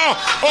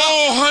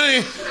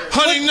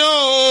 Honey,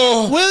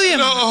 no! William,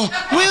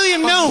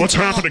 no! What's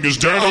happening? Is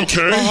Dad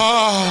okay?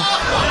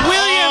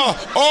 William!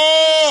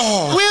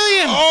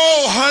 William!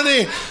 Oh,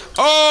 honey!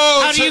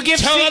 How do you give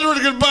tell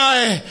Edward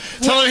goodbye.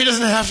 Tell him he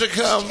doesn't have to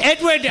come.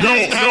 Edward! No,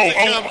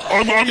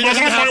 I'm on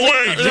my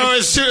way. No,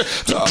 it's too...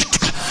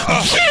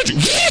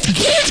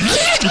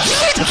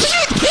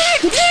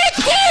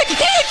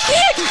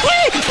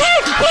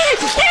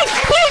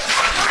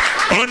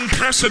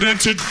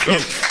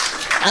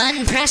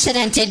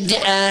 Unprecedented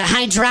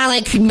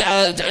hydraulic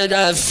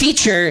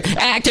feature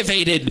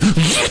activated.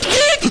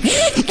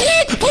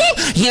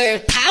 Your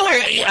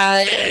power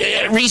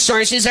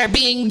resources are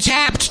being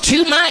tapped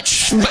too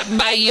much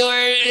by your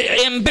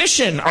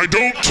ambition. I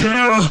don't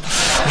care.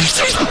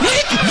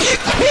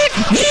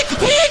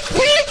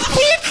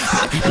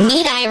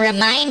 Need I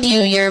remind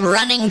you, you're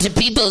running to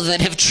people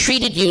that have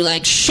treated you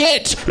like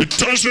shit. It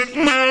doesn't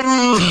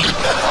matter.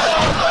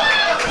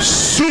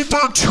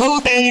 Super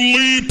turbo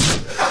leap.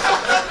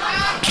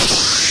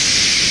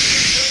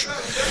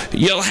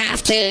 You'll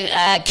have to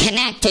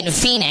connect in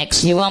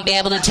Phoenix. You won't be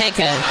able to take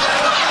a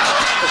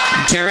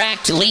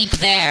direct leap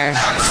there.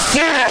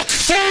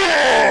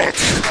 Fuck.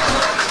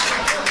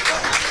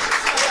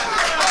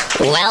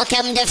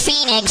 Welcome to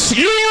Phoenix.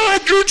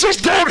 You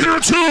just got here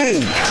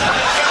too.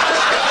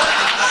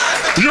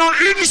 You're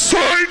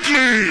inside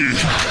me.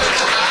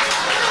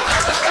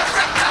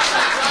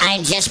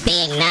 I'm just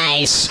being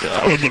nice.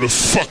 I'm gonna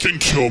fucking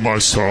kill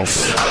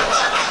myself.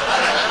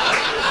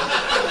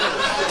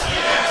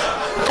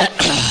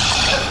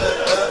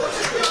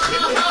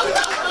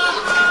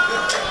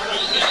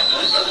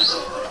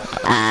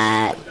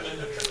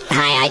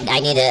 Hi, I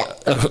need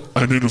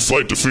I need a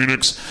flight to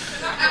Phoenix.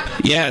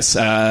 Yes,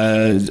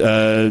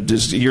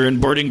 you're in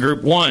boarding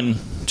group 1.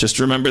 Just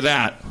remember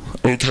that.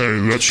 Okay,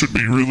 that should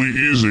be really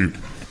easy.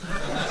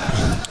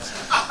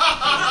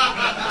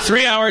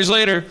 3 hours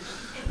later.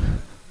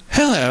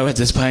 Hello, at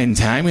this point in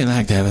time, we'd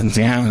like to have a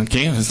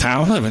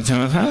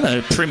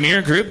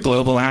premier group,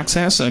 Global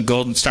Access,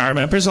 Golden Star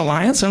Members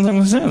Alliance,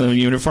 the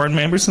uniformed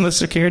members and the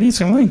security.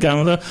 What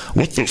the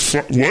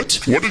fuck? What?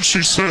 What did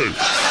she say?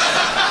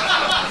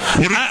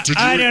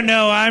 I don't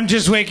know. I'm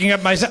just waking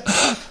up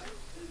myself.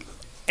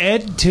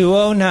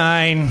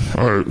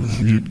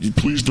 ED-209.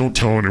 Please don't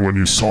tell anyone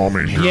you saw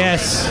me here.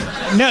 Yes.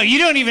 No, you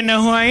don't even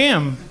know who I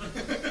am.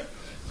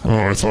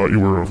 Oh, I thought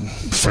you were a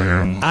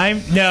fan.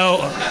 I'm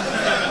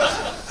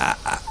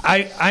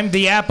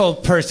the Apple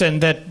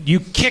person that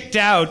you kicked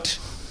out.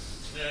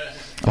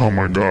 Oh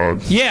my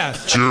God. Yeah.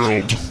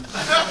 Gerald.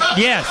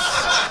 Yes.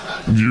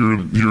 You're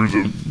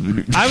the...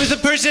 I was the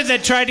person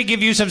that tried to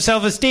give you some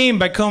self-esteem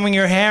by combing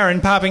your hair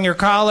and popping your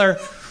collar.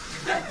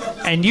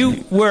 And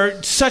you were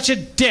such a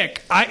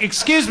dick.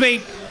 Excuse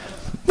me.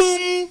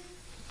 Boom.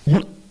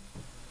 What?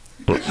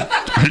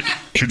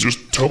 He just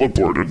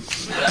teleported.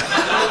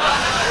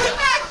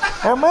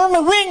 I'm on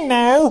the wing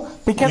now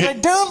because I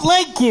don't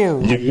like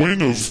you. The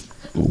wing of...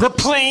 The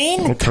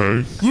plane?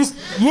 Okay.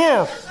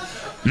 Yeah.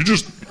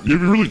 You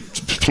really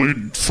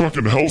played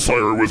fucking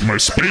Hellfire with my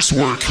space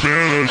work,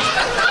 man.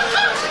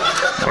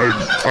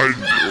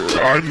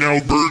 I'm now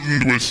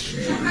burdened with,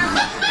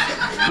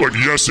 like,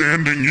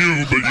 yes-anding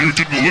you, but you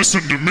didn't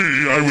listen to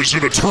me. I was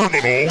in a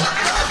terminal.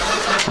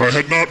 I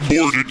had not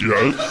boarded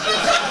yet.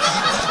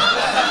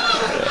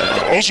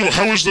 Also,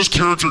 how is this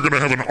character going to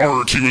have an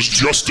arc? He was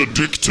just a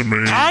dick to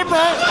me.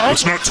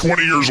 It's not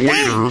 20 years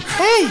later.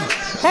 Hey!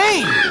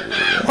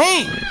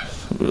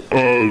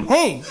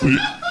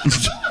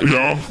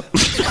 Yeah?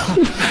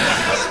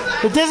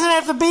 It doesn't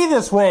have to be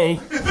this way.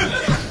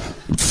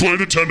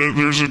 Flight attendant,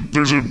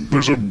 there's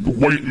a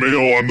white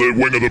male on the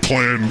wing of the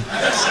plane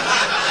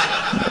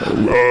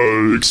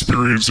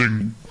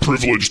experiencing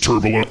privileged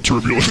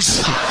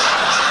turbulence.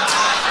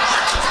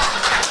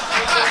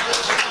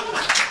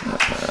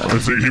 I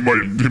think he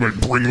might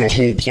bring the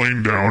whole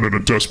plane down in a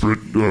desperate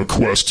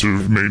quest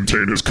to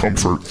maintain his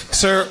comfort.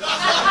 Sir,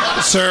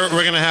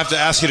 we're going to have to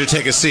ask you to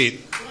take a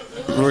seat.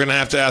 We're going to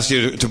have to ask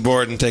you to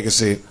board and take a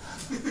seat.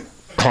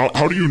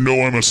 How do you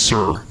know I'm a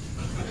sir?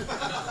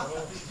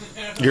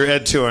 You're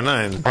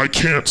ED-209. I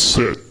can't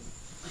sit.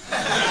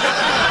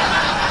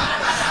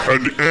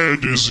 And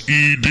ED is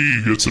ED.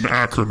 It's an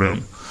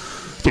acronym.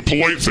 The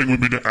polite thing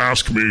would be to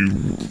ask me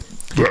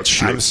that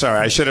shit. I'm sorry.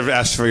 I should have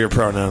asked for your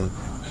pronoun.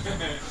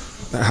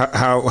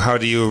 How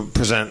do you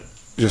present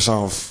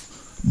yourself?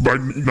 By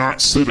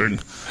not sitting.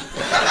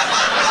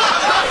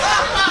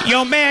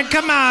 Yo, man,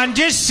 come on.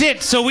 Just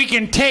sit so we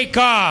can take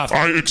off.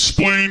 I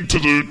explained to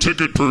the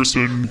ticket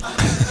person,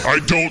 I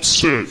don't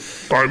sit.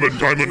 I'm an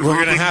We're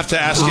going to have to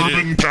ask you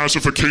urban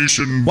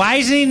pacification. Why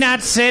is he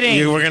not sitting?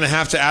 We're going to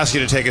have to ask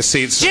you to take a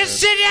seat, sir. Just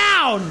sit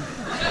down.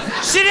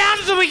 Sit down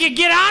so we can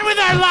get on with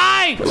our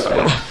lives.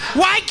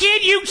 Why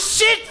can't you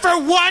sit for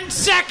 1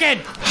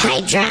 second?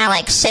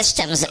 hydraulic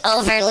systems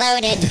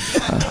overloaded.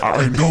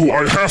 I know,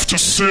 I have to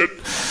sit.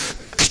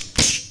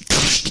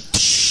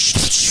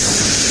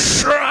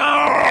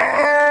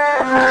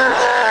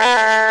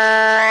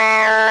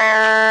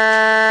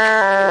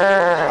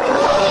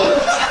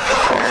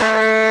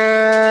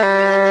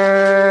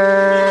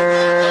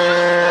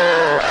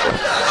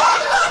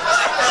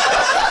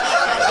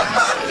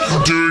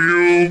 Do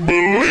you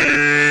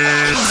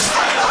believe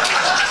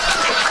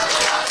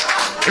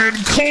in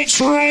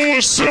cultural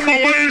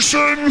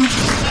assimilation?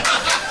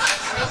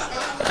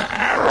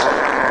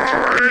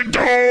 I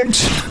don't.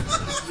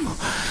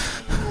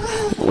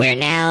 We're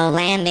now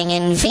landing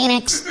in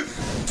Phoenix.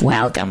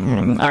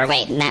 Welcome. Or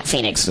wait, not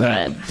Phoenix.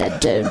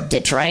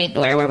 Detroit?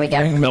 Where were we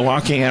going?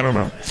 Milwaukee? I don't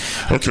know.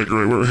 Okay,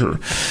 great, we're here.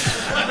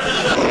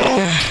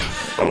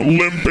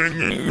 Limping,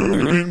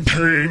 in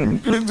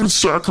pain,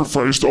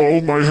 sacrificed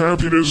all my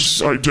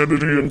happiness,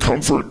 identity, and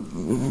comfort.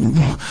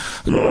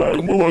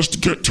 I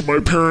must get to my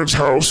parents'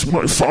 house.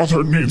 My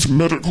father needs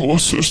medical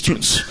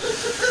assistance.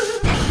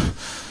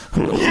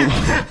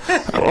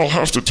 I'll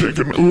have to take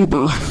an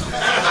Uber.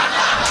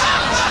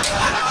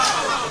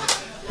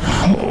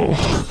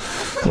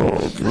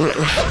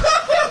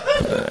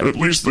 At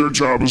least their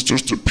job is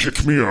just to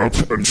pick me up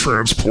and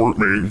transport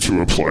me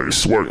to a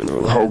place.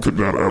 How could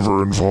that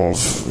ever involve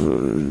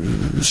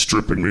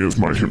stripping me of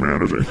my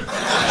humanity?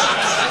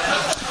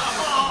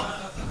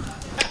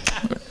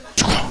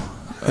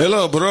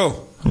 Hello,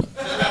 bro.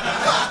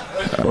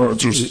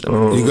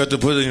 You got to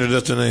put in your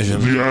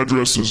destination. The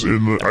address is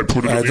in the... I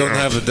put it in the app. I don't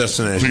have a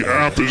destination. The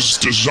app is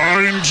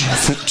designed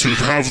to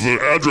have the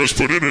address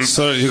put in it.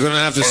 So you're going to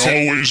have to...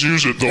 I always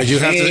use it. The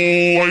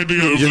whole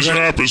idea of this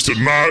app is to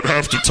not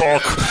have to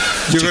talk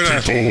to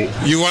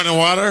people. You want a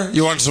water?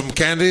 You want some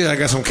candy? I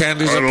got some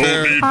candies up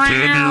there. I don't need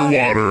candy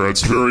or water.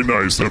 That's very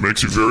nice. That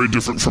makes you very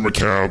different from a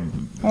cab.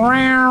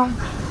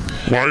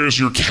 Why is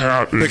your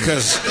cat in...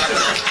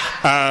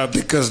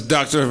 Because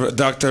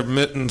Dr.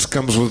 Mittens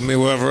comes with me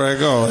wherever I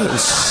go.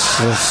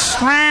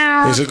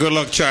 He's a good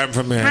luck charm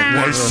for me.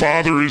 My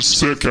father is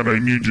sick, and I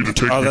need you to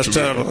take me to... that's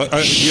terrible.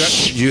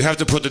 You have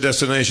to put the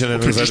destination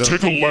in. Okay, just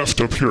take a left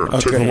up here. Okay,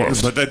 take a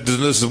left. But this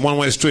is a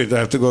one-way street. I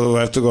have to go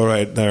right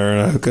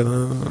there. Okay,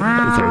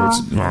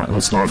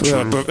 that's not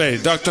true. But, hey,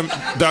 Dr.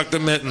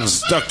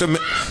 Mittens.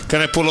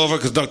 Can I pull over?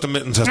 Because Dr.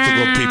 Mittens has to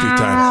go pee-pee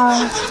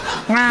time.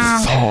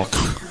 Fuck.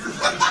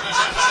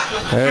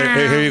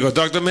 Hey, here you go,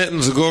 Dr.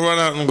 Mittens. Go run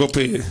out and go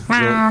pee.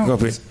 Go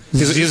pee.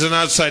 He's an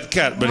outside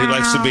cat, but he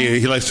likes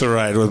to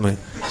ride with me.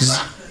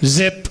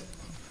 Zip.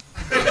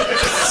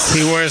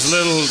 He wears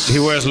little.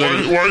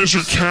 Why does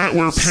your cat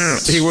wear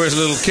pants? He wears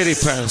little kitty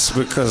pants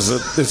because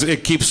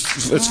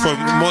it's for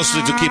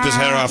mostly to keep his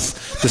hair off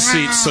the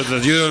seat so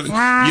that you're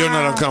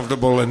not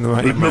uncomfortable. It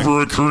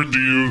never occurred to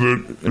you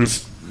that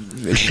if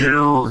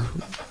hair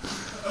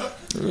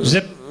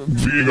zip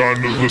being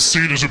on the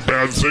seat is a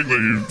bad thing,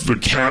 that the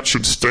cat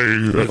should stay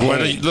at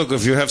home. Look,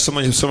 if you have so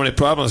many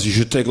problems, you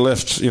should take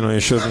lifts. You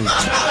shouldn't.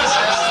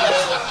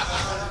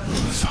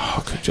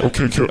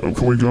 Okay, can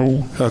we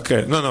go?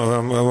 Okay, no.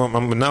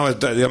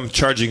 I'm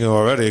charging you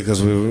already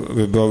because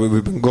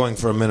we've been going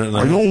for a minute now.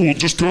 I know. We'll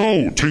just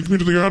go. Take me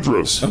to the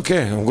address.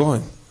 Okay, I'm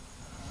going.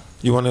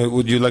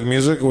 Would you like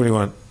music? What do you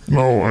want?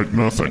 No,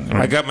 nothing.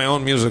 I got my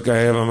own music. I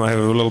have a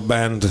little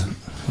band.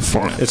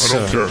 Fine.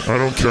 I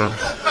don't care.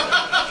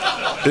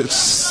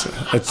 It's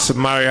a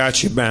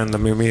mariachi band that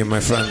me and my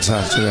friends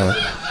have together.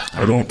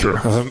 I don't care.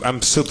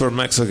 I'm super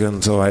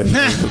Mexican, so I.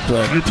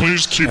 Can you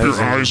please keep your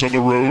eyes on the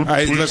road?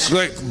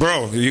 Look,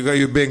 bro,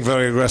 you're being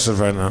very aggressive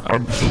right now.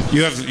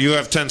 You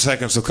have 10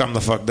 seconds to calm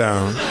the fuck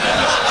down.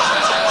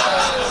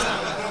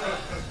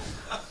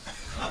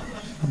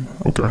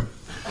 Okay.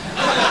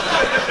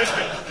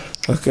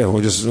 Okay,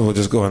 we'll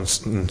just go in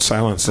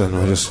silence and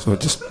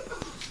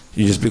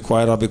you just be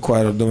quiet. I'll be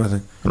quiet. I'll do my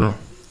thing. Yeah.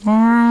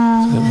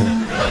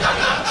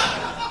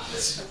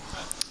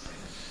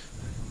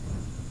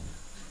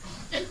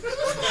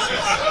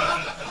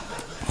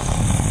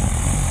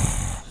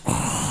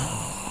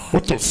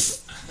 What the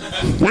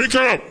Wake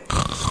up!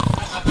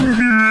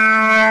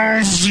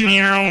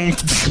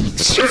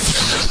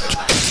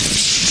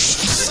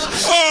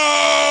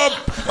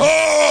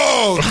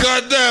 Oh,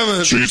 God damn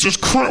it. Jesus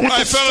Christ.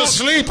 I fell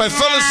asleep.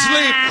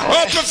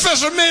 Oh,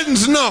 Professor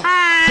Mittens. No.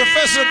 Dr.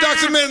 Mittens.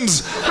 Dr.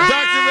 Mittens.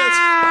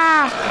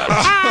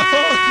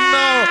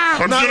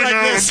 Oh, no.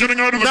 I'm getting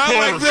out of the car.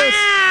 Not like this.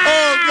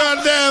 Oh,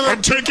 God damn it.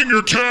 I'm taking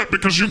your cat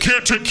because you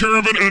can't take care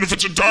of it, and if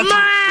it's a doctor,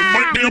 it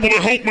might be able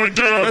to help my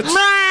dad.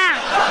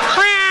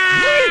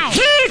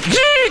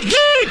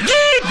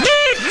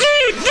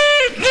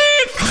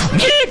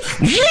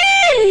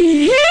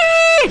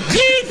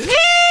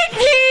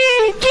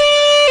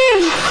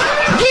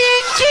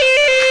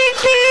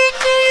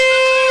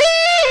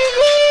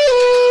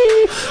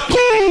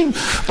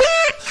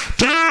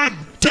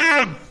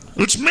 Dad,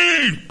 it's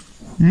me,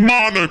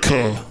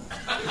 Monica.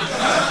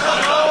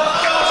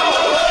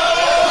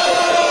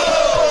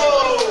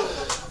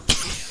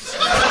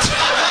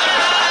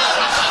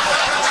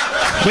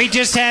 We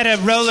just had a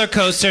roller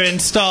coaster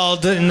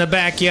installed in the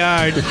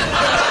backyard.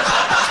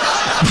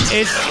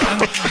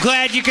 I'm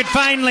glad you could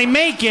finally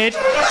make it,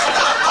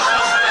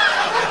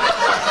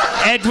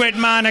 Edward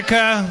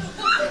Monica.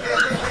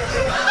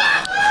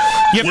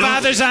 Your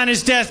father's on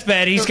his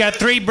deathbed. He's got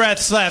 3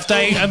 breaths left.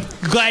 I'm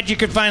glad you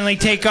could finally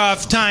take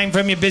off time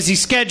from your busy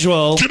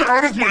schedule. Get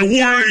out of my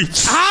way!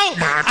 Ow!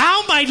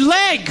 Ow, my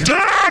leg!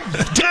 Dad!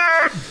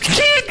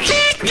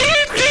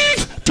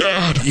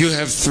 Dad! You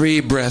have 3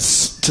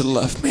 breaths to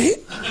love me.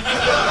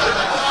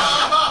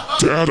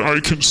 Dad, I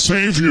can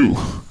save you.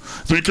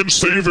 They can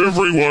save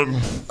everyone.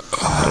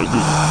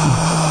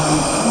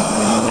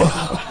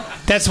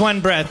 That's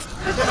 1 breath.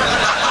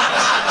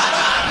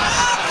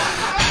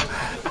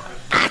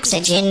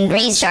 Oxygen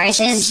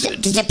resources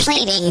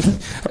depleting.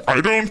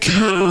 I don't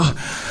care.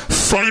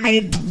 Final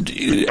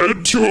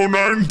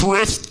ED-209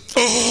 breath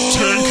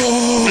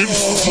tank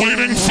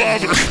inflating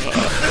father.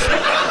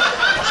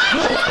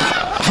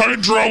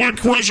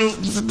 Hydraulic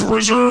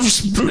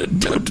reserves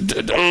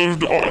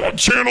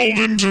channeled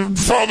into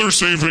father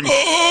saving.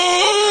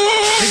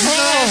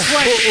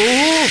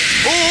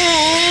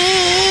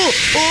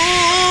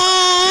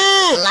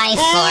 life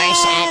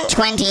force at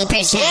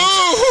 20%,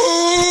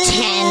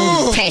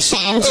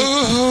 10%,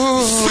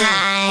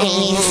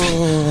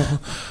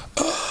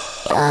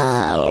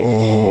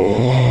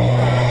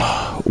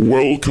 5.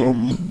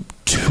 Welcome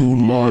to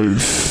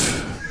life.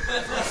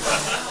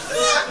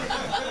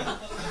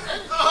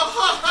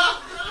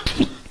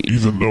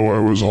 Even though I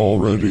was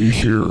already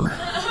here.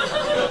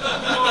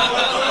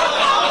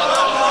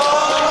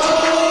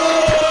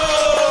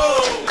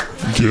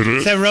 Get it?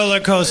 It's a roller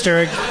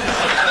coaster.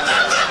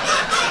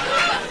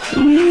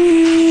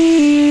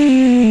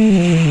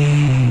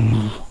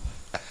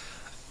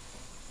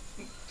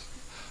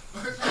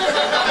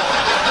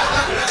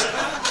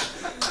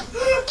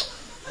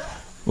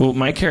 Well,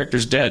 my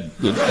character's dead.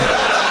 You get.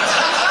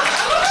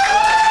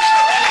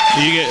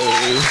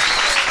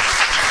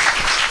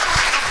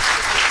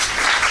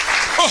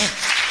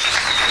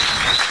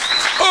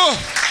 Oh,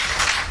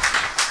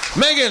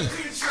 Megan,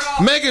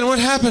 what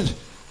happened?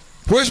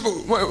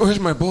 Where's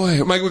my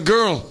boy? My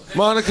girl,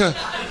 Monica.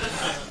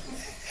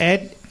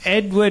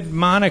 Edward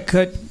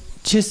Monica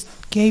just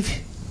gave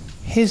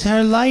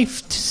her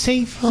life to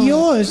save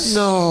yours.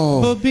 No,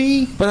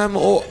 Bobby. But I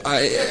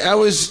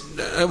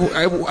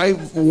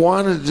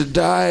wanted to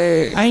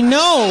die. I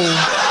know.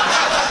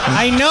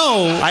 I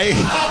know.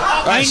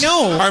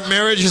 Our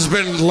marriage has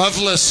been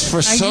loveless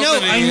for so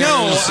many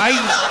years.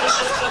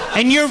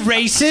 And you're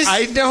racist.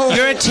 I know.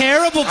 You're a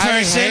terrible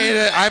person. I hate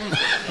it.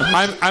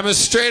 I'm a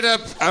straight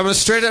up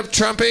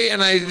Trumpy,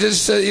 and I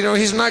just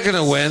he's not going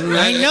to win.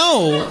 I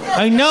know.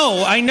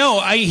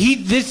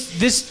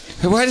 This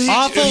Why did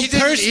awful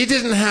person. He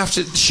didn't have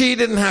to. She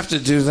didn't have to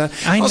do that.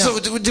 I know. Also,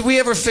 did we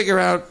ever figure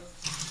out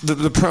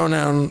the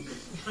pronoun?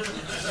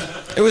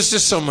 It was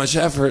just so much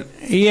effort.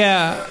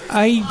 Yeah.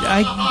 Well,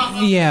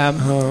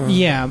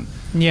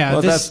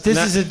 this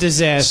is a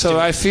disaster. So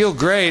I feel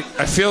great.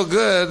 I feel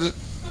good.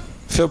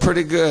 Feel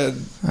pretty good.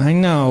 I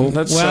know.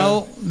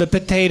 The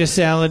potato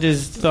salad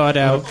is thawed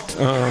out.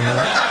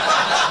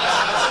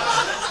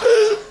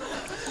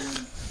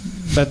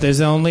 But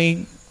there's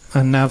only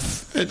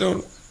enough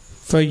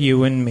for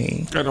you and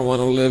me. I don't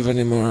want to live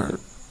anymore.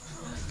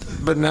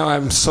 But now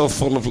I'm so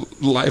full of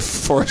life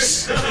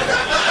force.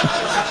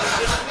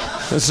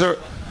 There's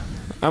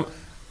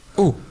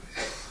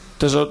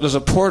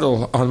a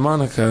portal on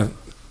Monica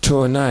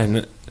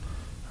 209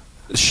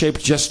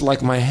 shaped just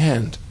like my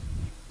hand.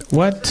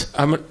 What?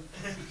 I'm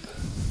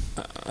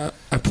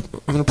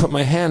gonna put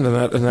my hand in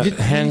that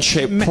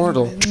hand-shaped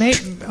portal.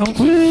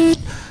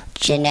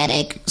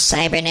 Genetic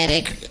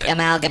cybernetic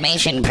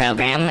amalgamation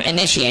program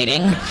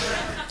initiating.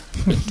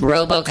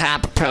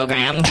 RoboCop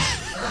program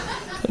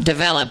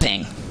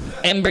developing.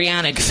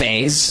 Embryonic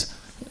phase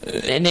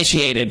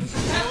initiated.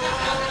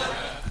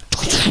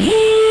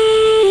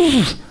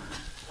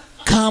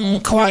 Come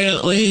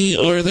quietly,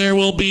 or there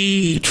will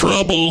be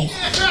trouble.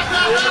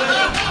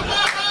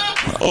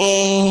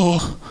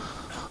 Oh,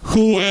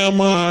 who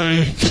am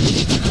I?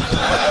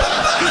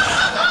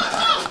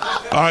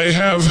 I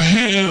have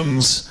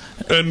hands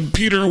and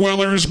Peter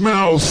Weller's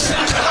mouth.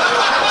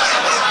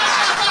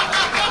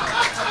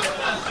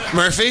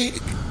 Murphy?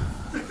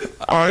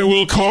 I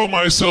will call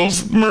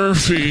myself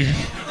Murphy.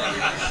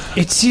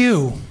 It's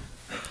you.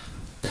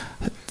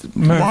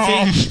 Murphy.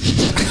 Mom.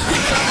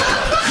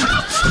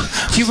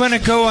 Do you want to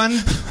go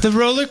on the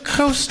roller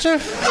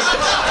coaster?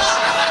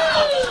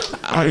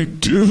 I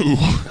do.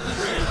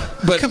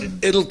 But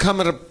it'll come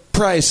at a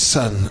price,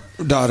 son,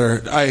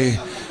 daughter.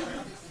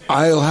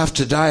 I'll have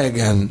to die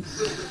again.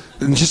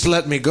 And just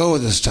let me go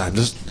this time.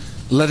 Just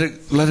let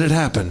it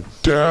happen.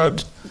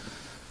 Dad,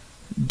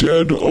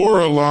 dead or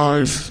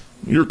alive,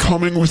 you're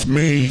coming with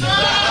me.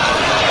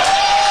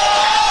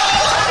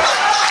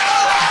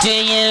 Do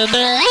you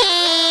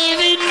believe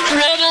in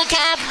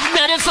RoboCop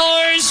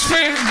metaphors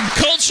for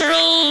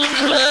cultural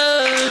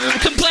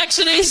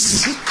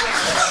complexities?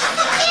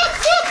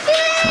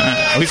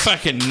 We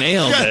fucking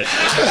nailed it.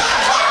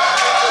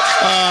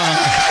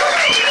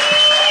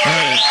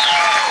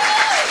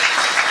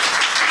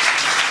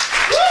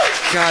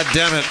 God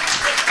damn it.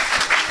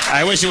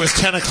 I wish it was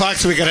 10 o'clock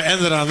so we could have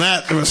ended on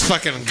that. It was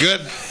fucking good.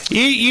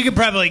 You could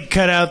probably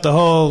cut out the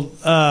whole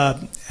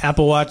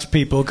Apple Watch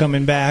people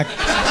coming back.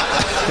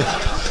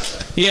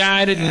 Yeah,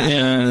 I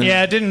didn't.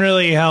 Yeah, it didn't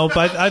really help.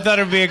 I thought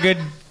it would be a good,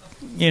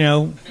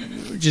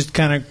 just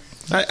kind of.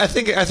 I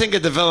think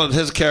it developed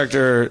his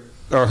character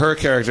or her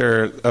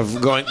character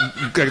of going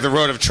like the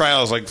road of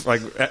trials, like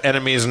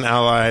enemies and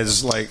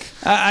allies. Like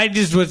I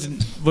just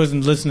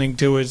wasn't listening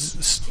to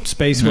his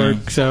space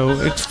work, so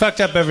it's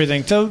fucked up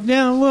everything. So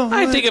yeah, well,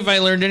 I think if I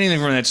learned anything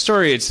from that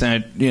story, it's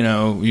that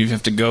you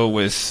have to go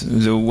with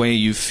the way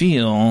you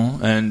feel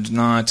and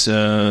not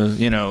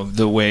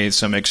the way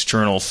some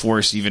external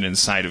force, even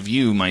inside of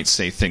you, might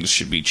say things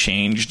should be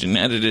changed and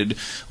edited.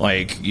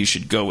 Like you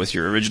should go with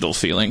your original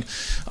feeling.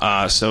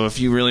 So if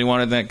you really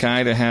wanted that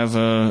guy to have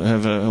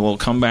a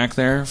come back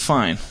there,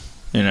 fine,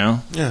 Yeah.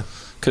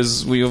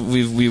 Because we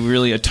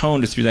really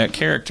atoned through that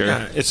character.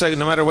 Yeah, it's like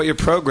no matter what your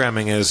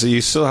programming is,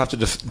 you still have to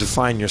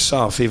define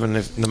yourself,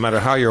 even no matter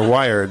how you're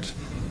wired.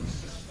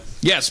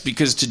 Yes,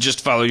 because to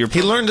just follow your...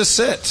 He learned to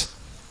sit.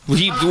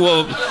 Yeah.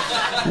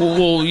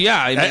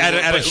 I mean,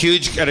 at a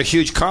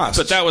huge cost.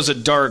 But that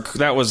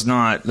was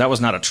not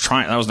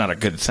a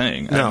good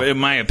thing. No. In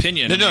my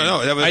opinion.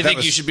 I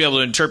think you should be able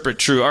to interpret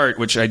true art,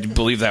 which I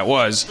believe that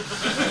was.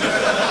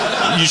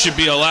 You should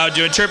be allowed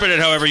to interpret it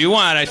however you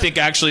want. I think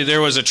actually there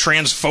was a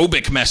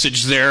transphobic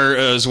message there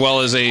as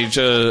well as a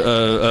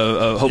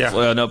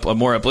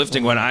more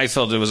uplifting one. I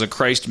felt it was a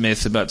Christ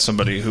myth about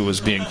somebody who was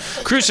being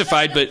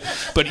crucified.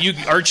 But you,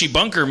 Archie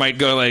Bunker, might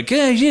go like,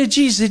 yeah,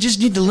 geez, they just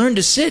need to learn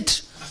to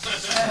sit.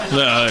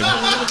 But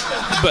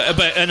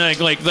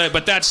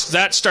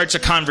that starts a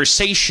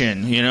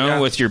conversation,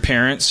 with your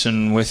parents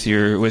and with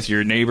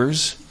your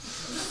neighbors.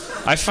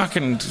 I'm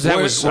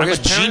a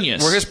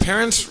genius. Were his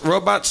parents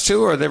robots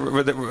too, or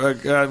were they I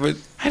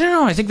don't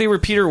know. I think they were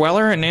Peter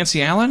Weller and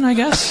Nancy Allen, I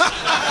guess. The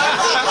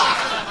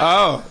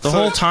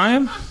whole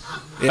time.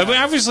 Yeah. I mean,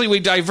 obviously, we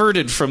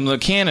diverted from the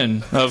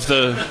canon of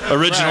the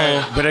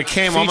original, but it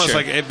came almost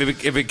like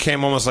it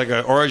became almost like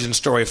an origin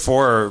story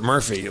for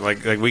Murphy.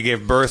 Like we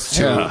gave birth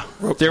to.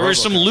 Yeah. There were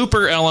some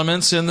Looper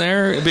elements in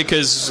there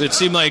because it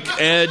seemed like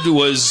Ed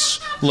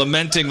was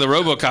lamenting the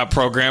RoboCop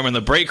program in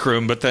the break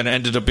room, but then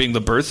ended up being the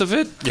birth of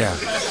it. Yeah.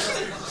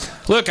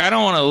 Look, I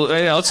don't want to.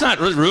 Let's not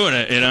ruin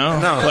it,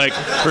 No. Like,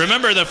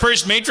 remember the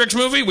first Matrix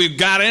movie? We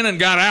got in and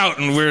got out,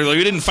 and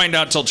we didn't find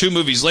out till 2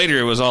 movies later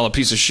it was all a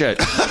piece of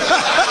shit.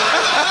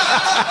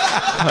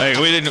 Like,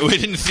 we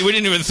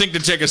didn't even think to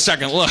take a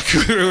second look.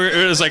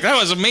 It was like, that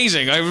was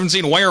amazing. I haven't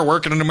seen wire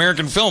work in an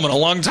American film in a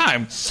long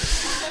time.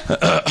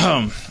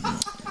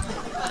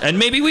 And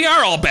maybe we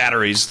are all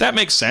batteries. That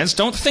makes sense.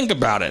 Don't think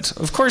about it.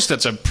 Of course,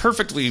 that's a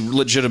perfectly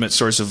legitimate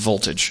source of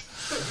voltage.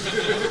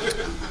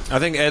 I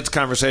think Ed's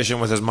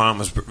conversation with his mom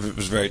was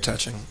very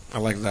touching. I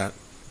like that.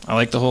 I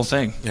like the whole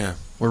thing. Yeah.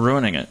 We're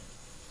ruining it.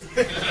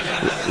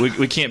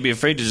 We can't be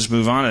afraid to just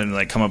move on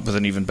and come up with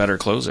an even better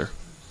closer.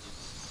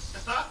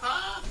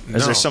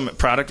 Is there some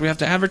product we have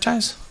to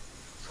advertise?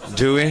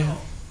 Do we?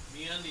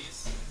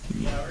 MeUndies.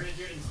 Yeah, we're gonna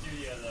do it in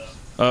studio though.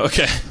 Oh,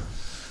 okay.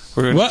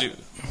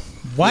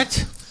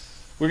 What?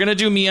 We're gonna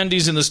do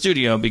MeUndies in the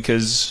studio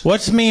because.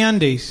 What's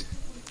MeUndies?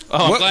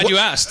 Oh, I'm glad you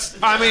asked.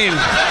 I mean,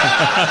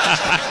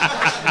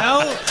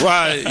 no.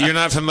 Well, you're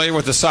not familiar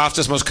with the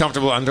softest, most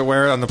comfortable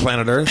underwear on the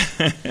planet Earth.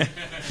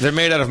 They're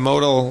made out of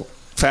modal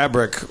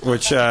fabric,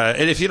 which,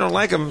 and if you don't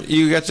like them,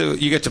 you get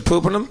to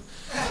poop in them.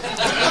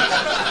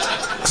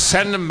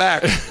 Send them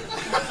back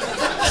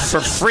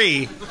for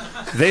free.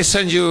 They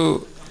send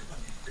you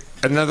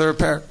another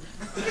pair.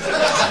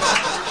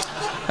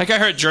 Like I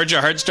heard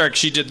Georgia Hardstark,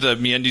 she did the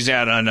MeUndies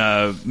ad on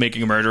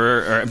Making a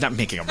Murderer, or not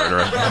Making a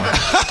Murderer,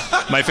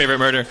 My Favorite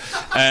Murder,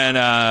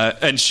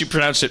 and she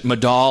pronounced it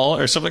Modal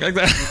or something like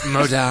that.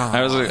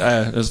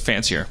 Modal. It was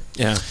fancier.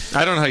 Yeah,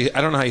 I don't know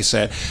how you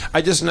say it.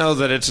 I just know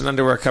that it's an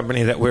underwear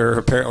company that we're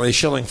apparently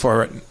shilling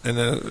for it,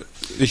 and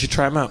you should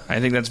try them out. I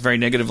think that's very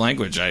negative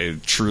language.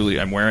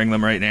 I'm wearing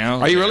them right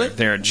now. Are you really?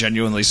 They're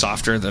genuinely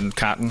softer than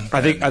cotton.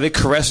 Are they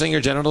caressing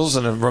your genitals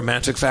in a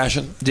romantic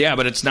fashion? Yeah,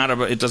 but it's not.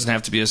 It doesn't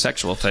have to be a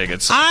sexual thing.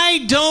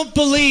 I don't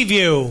believe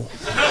you.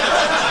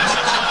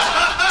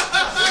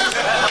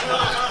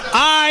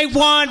 I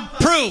want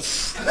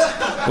proof.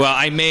 Well,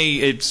 I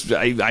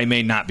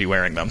may not be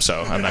wearing them,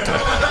 so I'm not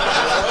gonna.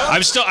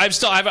 I'm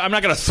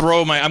not gonna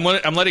throw my. I'm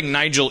letting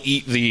Nigel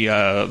eat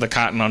the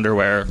cotton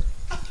underwear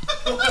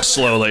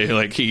slowly,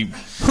 like he.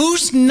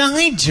 Who's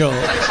Nigel?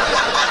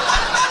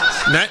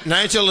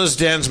 Nigel is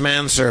Dan's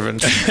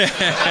manservant.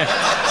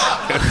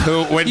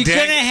 Who, when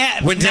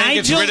Dan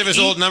gets rid of his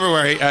old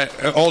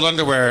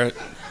underwear,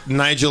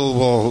 Nigel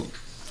will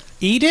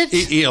eat it.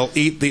 He'll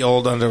eat the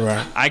old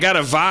underwear. I got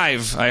a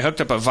Vive. I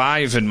hooked up a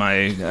Vive in my.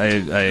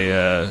 Is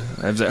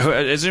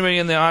anybody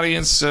in the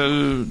audience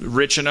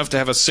rich enough to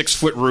have a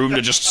 6-foot room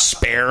to just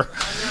spare?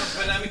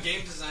 But I'm a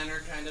game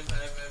designer, kind of.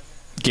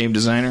 Game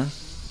designer.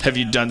 Have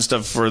you done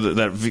stuff for in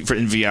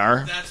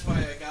VR? That's why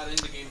I got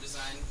into game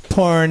design.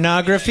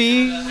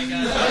 Pornography?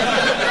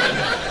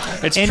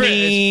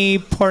 Any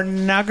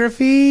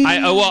pornography?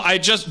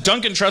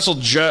 Duncan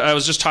Trussell, I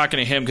was just talking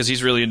to him because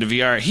he's really into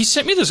VR. He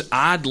sent me this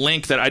odd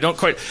link that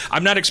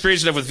I'm not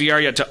experienced enough with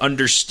VR yet to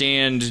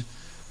understand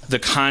the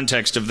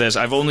context of this.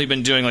 I've only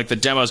been doing the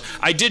demos.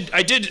 I did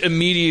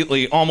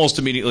almost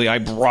immediately, I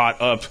brought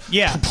up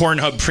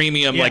Pornhub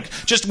Premium,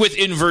 just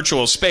within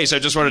virtual space. I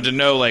just wanted to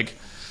know,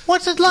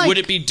 what's it like? Would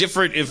it be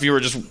different if you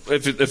were just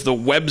if the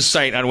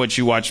website on which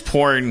you watch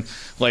porn,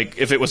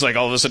 if it was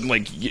all of a sudden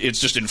it's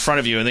just in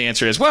front of you? And the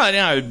answer is, well,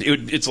 no,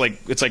 it's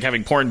like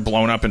having porn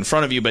blown up in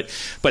front of you. But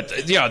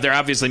they're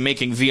obviously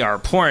making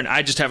VR porn.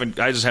 I just haven't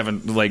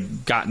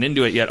gotten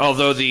into it yet.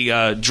 Although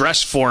the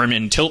dress form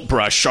in Tilt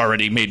Brush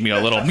already made me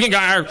a little. There's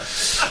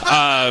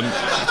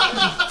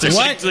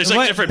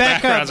different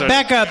backgrounds.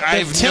 Back up.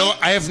 I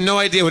have no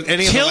idea what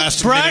any of the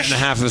last minute and a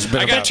half has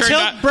been about.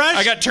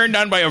 I got turned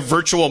on by a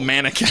virtual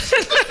mannequin.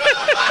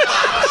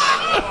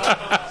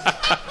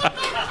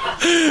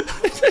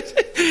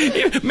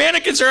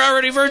 Mannequins are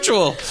already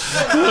virtual.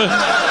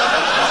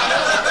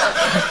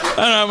 And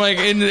I'm like,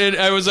 and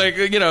I was like,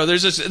 you know,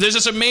 there's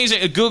this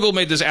amazing. Google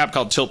made this app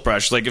called Tilt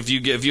Brush. Like, if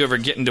you ever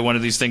get into one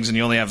of these things and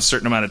you only have a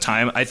certain amount of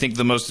time, I think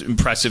the most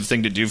impressive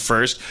thing to do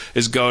first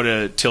is go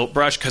to Tilt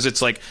Brush, because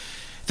it's like.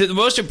 The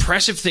most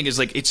impressive thing is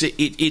like it's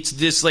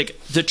this like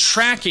the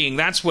tracking.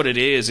 That's what it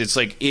is. It's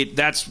like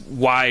that's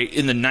why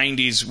in the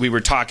 90s we were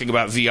talking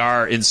about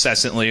VR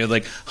incessantly,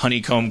 like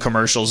honeycomb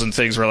commercials and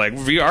things were like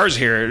VR's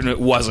here, and it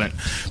wasn't.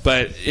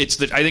 But I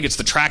think it's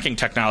the tracking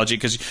technology,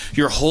 because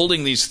you're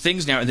holding these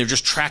things now and they're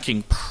just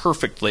tracking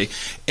perfectly,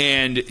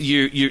 and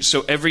you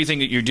so everything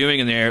that you're doing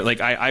in there. Like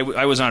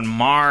I was on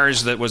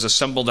Mars, that was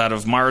assembled out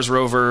of Mars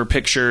rover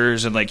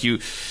pictures, and like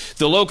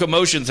the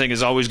locomotion thing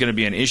is always going to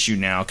be an issue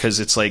now, because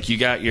it's like you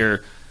got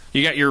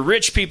your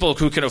rich people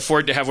who can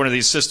afford to have one of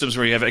these systems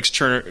where you have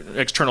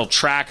external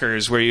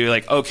trackers, where you're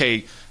like,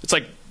 okay, it's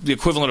like the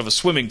equivalent of a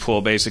swimming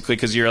pool basically,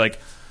 because you're like,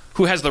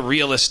 who has the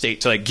real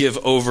estate to like give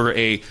over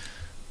a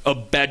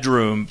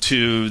bedroom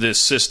to this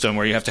system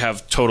where you have to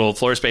have total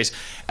floor space.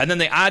 And then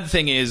the odd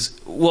thing is,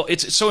 well,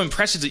 it's so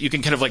impressive that you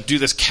can kind of like do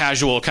this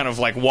casual kind of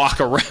like walk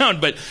around,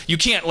 but you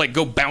can't like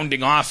go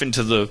bounding off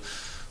into the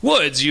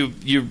woods. You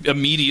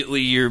immediately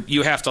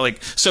you have to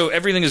like, so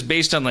everything is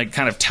based on like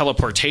kind of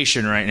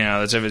teleportation right now.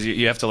 That's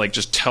you have to like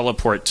just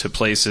teleport to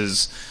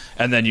places,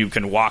 and then you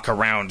can walk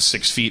around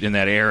 6 feet in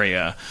that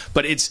area.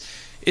 But it's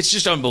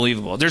just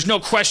unbelievable. There's no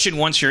question,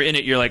 once you're in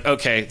it, you're like,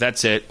 okay,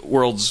 that's it,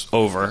 world's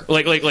over.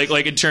 Like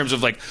in terms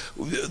of like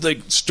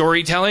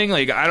storytelling,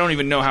 like I don't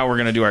even know how we're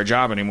gonna do our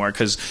job anymore,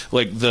 because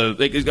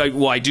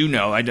well, I do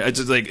know.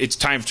 It's like it's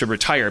time to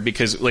retire,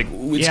 because like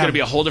it's gonna be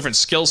a whole different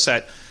skill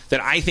set that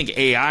I think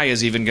AI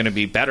is even going to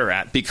be better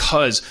at,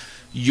 because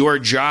your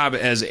job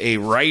as a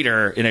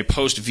writer in a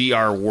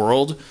post-VR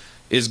world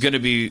is going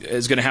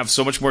to have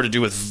so much more to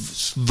do with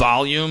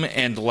volume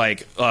and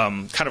like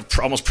kind of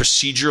almost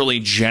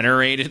procedurally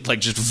generated, like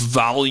just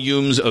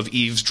volumes of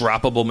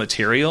eavesdroppable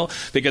material,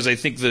 because I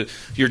think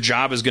your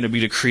job is going to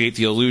be to create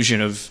the illusion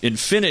of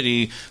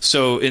infinity.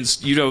 So since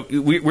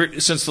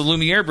the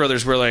Lumiere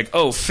brothers were like,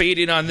 oh, fade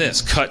in on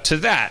this, cut to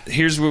that,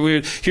 here's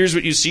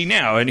what you see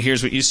now, and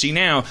here's what you see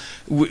now.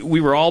 We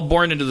were all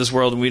born into this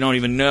world and we don't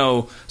even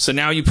know. So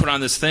now you put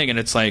on this thing and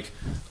it's like,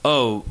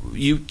 oh,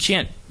 you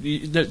can't.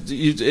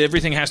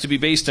 Everything has to be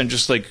based on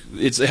just like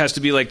it has to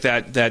be like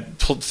that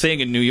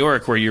thing in New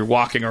York where you're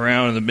walking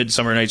around in the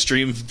Midsummer Night's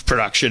Dream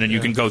production and you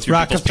can go through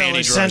people's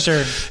panty drawers. Center.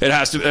 It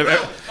has to.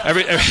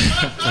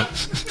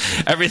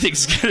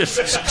 Everything's gonna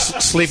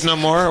Sleep No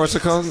More. What's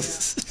it called?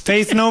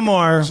 Faith No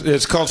More.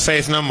 It's called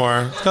Faith No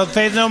More. It's called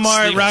Faith No More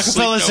at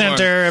Rockefeller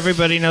Center.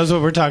 Everybody knows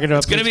what we're talking about.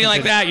 It's gonna be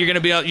like that. You're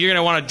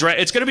gonna want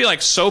to. It's gonna be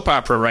like soap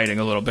opera writing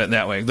a little bit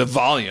that way. The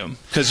volume,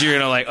 because you're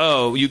gonna like,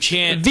 oh, you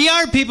can't.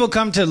 VR people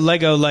come to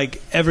Lego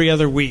like every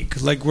other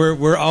week. Like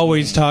we're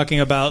always talking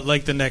about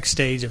like the next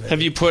stage of it.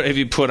 Have you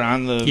put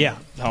on the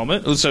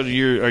helmet? So are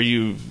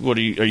you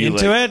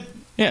into like, it?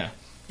 Yeah.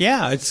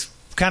 Yeah, it's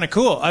kind of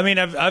cool. I mean,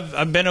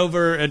 I've been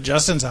over at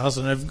Justin's house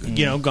and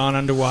I've gone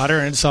underwater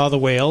and saw the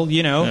whale.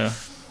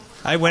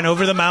 I went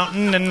over the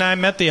mountain and I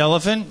met the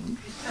elephant,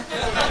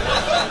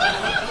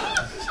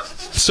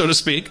 so to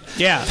speak.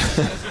 Yeah.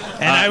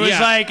 And I was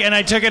like, and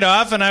I took it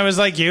off, and I was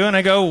like you, and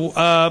I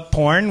go,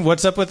 porn,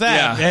 what's up with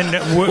that? Yeah. And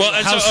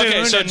how soon?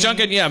 Okay, so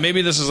Duncan,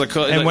 maybe this is a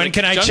cool. And when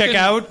can I check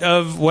out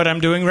of what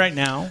I'm doing right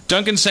now?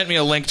 Duncan sent me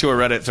a link to a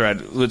Reddit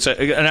thread.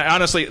 And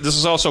honestly, this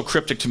is also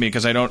cryptic to me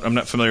because I'm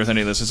not familiar with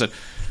any of this.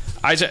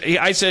 I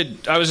said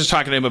I was just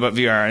talking to him about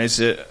VR, and I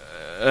said.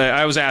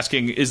 I was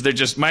asking, is there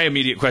just my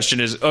immediate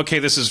question is, okay,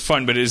 this is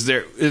fun, but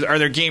are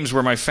there games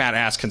where my fat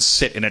ass can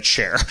sit in a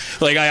chair?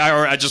 Like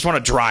I just want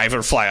to drive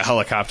or fly a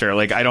helicopter.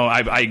 Like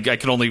I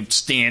can only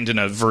stand in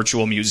a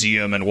virtual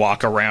museum and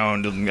walk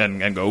around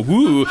and go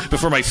whoo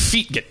before my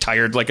feet get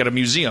tired, like at a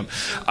museum.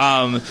 So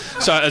I'm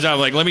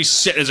like, let me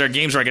sit. Is there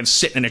games where I can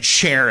sit in a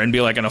chair and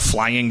be like in a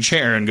flying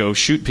chair and go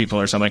shoot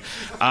people or something?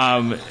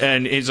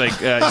 And he's like,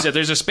 he said,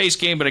 there's a space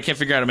game, but I can't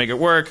figure out how to make it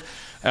work.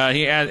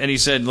 He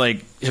said,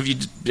 like, have you?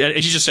 And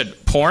he just said,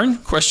 porn? ?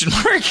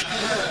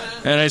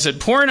 And I said,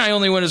 porn. I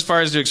only went as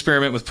far as to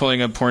experiment with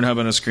pulling up Pornhub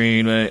on a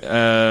screen.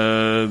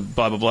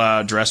 Blah blah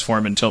blah. Dress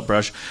form and tilt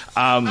brush.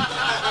 And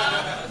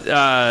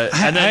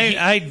then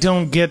I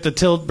don't get the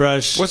tilt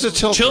brush. What's a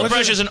tilt? Tilt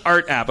brush is an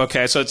art app.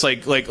 Okay, so it's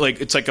like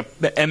it's like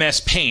a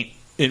MS Paint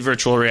in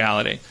virtual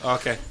reality.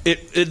 Okay.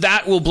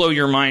 That will blow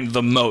your mind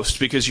the most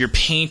because you're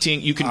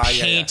painting. You can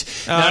paint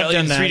not only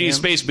in 3D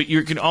space, but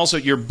you can also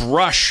your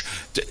brush.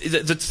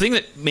 The thing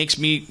that makes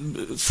me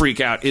freak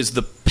out is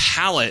the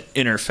palette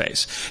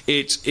interface.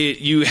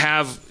 You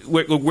have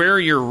where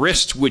your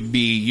wrist would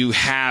be. You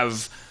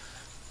have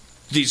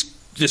this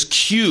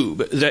cube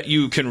that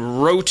you can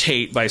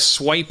rotate by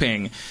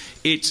swiping.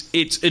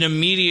 It's an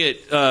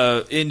immediate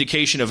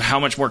indication of how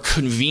much more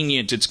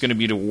convenient it's going to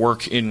be to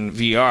work in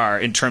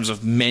VR in terms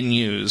of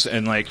menus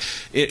and like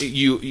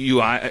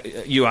UI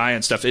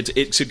and stuff.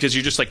 It's because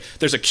you're just like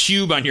there's a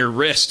cube on your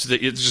wrist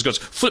that it just goes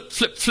flip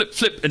flip flip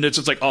flip, and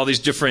it's like all these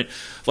different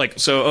like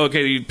so.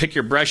 Okay, you pick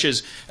your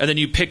brushes and then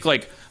you pick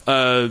like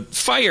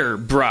fire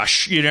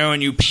brush,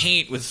 and you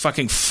paint with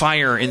fucking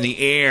fire in the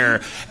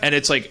air, and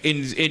it's like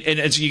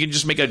you can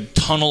just make a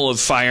tunnel of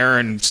fire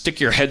and stick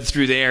your head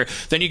through there.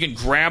 Then you can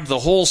grab the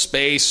whole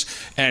space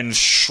and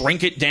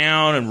shrink it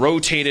down and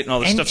rotate it and all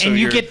this stuff. And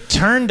you get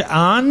turned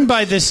on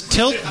by this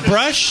tilt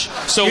brush.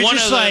 So you're one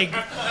just of the, like,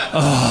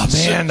 oh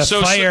man, the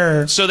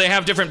fire. So they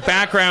have different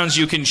backgrounds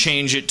you can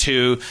change it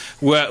to.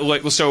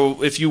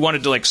 So if you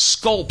wanted to like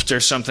sculpt or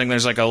something,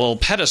 there's like a little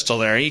pedestal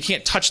there. You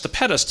can't touch the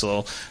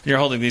pedestal. You're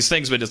holding these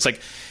things, but it's like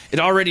it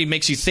already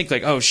makes you think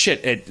like, oh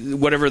shit,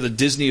 whatever the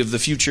Disney of the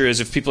future is,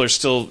 if people are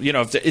still,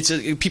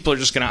 if people are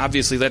just going to,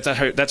 obviously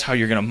that's how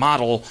you're going to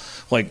model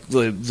like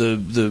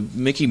the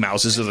Mickey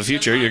Mouses of the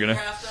future. You're going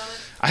to.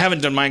 I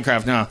haven't done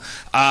Minecraft now,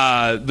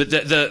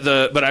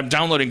 but I'm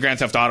downloading Grand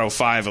Theft Auto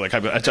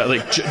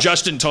 5.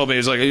 Justin told me, he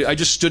was like, I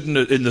just stood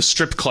in the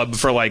strip club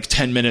for like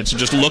 10 minutes and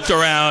just looked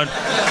around.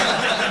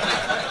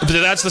 But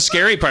that's the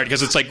scary part,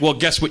 because it's like, well,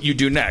 guess what you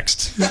do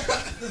next?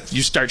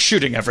 You start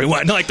shooting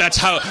everyone. Like that's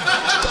how,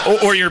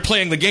 or you're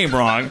playing the game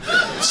wrong.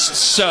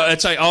 So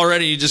it's like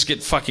already you just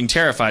get fucking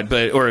terrified.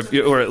 But or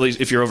at least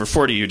if you're over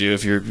 40, you do.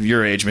 If you're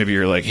your age, maybe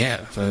you're like,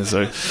 yeah.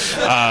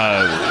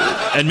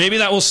 And maybe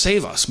that will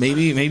save us.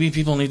 Maybe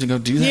people need to go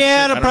do that.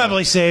 Yeah, it'll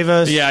probably save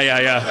us.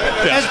 Yeah.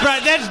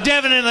 That's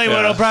definitely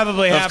what'll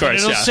probably happen.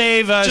 Course, it'll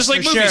save us. Just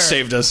like movies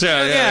saved us.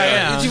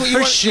 Yeah. You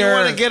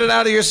want to get it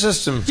out of your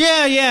system.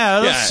 Yeah.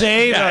 It'll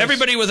save us.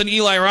 Everybody with an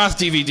Eli Roth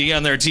DVD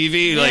on their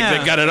TV, like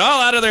they got it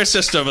all out of their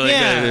system. Like,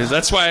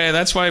 that's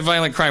why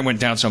violent crime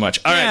went down so much.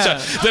 All right,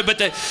 so but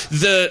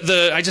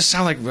the I just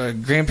sound like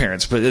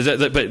grandparents, but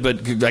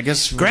I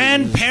guess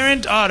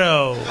Grandparent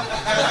Auto.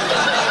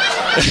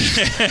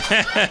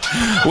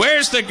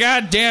 Where's the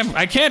goddamn?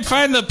 I can't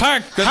find the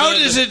park.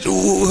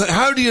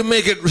 How do you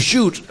make it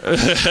shoot?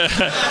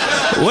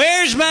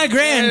 Where's my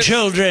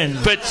grandchildren?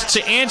 But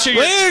to answer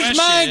your question, where's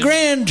my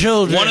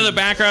grandchildren? One of the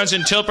backgrounds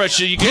in Tilt Brush,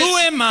 you get. Who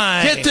am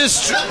I? Get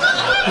this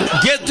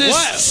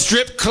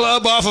strip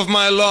club off of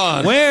my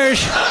lawn.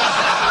 Where's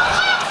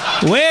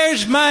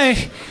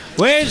my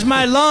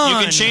lawn?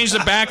 You can change the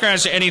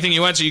backgrounds to anything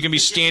you want, so you can be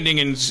standing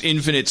in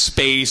infinite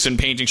space and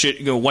painting shit.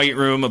 You go white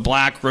room, a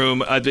black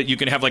room. You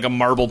can have like a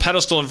marble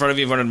pedestal in front of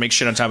you if you want to make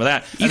shit on top of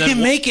that. You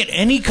can make it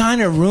any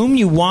kind of room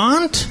you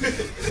want?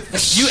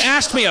 You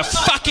asked me a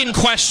fucking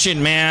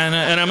question, man,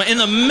 and I'm in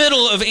the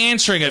middle of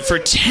answering it for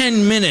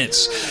 10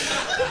 minutes.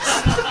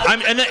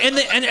 And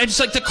it's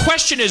like the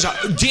question is,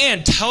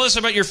 Dan, tell us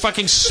about your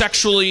fucking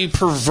sexually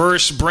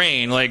perverse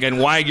brain, like, and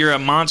why you're a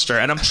monster.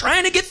 And I'm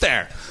trying to get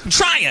there. I'm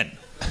trying.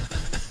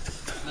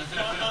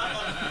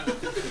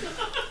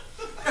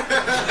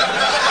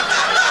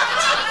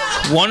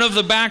 One of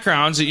the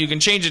backgrounds that you can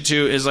change it to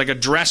is like a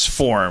dress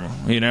form.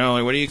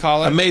 Like, what do you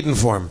call it? A maiden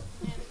form.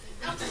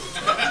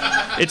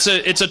 It's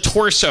a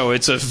torso.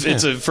 It's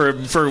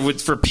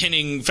for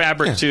pinning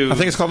fabric to. I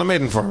think it's called a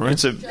maiden form. Right?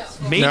 It's a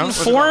maiden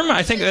form.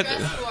 I think that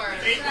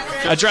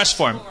a dress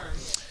form.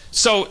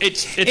 So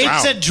it's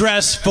a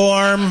dress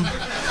form.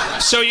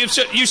 So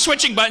you're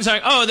switching buttons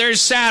like, oh,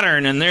 there's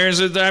Saturn, and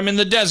I'm in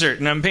the desert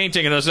and I'm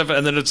painting and stuff,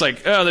 and then it's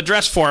like, oh, the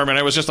dress form, and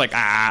I was just like,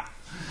 ah.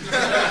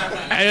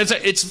 And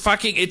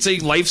it's a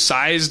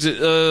life-sized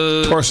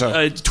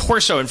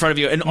torso in front of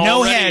you, and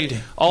no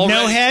head.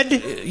 No head.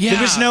 Yeah.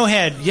 There was no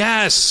head.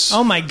 Yes.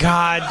 Oh my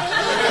God.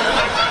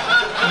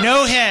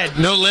 No head.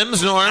 No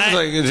limbs. No arms.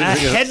 A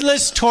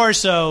headless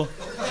torso.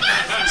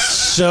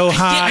 So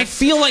hot. I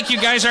feel like you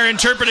guys are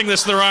interpreting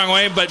this the wrong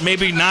way, but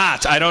maybe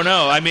not. I don't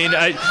know. I mean,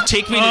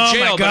 take me to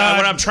jail. But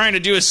what I'm trying to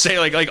do is say,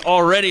 like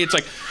already, it's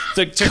like.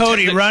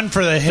 Cody, run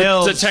for the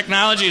hills. The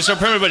technology is so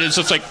primitive, but it's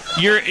just like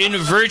you're in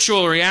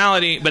virtual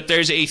reality, but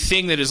there's a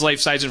thing that is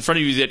life-size in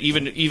front of you that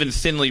even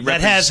thinly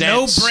represents. That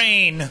has no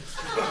brain.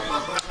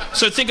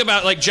 So think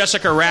about like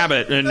Jessica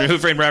Rabbit and Who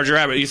Framed Roger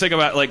Rabbit. You think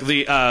about like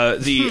the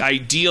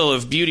ideal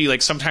of beauty,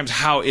 like sometimes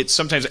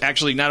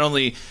actually not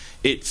only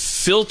it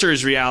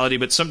filters reality,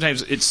 but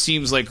sometimes it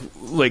seems like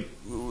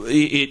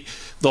it.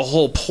 The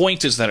whole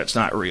point is that it's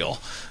not real.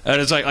 And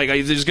it's like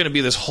there's going to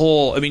be this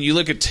whole. I mean, you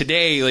look at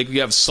today, like we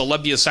have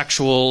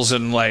celebiosexuals,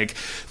 and like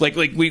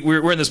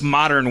we're in this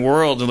modern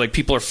world, and like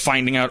people are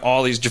finding out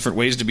all these different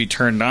ways to be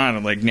turned on,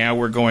 and like now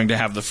we're going to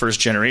have the first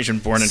generation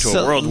born into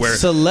a world where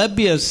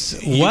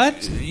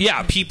what?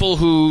 Yeah, people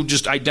who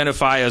just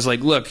identify as like,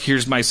 look,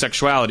 here's my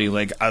sexuality.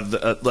 Well, I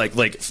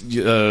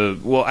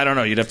don't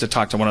know. You'd have to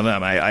talk to one of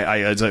them.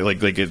 I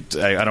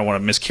don't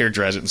want to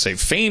mischaracterize it and say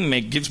fame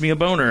gives me a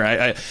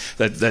boner.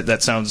 That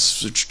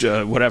sounds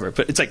whatever,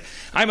 but it's like.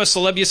 I'm a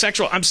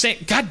celebiosexual. I'm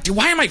saying, God,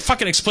 why am I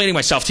fucking explaining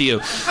myself to you?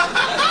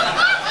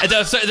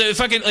 The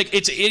fucking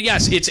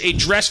it's a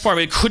dress form.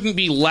 It couldn't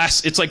be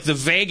less. It's like the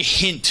vague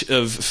hint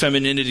of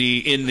femininity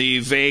in the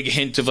vague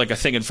hint of like a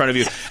thing in front of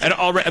you, and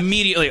already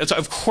immediately,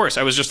 of course,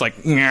 I was just like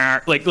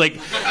just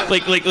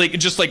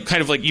like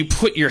kind of like you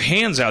put your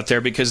hands out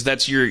there because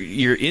that's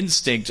your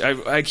instinct.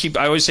 I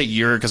always say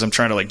because I'm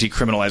trying to like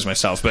decriminalize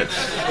myself, but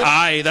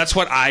that's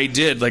what I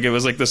did. Like it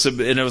was like this,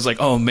 and it was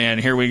like, oh man,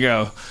 here we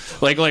go.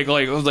 Like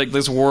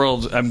this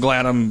world. I'm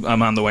glad I'm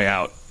on the way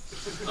out.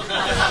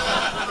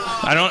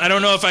 I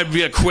don't know if I'd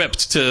be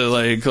equipped to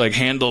like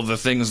handle the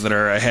things that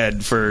are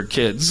ahead for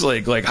kids,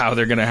 like how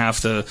they're gonna have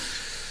to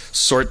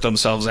sort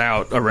themselves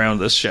out around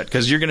this shit,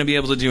 because you're gonna be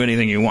able to do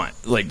anything you want,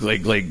 like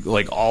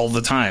all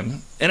the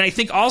time. And I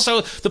think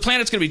also the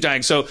planet's going to be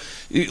dying, so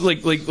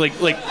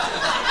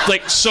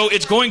so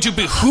it's going to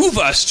behoove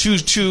us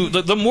to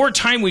the more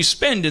time we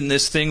spend in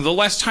this thing, the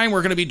less time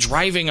we're going to be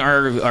driving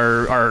our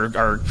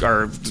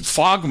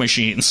fog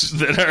machines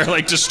that are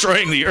like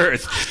destroying the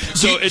Earth.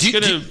 So it's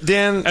going to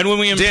and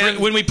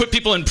when we put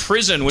people in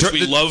prison, which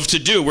we love to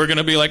do, we're going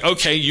to be like,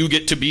 okay, you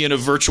get to be in a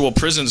virtual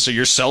prison, so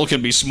your cell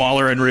can be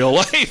smaller in real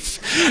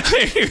life.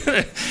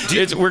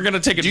 We're going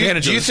to take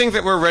advantage. Do you think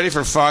that we're ready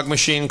for fog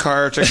machine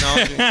car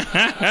technology?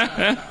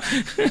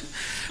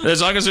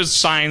 As long as there's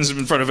signs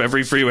in front of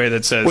every freeway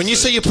that says. When you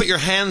say you put your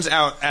hands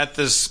out at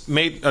this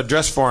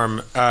dress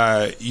form,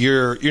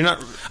 you're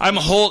not.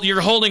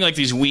 You're holding like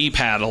these Wii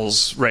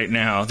paddles right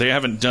now. They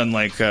haven't done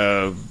like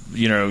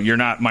you're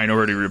not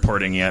Minority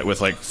Reporting yet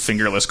with like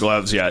fingerless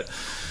gloves yet.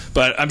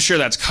 But I'm sure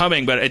that's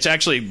coming. But it's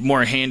actually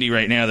more handy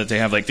right now that they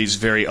have like these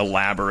very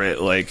elaborate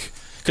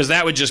because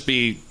that would just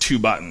be 2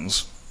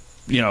 buttons.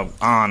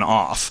 On,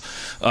 off.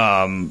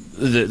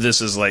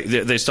 This is like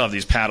they still have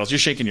these paddles. You're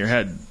shaking your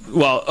head.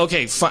 Well,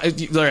 okay, fine.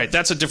 All right,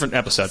 that's a different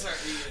episode. Sorry,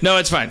 no,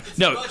 it's fine.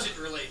 No, budget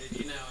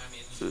related.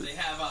 They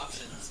have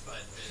options,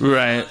 but it's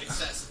right. not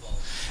accessible.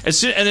 As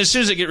soon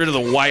as they get rid of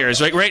the wires,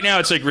 right now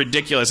it's like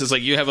ridiculous. It's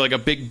like you have like a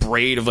big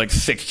braid of like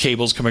thick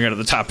cables coming out of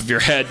the top of your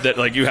head that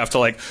like you have to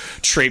like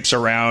traipse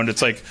around.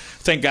 It's like,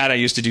 thank God I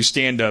used to do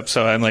stand up,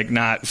 so I'm like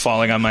not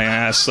falling on my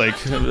ass. Like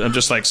I'm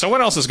just like, so what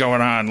else is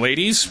going on,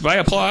 ladies? By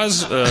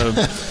applause.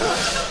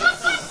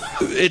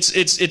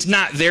 It's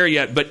not there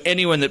yet, but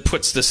anyone that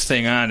puts this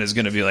thing on is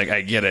going to be like,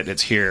 I get it,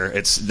 it's here,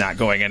 it's not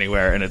going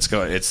anywhere, and it's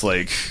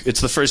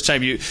the first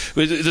time this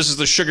is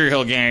the Sugar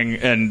Hill Gang,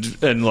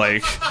 and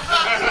like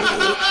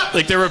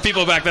there were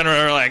people back then who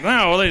were like,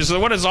 no, well,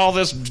 what is all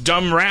this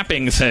dumb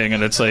rapping thing?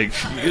 And it's like,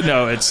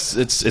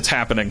 it's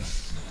happening.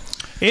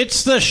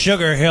 It's the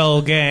Sugar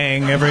Hill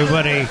Gang,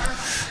 everybody.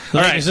 All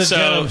right,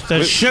 so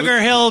the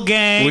Sugar Hill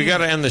Gang. We got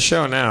to end the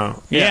show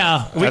now.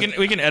 Yeah.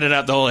 We can edit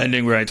out the whole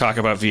ending where I talk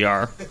about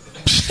VR.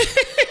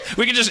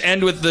 We can just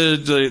end with the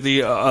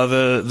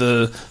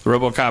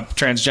RoboCop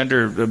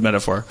transgender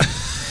metaphor.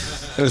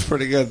 It was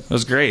pretty good. It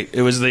was great.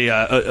 It was the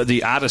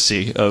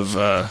Odyssey of.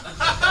 Look,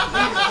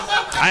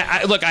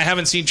 I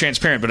haven't seen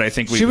Transparent, but I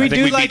think we beat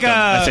them.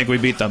 I think we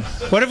beat them.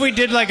 What if we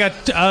did like a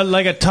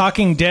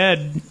Talking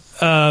Dead?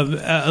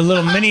 A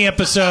little mini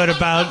episode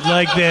about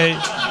like the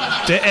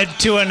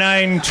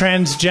ED-209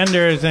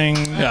 transgender thing.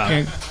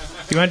 Yeah.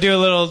 You want to do a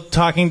little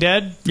Talking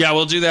Dead? Yeah,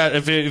 we'll do that.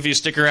 If you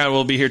stick around,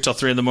 we'll be here till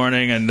 3 a.m.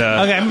 And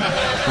okay.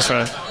 That's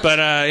right. But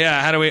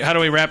yeah, how do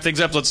we wrap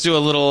things up? Let's do a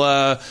little.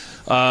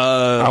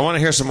 I want to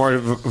hear some more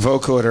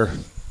vocoder.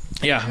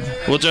 Yeah,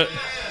 we'll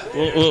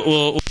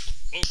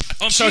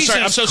I'm so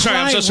sorry. I'm so sorry.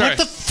 I'm so sorry. What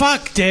the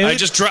fuck, dude? I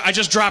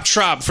just dropped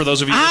Schrab for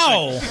those of you.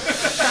 Ow!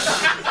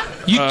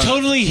 You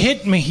totally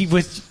hit me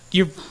with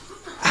your.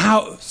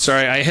 Ow!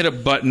 Sorry, I hit a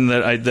button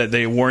that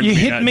they warned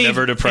me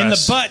never to press. In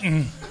the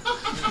button.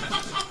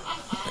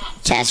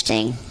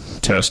 Testing.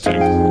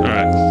 All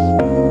right.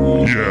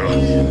 Yeah.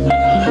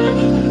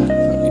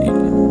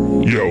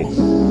 Yo.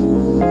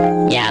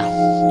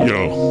 Yeah.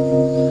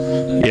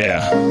 Yo.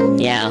 Yeah.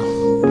 Yeah.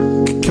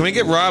 Can we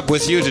get Rob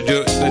with you to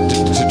do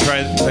to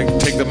try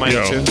take the mic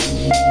too?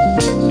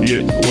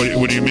 Yeah.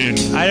 What do you mean?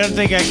 I don't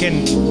think I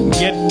can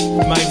get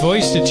my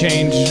voice to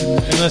change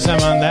unless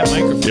I'm on that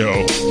microphone.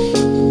 Yo.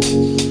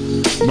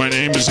 My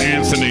name is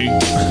Anthony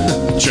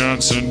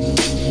Johnson.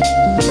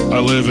 I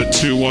live at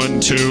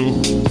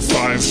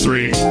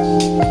 21253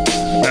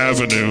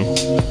 Avenue.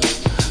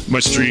 My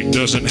street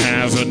doesn't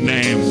have a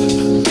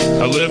name.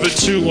 I live at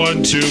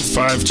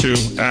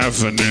 21252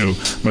 Avenue.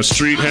 My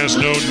street has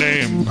no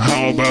name.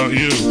 How about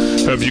you?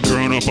 Have you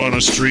grown up on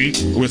a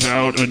street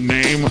without a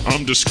name?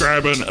 I'm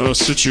describing a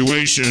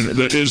situation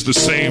that is the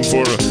same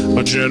for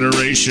a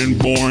generation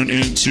born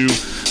into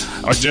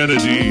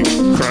identity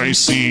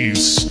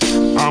crises.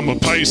 I'm a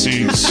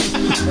Pisces.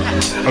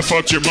 I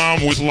fucked your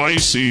mom with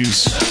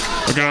lyces.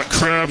 I got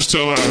crabs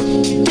till I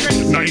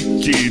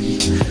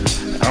Nike'd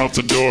out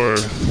the door.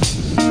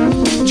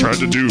 Tried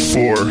to do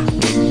 4.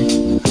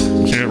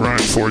 Can't rhyme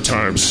 4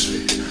 times.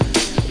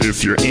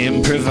 If you're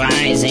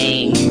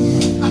Improvising.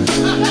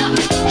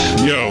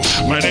 Yo,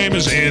 my name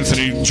is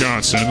Anthony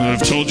Johnson.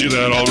 I've told you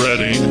that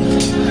already.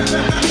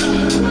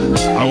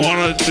 I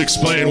want to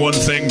explain one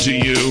thing to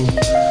you.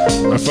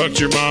 I fucked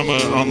your mama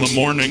on the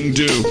morning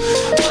dew.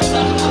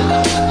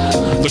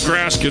 The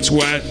grass gets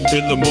wet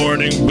in the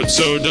morning, but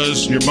so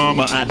does your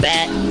mama, I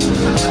bet.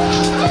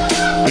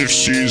 if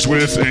she's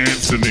with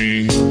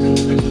Anthony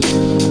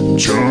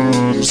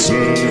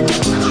Johnson.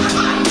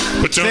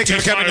 But don't Thank you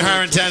for coming to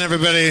Harmontown,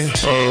 everybody.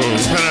 It's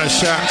been a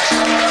shock.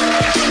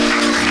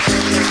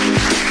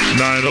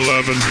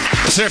 9/11.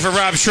 Let's hear it for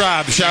Rob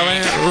Schrab, shall we?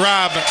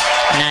 Rob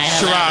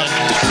Schrab.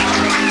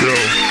 Yo.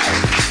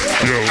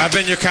 Yo. I've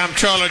been your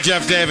comptroller,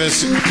 Jeff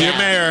Davis. Your Yeah.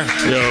 mayor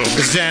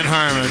is Dan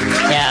Harmon.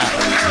 Yeah.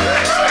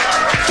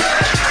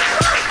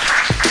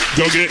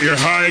 Go get your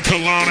high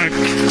colonic.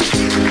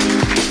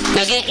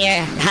 Go get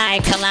your high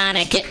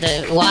colonic, get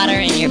the water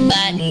in your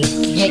butt, and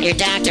get your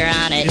doctor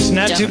on it. It's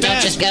not don't, too bad.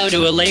 Don't just go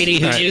to a lady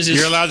who All right, uses.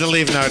 you're allowed to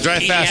leave now.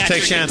 Drive fast,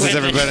 take pediatric chances,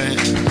 equipment.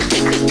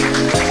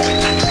 everybody.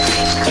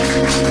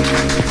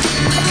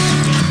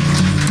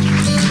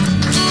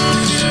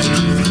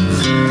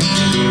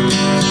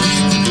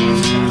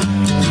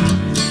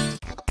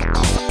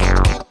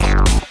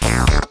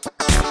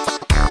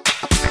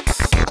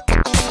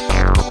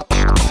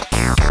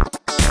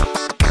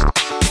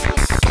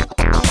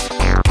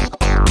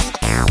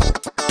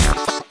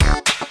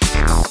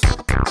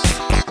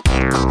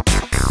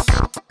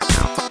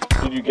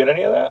 Did you get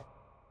any of that?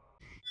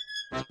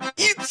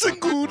 It's a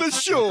good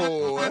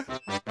show.